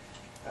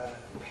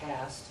 who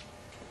passed.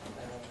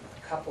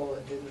 A couple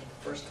that didn't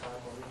the first time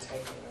will be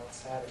taking it on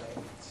Saturday,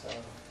 so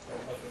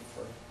we're hoping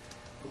for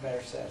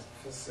better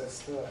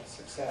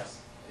success.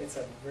 It's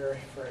a very,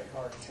 very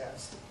hard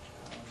test.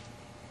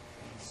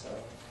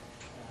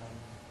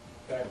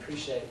 But I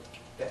appreciate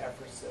the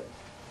efforts that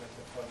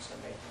the folks are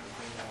making to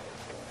do that and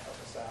to help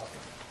us out.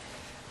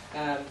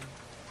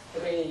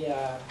 There'll be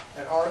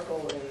an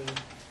article in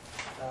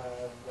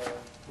the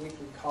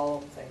weekly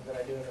column thing that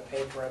I do in the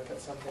paper. I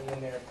put something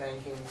in there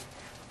thanking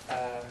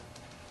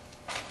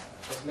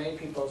as many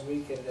people as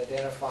we could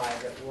identify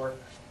that work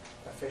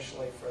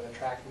officially for the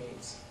track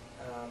meets.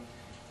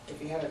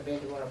 If you haven't been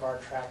to one of our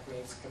track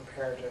meets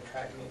compared to a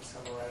track meet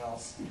somewhere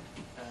else,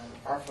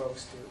 our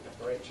folks do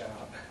a great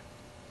job.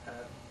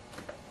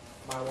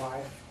 My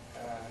wife,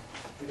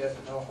 who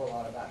doesn't know a whole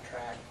lot about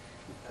track,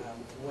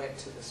 went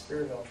to the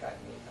Spearville track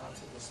meet, not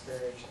to the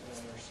Disparage in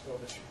another school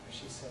district, but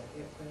she said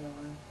it went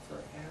on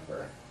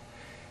forever.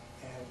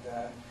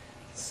 And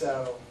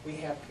so we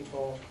have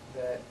people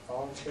that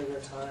volunteer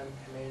their time,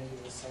 come in and do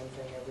the same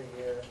thing every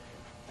year,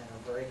 and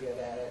are very good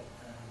at it.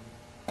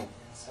 And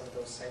some of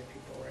those same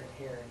people are in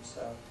here, and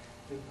so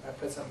I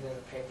put something in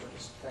the paper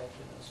just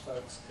thanking those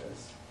folks,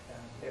 because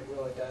it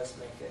really does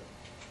make it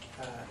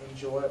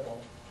enjoyable.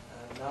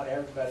 Not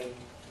everybody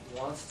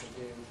wants to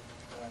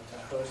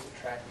host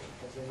a track meet,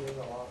 because it is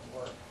a lot of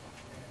work,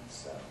 and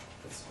so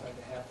it's fun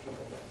to have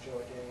people that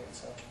enjoy doing it.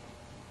 So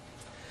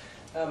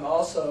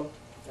also,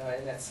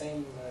 in that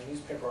same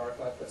newspaper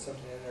article, I put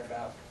something in there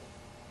about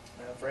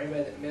for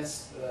anybody that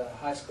missed the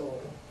high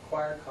school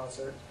choir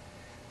concert,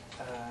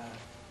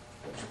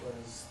 which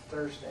was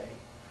Thursday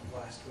of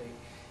last week.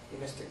 You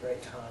missed a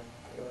great time.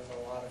 It was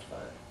a lot of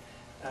fun.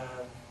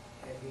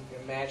 And you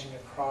can imagine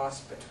a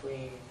cross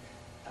between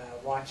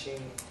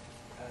watching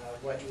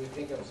what you would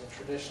think of as a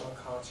traditional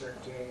concert,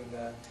 doing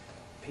the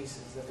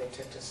pieces that they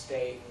took to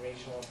state and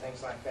regional and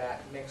things like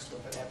that, mixed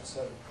with an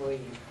episode of Glee.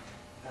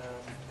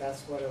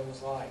 That's what it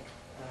was like.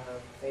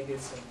 They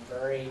did some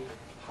very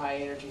high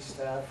energy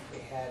stuff. We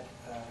had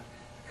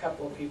a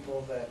couple of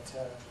people that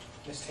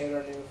Miss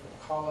Taylor knew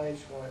from college,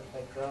 one that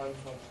played drums,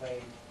 one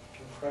played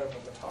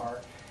incredible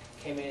guitar,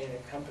 came in and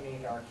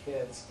accompanied our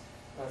kids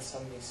on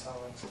some of these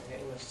songs,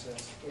 and it was fun.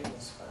 It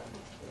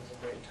was a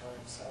great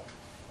time, so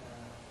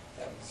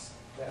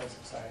that was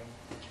exciting.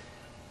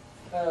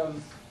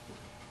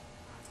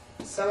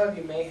 Some of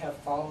you may have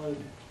followed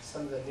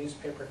some of the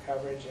newspaper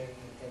coverage and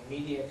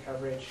media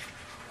coverage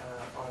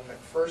on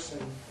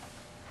McPherson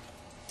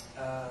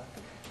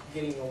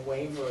getting a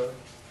waiver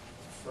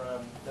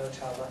from No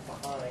Child Left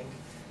Behind.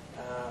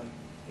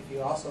 If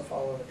you also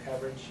follow the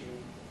coverage, you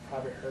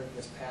probably heard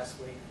this past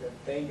week that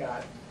they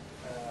got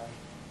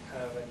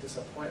kind of a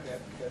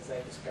disappointment because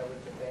they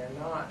discovered that they are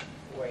not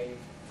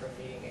waived from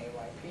meeting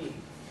AYP.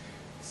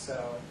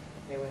 So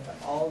they went to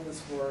all of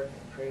this work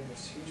and created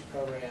this huge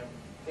program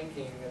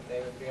thinking that they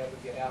would be able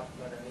to get out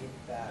from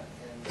underneath that,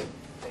 and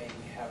they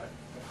haven't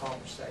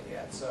accomplished that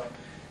yet. So,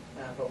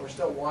 but we're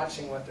still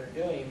watching what they're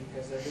doing,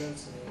 because they're doing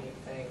some unique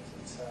things,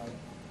 and so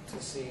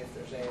to see if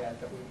there's any that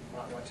we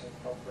might want to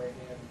incorporate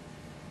in.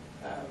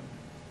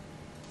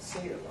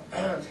 Excuse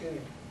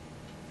me.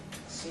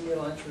 Senior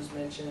lunch was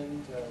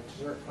mentioned,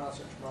 dessert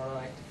concert tomorrow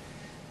night.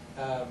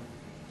 I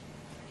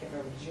can't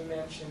remember, did you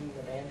mention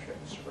the band trip,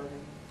 Mr.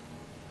 Bergen?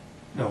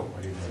 No,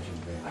 I didn't mention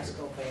the band High trip.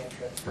 school band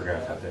trip.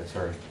 Forgot about that,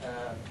 sorry.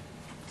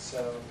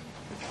 So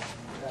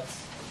that's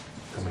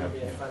going to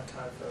be a fun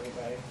time for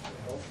everybody,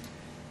 I hope.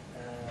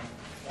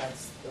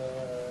 That's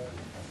the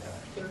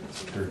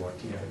 3rd one,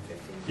 yeah.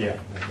 Yeah,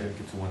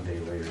 it's one day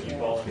later. You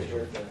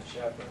volunteered to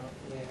chaperone?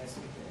 Yes,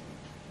 we did.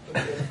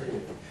 Good for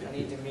you. I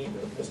need to meet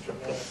with Mr.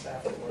 Millis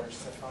afterwards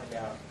to find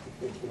out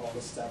all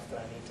the stuff that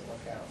I need to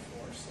look out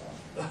for, so.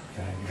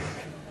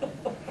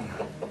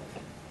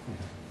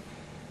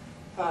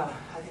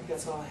 I think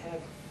that's all I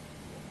had.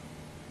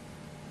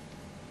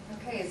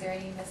 Okay, is there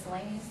any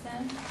miscellaneous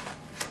then?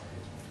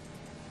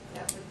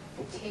 That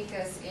would take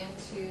us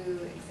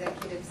into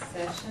executive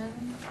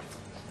session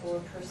for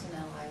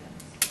personnel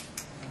items.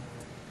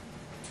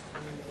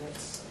 20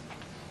 minutes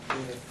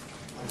with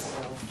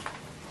myself.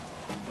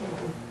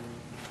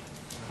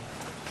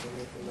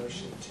 make the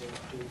motion to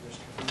approve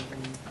Mr.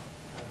 Beaton.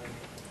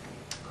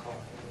 Call him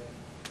in.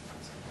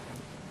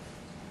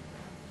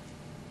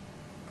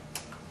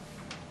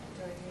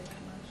 Do I hear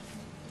that motion?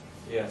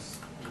 Yes,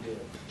 you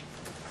did.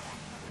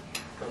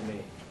 From me.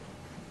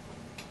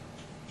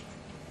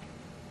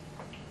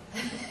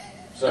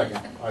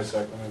 Second, I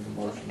seconded the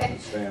motion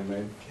that Stan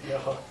made.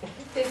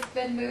 It's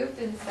been moved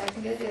and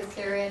seconded. Is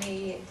there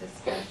any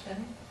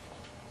discussion?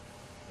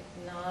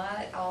 If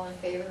not, all in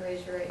favor,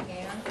 raise your right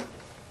hand.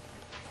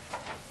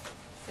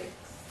 6.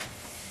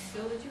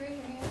 Bill, did you raise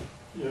your hand?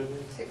 Yeah, it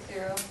is. 6-0. Did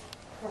you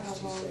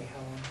say how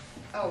long?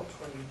 Oh,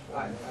 20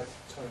 minutes.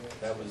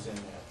 That was in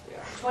that.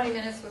 Yeah. 20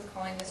 minutes with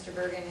calling Mr.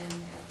 Bergen in at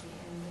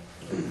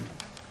the end,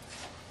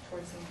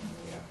 towards the end.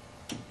 Yeah.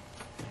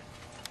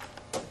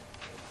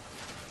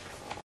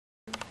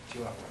 Do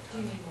you want more Do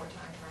you time? need more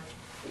time, Mark?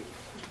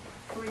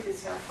 Can we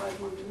just have 5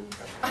 more minutes?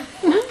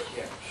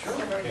 Yeah. Sure.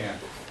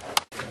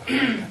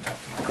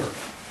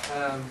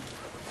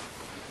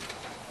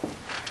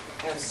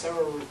 Have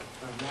several,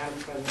 Madam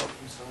President,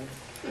 I'm sorry.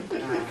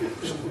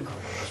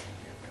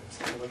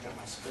 I looked at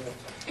my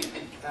script.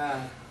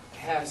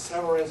 Have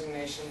several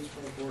resignations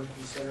for the board to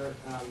consider.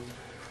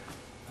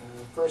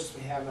 First,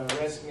 we have a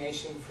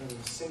resignation from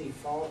Cindy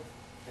Falk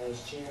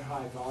as junior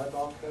high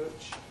volleyball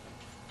coach.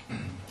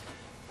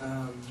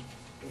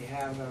 We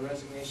have a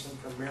resignation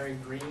from Mary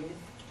Green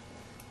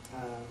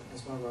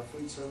as one of our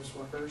food service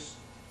workers.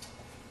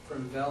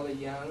 From Velda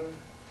Young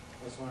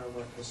as one of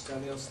our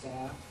custodial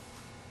staff.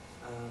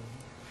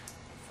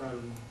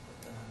 From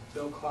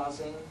Bill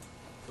Clausing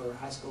for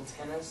high school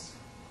tennis.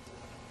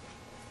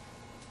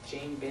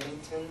 Jane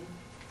Bennington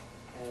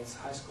as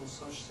high school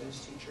social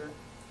studies teacher.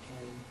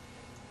 And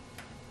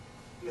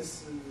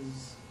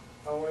Mrs.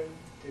 Owen,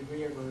 did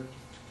we ever,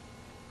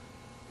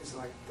 it's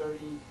like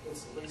 30,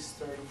 it's at least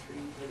 33,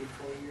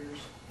 34 years.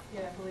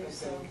 Yeah, I believe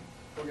so.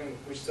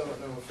 We still don't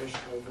know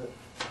officially, but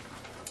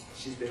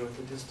she's been with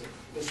the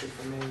district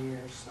for many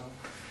years, so.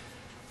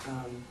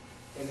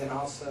 And then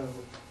also,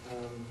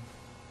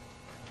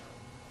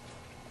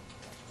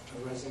 a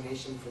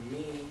resignation from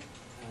me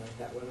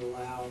that would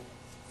allow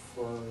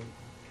for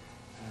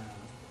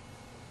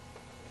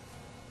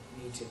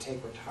me to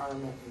take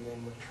retirement and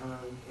then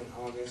return in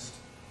August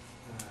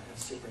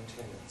as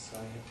superintendent. So I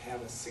have to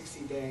have a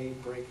 60-day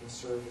break in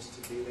service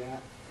to do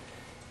that.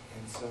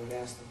 And so I'd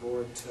ask the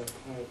board to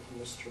appoint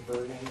Mr.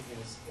 Bergen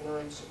as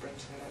interim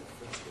superintendent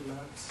for 2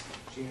 months,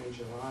 June and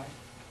July.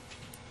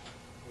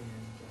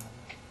 And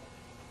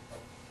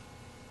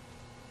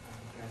I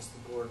would ask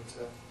the board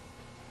to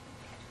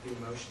do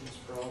motions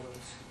for all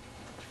those.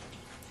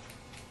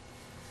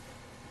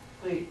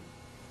 Wait,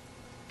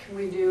 can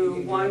we You do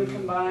can do one them.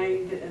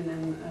 combined and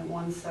then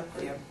one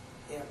separate? Yep,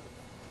 yep.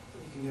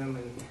 You can do them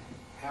in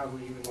however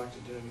you would like to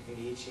do them. You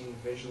can each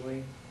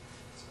individually.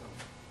 So,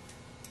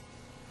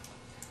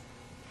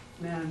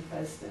 Madam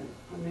President,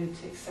 I move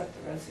to accept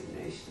the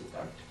resignation of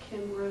Dr.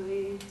 Ken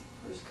Worthy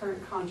for his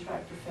current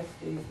contract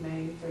effective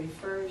May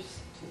 31st,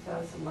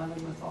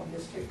 2011, with all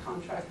district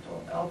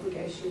contractual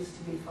obligations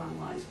to be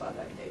finalized by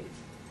that date.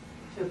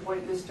 To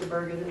appoint Mr.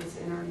 Bergen as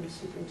interim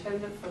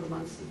superintendent for the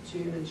months of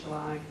June and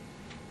July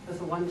with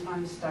a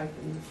one-time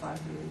stipend of $500.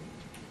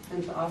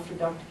 And to offer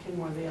Dr.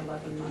 Kenworthy an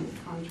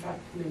 11-month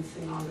contract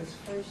commencing August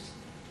 1st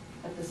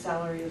at the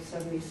salary of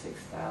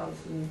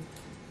 $76,093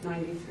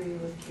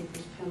 with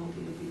keeper's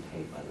penalty to be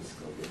paid by the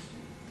school district.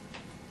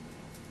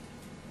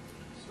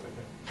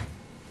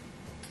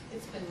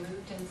 It's been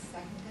moved and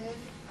seconded.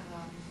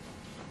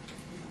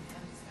 We don't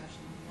have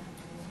discussion on that.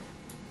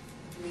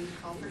 Do we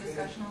call for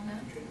discussion on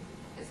that?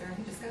 Is there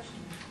any discussion?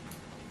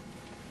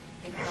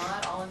 If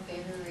not, all in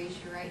favor, raise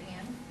your right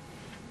hand.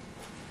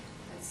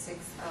 That's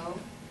 6-0.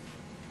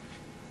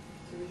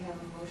 Do we have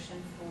a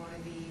motion for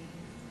the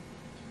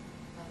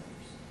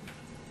others?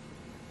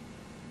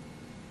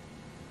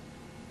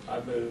 I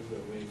move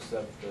that we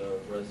accept the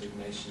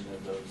resignation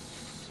of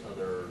those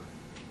other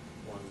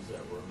ones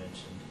that were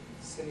mentioned.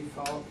 Cindy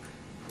Falk,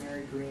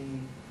 Mary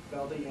Green,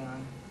 Velda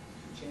Young,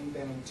 Jane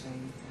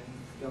Bennington, and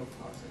Bill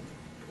Clausen.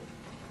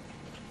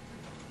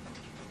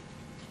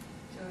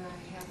 Do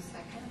I have a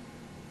second?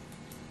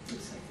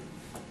 Second.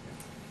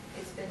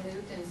 It's been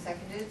moved and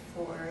seconded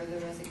for the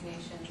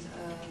resignations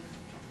of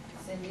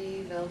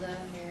Cindy, Vilda,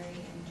 Mary,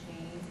 and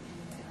Jane,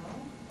 and Bill.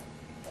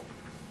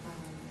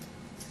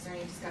 Is there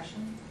any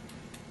discussion?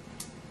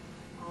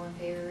 All in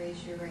favor,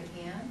 raise your right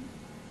hand.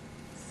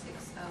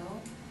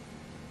 6-0.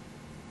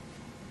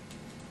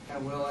 I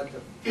will let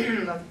the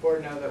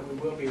board know that we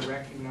will be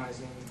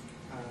recognizing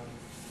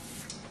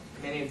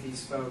many of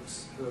these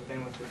folks who have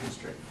been with the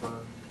district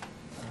for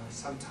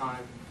some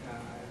time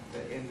at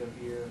the end of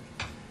year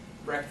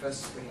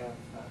breakfast. We have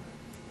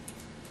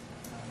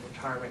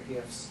retirement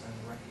gifts and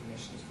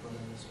recognitions for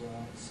them as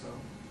well. So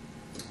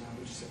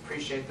we just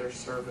appreciate their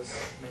service.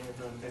 Many of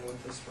them have been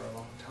with us for a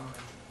long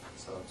time.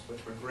 So it's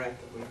with regret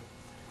that we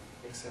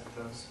accept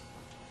those.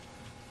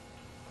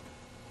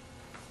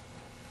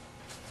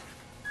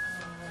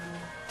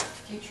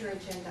 Future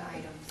agenda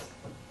items.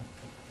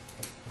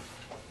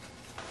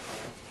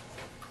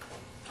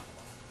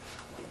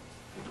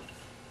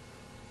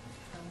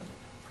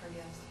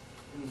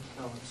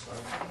 Oh, I'm sorry.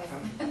 Okay.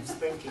 I'm just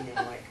thinking,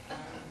 I'm like,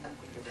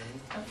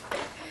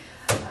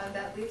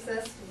 That leaves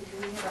us, do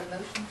we have a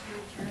motion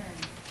to adjourn?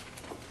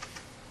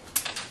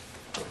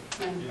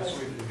 Madam Yes,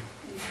 we President.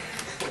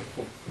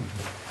 do.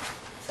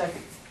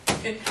 Second.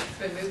 It's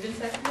been moved and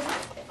seconded.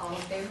 All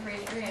in favor,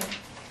 raise your hand.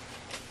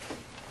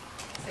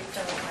 6-0,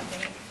 I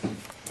think.